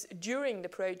claims during the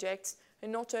projects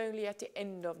and not only at the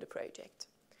end of the project.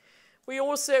 We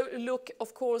also look,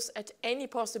 of course, at any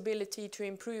possibility to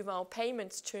improve our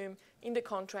payments term in the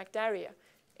contract area.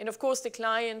 And of course, the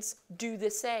clients do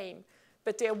the same,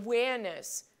 but the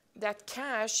awareness that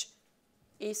cash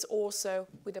is also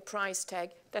with a price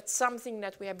tag, that's something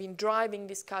that we have been driving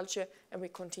this culture and we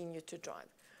continue to drive.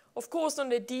 Of course, on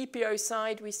the DPO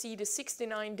side, we see the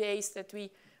 69 days that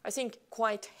we, I think,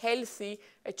 quite healthy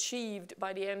achieved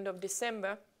by the end of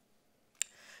December.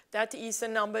 That is a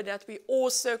number that we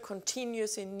also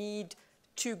continuously need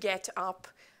to get up.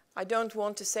 I don't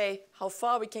want to say how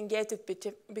far we can get it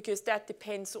because that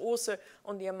depends also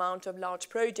on the amount of large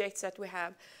projects that we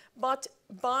have. But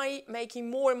by making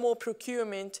more and more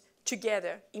procurement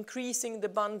together, increasing the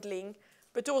bundling,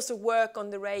 but also work on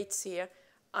the rates here,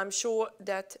 I'm sure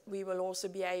that we will also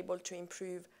be able to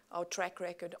improve our track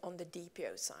record on the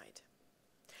DPO side.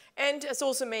 And as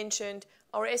also mentioned,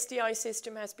 our SDI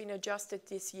system has been adjusted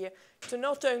this year to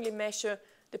not only measure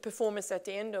the performance at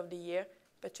the end of the year,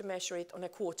 but to measure it on a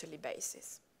quarterly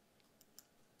basis.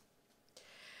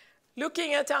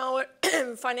 Looking at our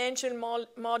financial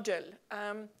model,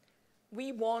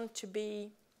 we want to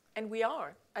be, and we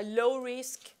are, a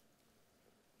low-risk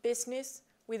business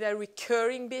with a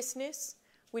recurring business,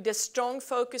 with a strong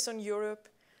focus on Europe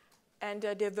and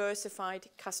a diversified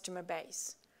customer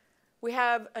base. We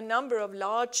have a number of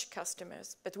large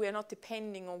customers, but we are not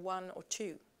depending on one or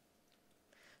two.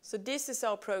 So this is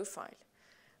our profile.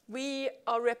 We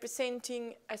are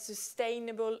representing a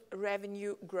sustainable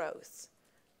revenue growth.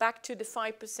 Back to the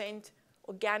 5%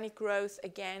 organic growth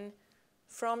again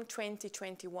from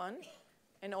 2021,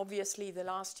 and obviously the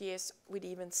last years with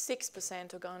even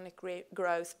 6% organic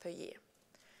growth per year.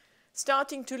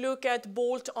 Starting to look at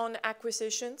bolt-on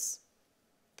acquisitions,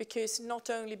 because not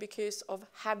only because of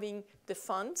having the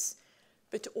funds,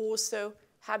 but also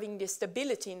having the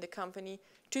stability in the company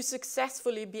to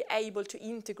successfully be able to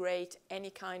integrate any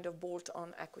kind of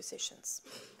bolt-on acquisitions.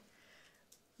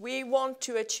 We want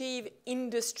to achieve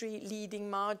industry-leading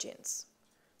margins.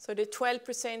 So the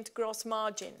 12% gross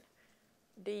margin,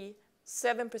 the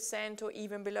 7% or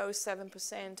even below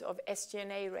 7% of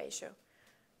SG&A ratio,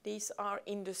 these are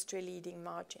industry-leading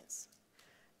margins.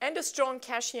 And a strong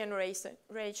cash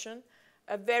generation,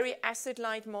 a very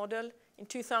asset-light model. In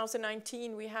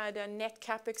 2019, we had a net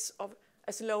capex of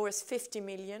as low as 50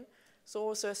 million. So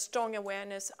also a strong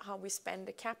awareness how we spend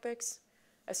the capex,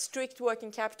 a strict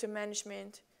working capital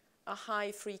management, a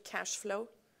high free cash flow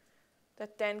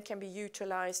that then can be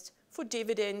utilized for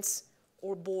dividends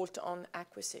or bolt-on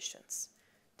acquisitions.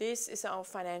 This is our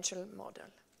financial model.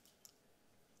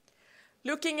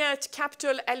 Looking at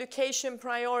capital allocation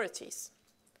priorities.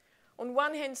 On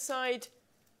one hand side,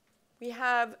 we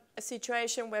have a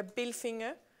situation where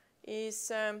Bilfinger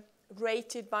is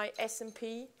rated by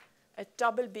S&P at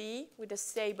BB with a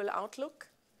stable outlook.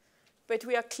 But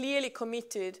we are clearly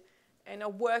committed and are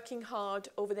working hard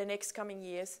over the next coming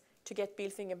years to get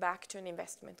Bilfinger back to an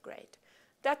investment grade.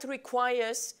 That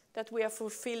requires that we are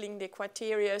fulfilling the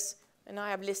criteria, and I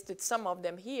have listed some of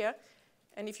them here.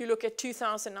 And if you look at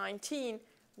 2019,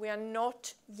 we are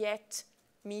not yet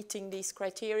meeting these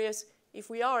criteria. If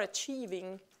we are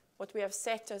achieving what we have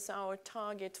set as our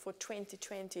target for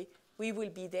 2020, we will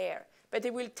be there. But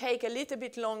it will take a little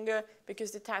bit longer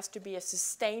because it has to be a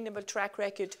sustainable track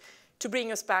record to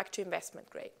bring us back to investment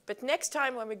grade. But next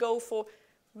time when we go for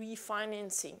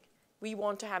refinancing, we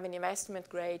want to have an investment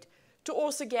grade to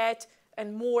also get a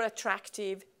more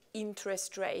attractive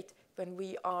interest rate when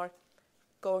we are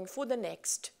going for the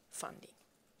next funding.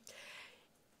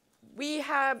 We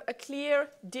have a clear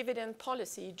dividend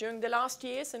policy. During the last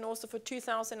years and also for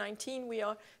 2019, we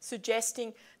are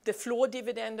suggesting the floor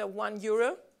dividend of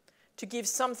 €1 to give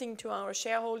something to our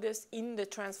shareholders in the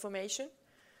transformation.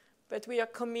 But we are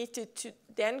committed to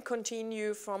then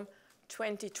continue from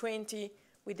 2020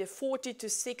 with a 40 to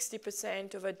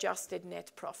 60% of adjusted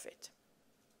net profit.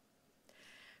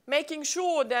 Making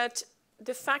sure that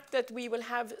the fact that we will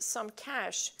have some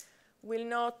cash will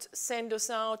not send us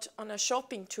out on a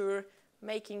shopping tour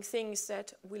making things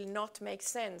that will not make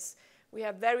sense. We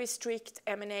have very strict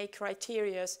M&A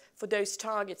criteria for those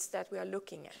targets that we are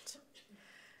looking at.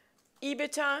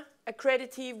 EBITDA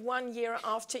accretive 1 year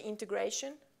after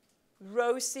integration.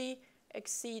 ROCE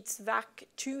exceeds WACC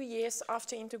 2 years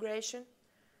after integration.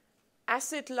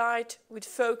 Asset light with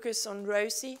focus on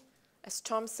ROCE, as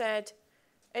Tom said,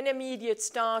 an immediate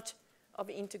start of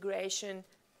integration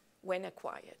when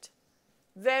acquired.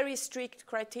 Very strict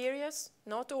criteria,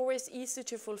 not always easy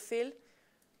to fulfill,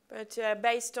 but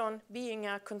based on being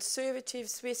a conservative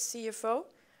Swiss CFO,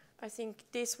 I think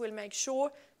this will make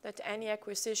sure that any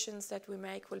acquisitions that we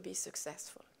make will be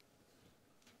successful.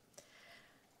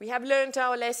 We have learned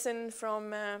our lesson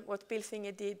from what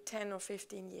Bilfinger did 10 or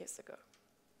 15 years ago,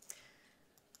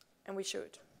 and we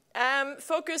should.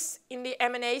 Focus in the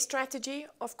M&A strategy.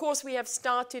 Of course, we have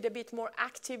started a bit more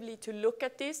actively to look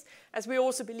at this, as we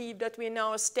also believe that we are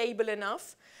now stable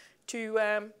enough to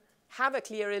have a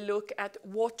clearer look at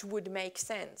what would make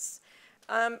sense.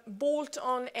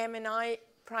 Bolt-on M&A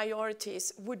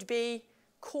priorities would be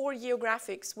core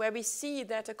geographics, where we see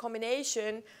that a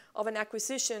combination of an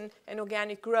acquisition and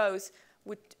organic growth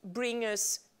would bring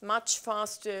us much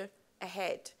faster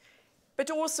ahead.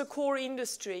 But also core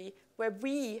industry, where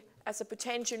we, as a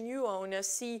potential new owner,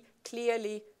 see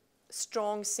clearly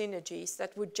strong synergies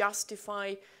that would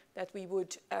justify that we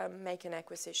would make an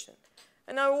acquisition.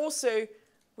 And I also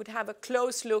would have a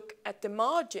close look at the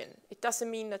margin. It doesn't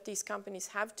mean that these companies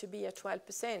have to be at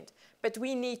 12%, but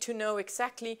we need to know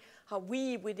exactly how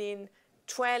we, within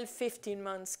 12, 15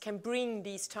 months, can bring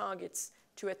these targets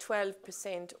to a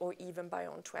 12% or even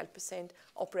beyond 12%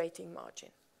 operating margin.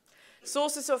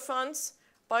 Sources of funds,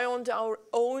 beyond our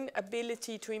own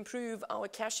ability to improve our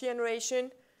cash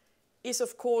generation, is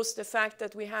of course the fact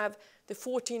that we have the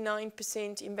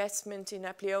 49% investment in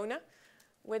Apleona,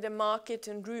 where the market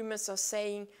and rumors are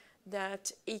saying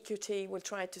that EQT will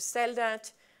try to sell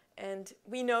that. And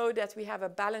we know that we have a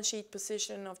balance sheet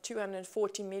position of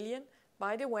 240 million.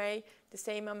 By the way, the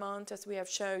same amount as we have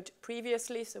showed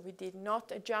previously, so we did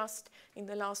not adjust in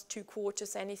the last 2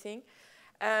 quarters anything.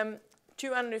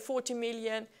 240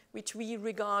 million, which we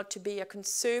regard to be a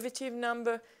conservative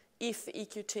number if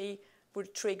EQT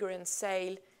would trigger a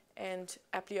sale and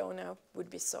Apleona would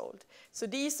be sold. So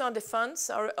these are the funds,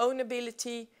 our own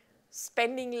ability,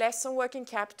 spending less on working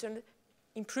capital,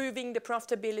 improving the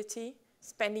profitability,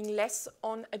 spending less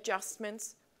on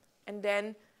adjustments, and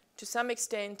then to some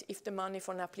extent, if the money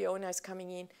from Apleona is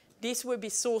coming in, these will be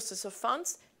sources of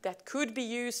funds that could be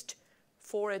used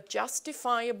for a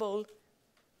justifiable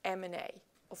M&A.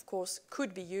 Of course,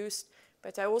 could be used,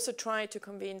 but I also try to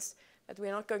convince that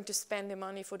we're not going to spend the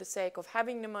money for the sake of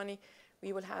having the money.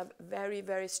 We will have very,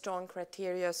 very strong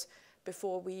criteria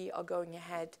before we are going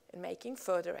ahead and making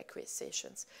further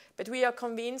acquisitions. But we are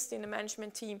convinced in the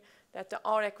management team that there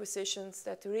are acquisitions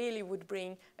that really would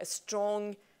bring a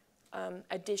strong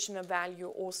additional value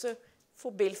also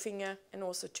for Bilfinger and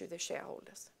also to the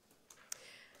shareholders.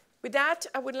 With that,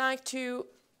 I would like to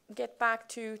get back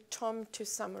to Tom to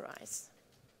summarize.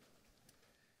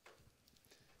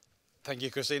 Thank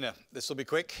you, Christina. This will be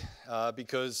quick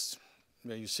because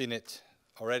you've seen it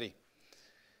already.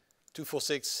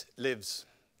 246 lives,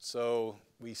 so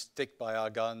we stick by our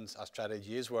guns. Our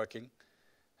strategy is working.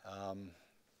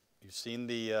 You've seen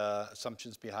the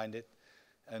assumptions behind it.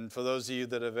 And for those of you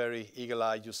that are very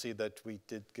eagle-eyed, you'll see that we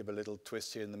did give a little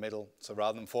twist here in the middle. So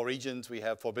rather than 4 regions, we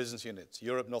have 4 business units: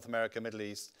 Europe, North America, Middle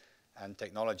East, and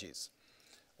technologies.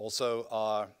 Also,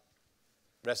 our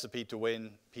recipe to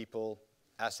win: people,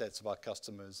 assets of our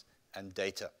customers, and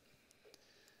data.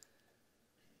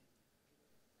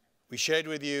 We shared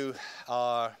with you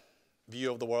our view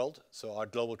of the world, so our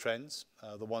global trends,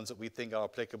 the ones that we think are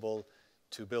applicable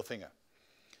to Bilfinger.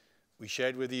 We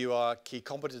shared with you our key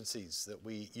competencies that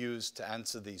we use to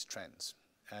answer these trends.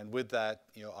 And with that,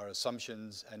 our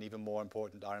assumptions, and even more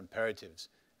important, our imperatives.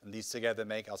 And these together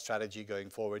make our strategy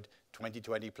going forward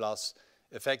 2020 plus,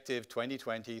 effective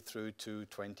 2020 through to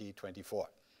 2024.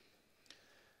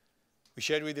 We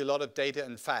shared with you a lot of data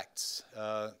and facts.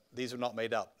 These are not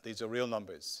made up. These are real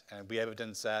numbers. And we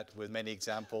evidence that with many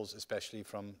examples, especially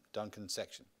from Duncan's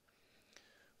section.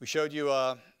 We showed you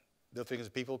Bilfinger's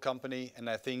people company, and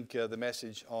I think the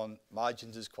message on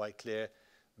margins is quite clear.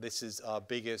 This is our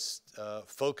biggest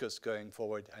focus going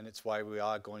forward, and it's why we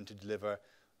are going to deliver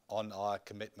on our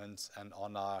commitments and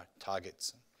on our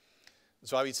targets.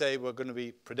 That's why we say we're going to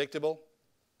be predictable,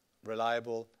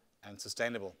 reliable, and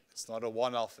sustainable. It's not a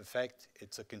one-off effect,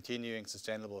 it's a continuing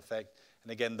sustainable effect.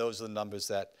 And again, those are the numbers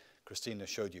that Christina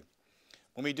showed you.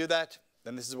 When we do that,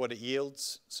 then this is what it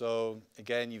yields. So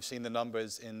again, you've seen the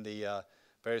numbers in the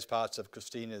various parts of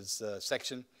Christina's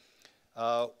section.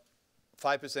 5%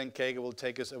 CAGR will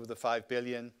take us over the 5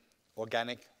 billion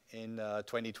organic in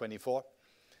 2024.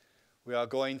 We are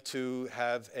going to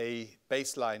have a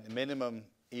baseline, a minimum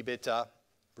EBITDA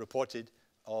reported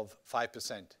of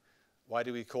 5%. Why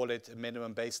do we call it a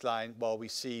minimum baseline? Well, we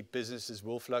see businesses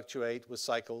will fluctuate with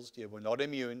cycles. We're not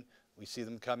immune. We see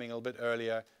them coming a little bit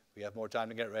earlier. We have more time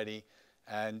to get ready.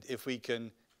 And if we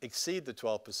can exceed the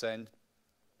 12%,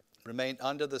 remain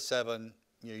under the 7,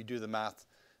 you do the math,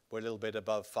 we're a little bit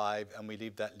above 5, and we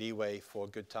leave that leeway for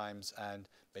good times and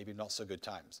maybe not so good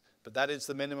times. But that is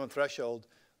the minimum threshold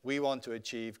we want to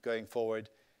achieve going forward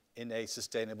in a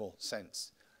sustainable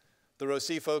sense. The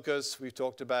ROCE focus we've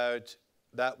talked about,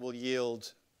 that will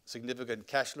yield significant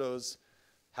cash flows.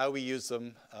 How we use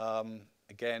them,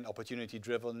 again, opportunity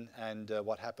driven and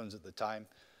what happens at the time.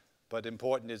 But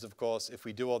important is, of course, if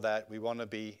we do all that, we want to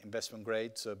be investment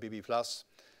grade, so BB+,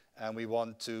 and we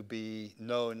want to be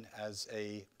known as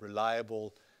a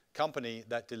reliable company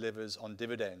that delivers on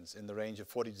dividends in the range of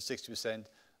 40 to 60%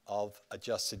 of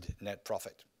adjusted net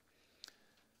profit.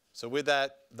 So with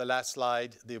that, the last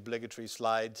slide, the obligatory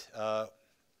slide,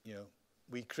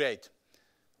 we create.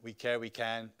 We care, we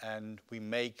can, and we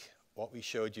make what we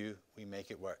showed you, we make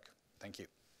it work. Thank you.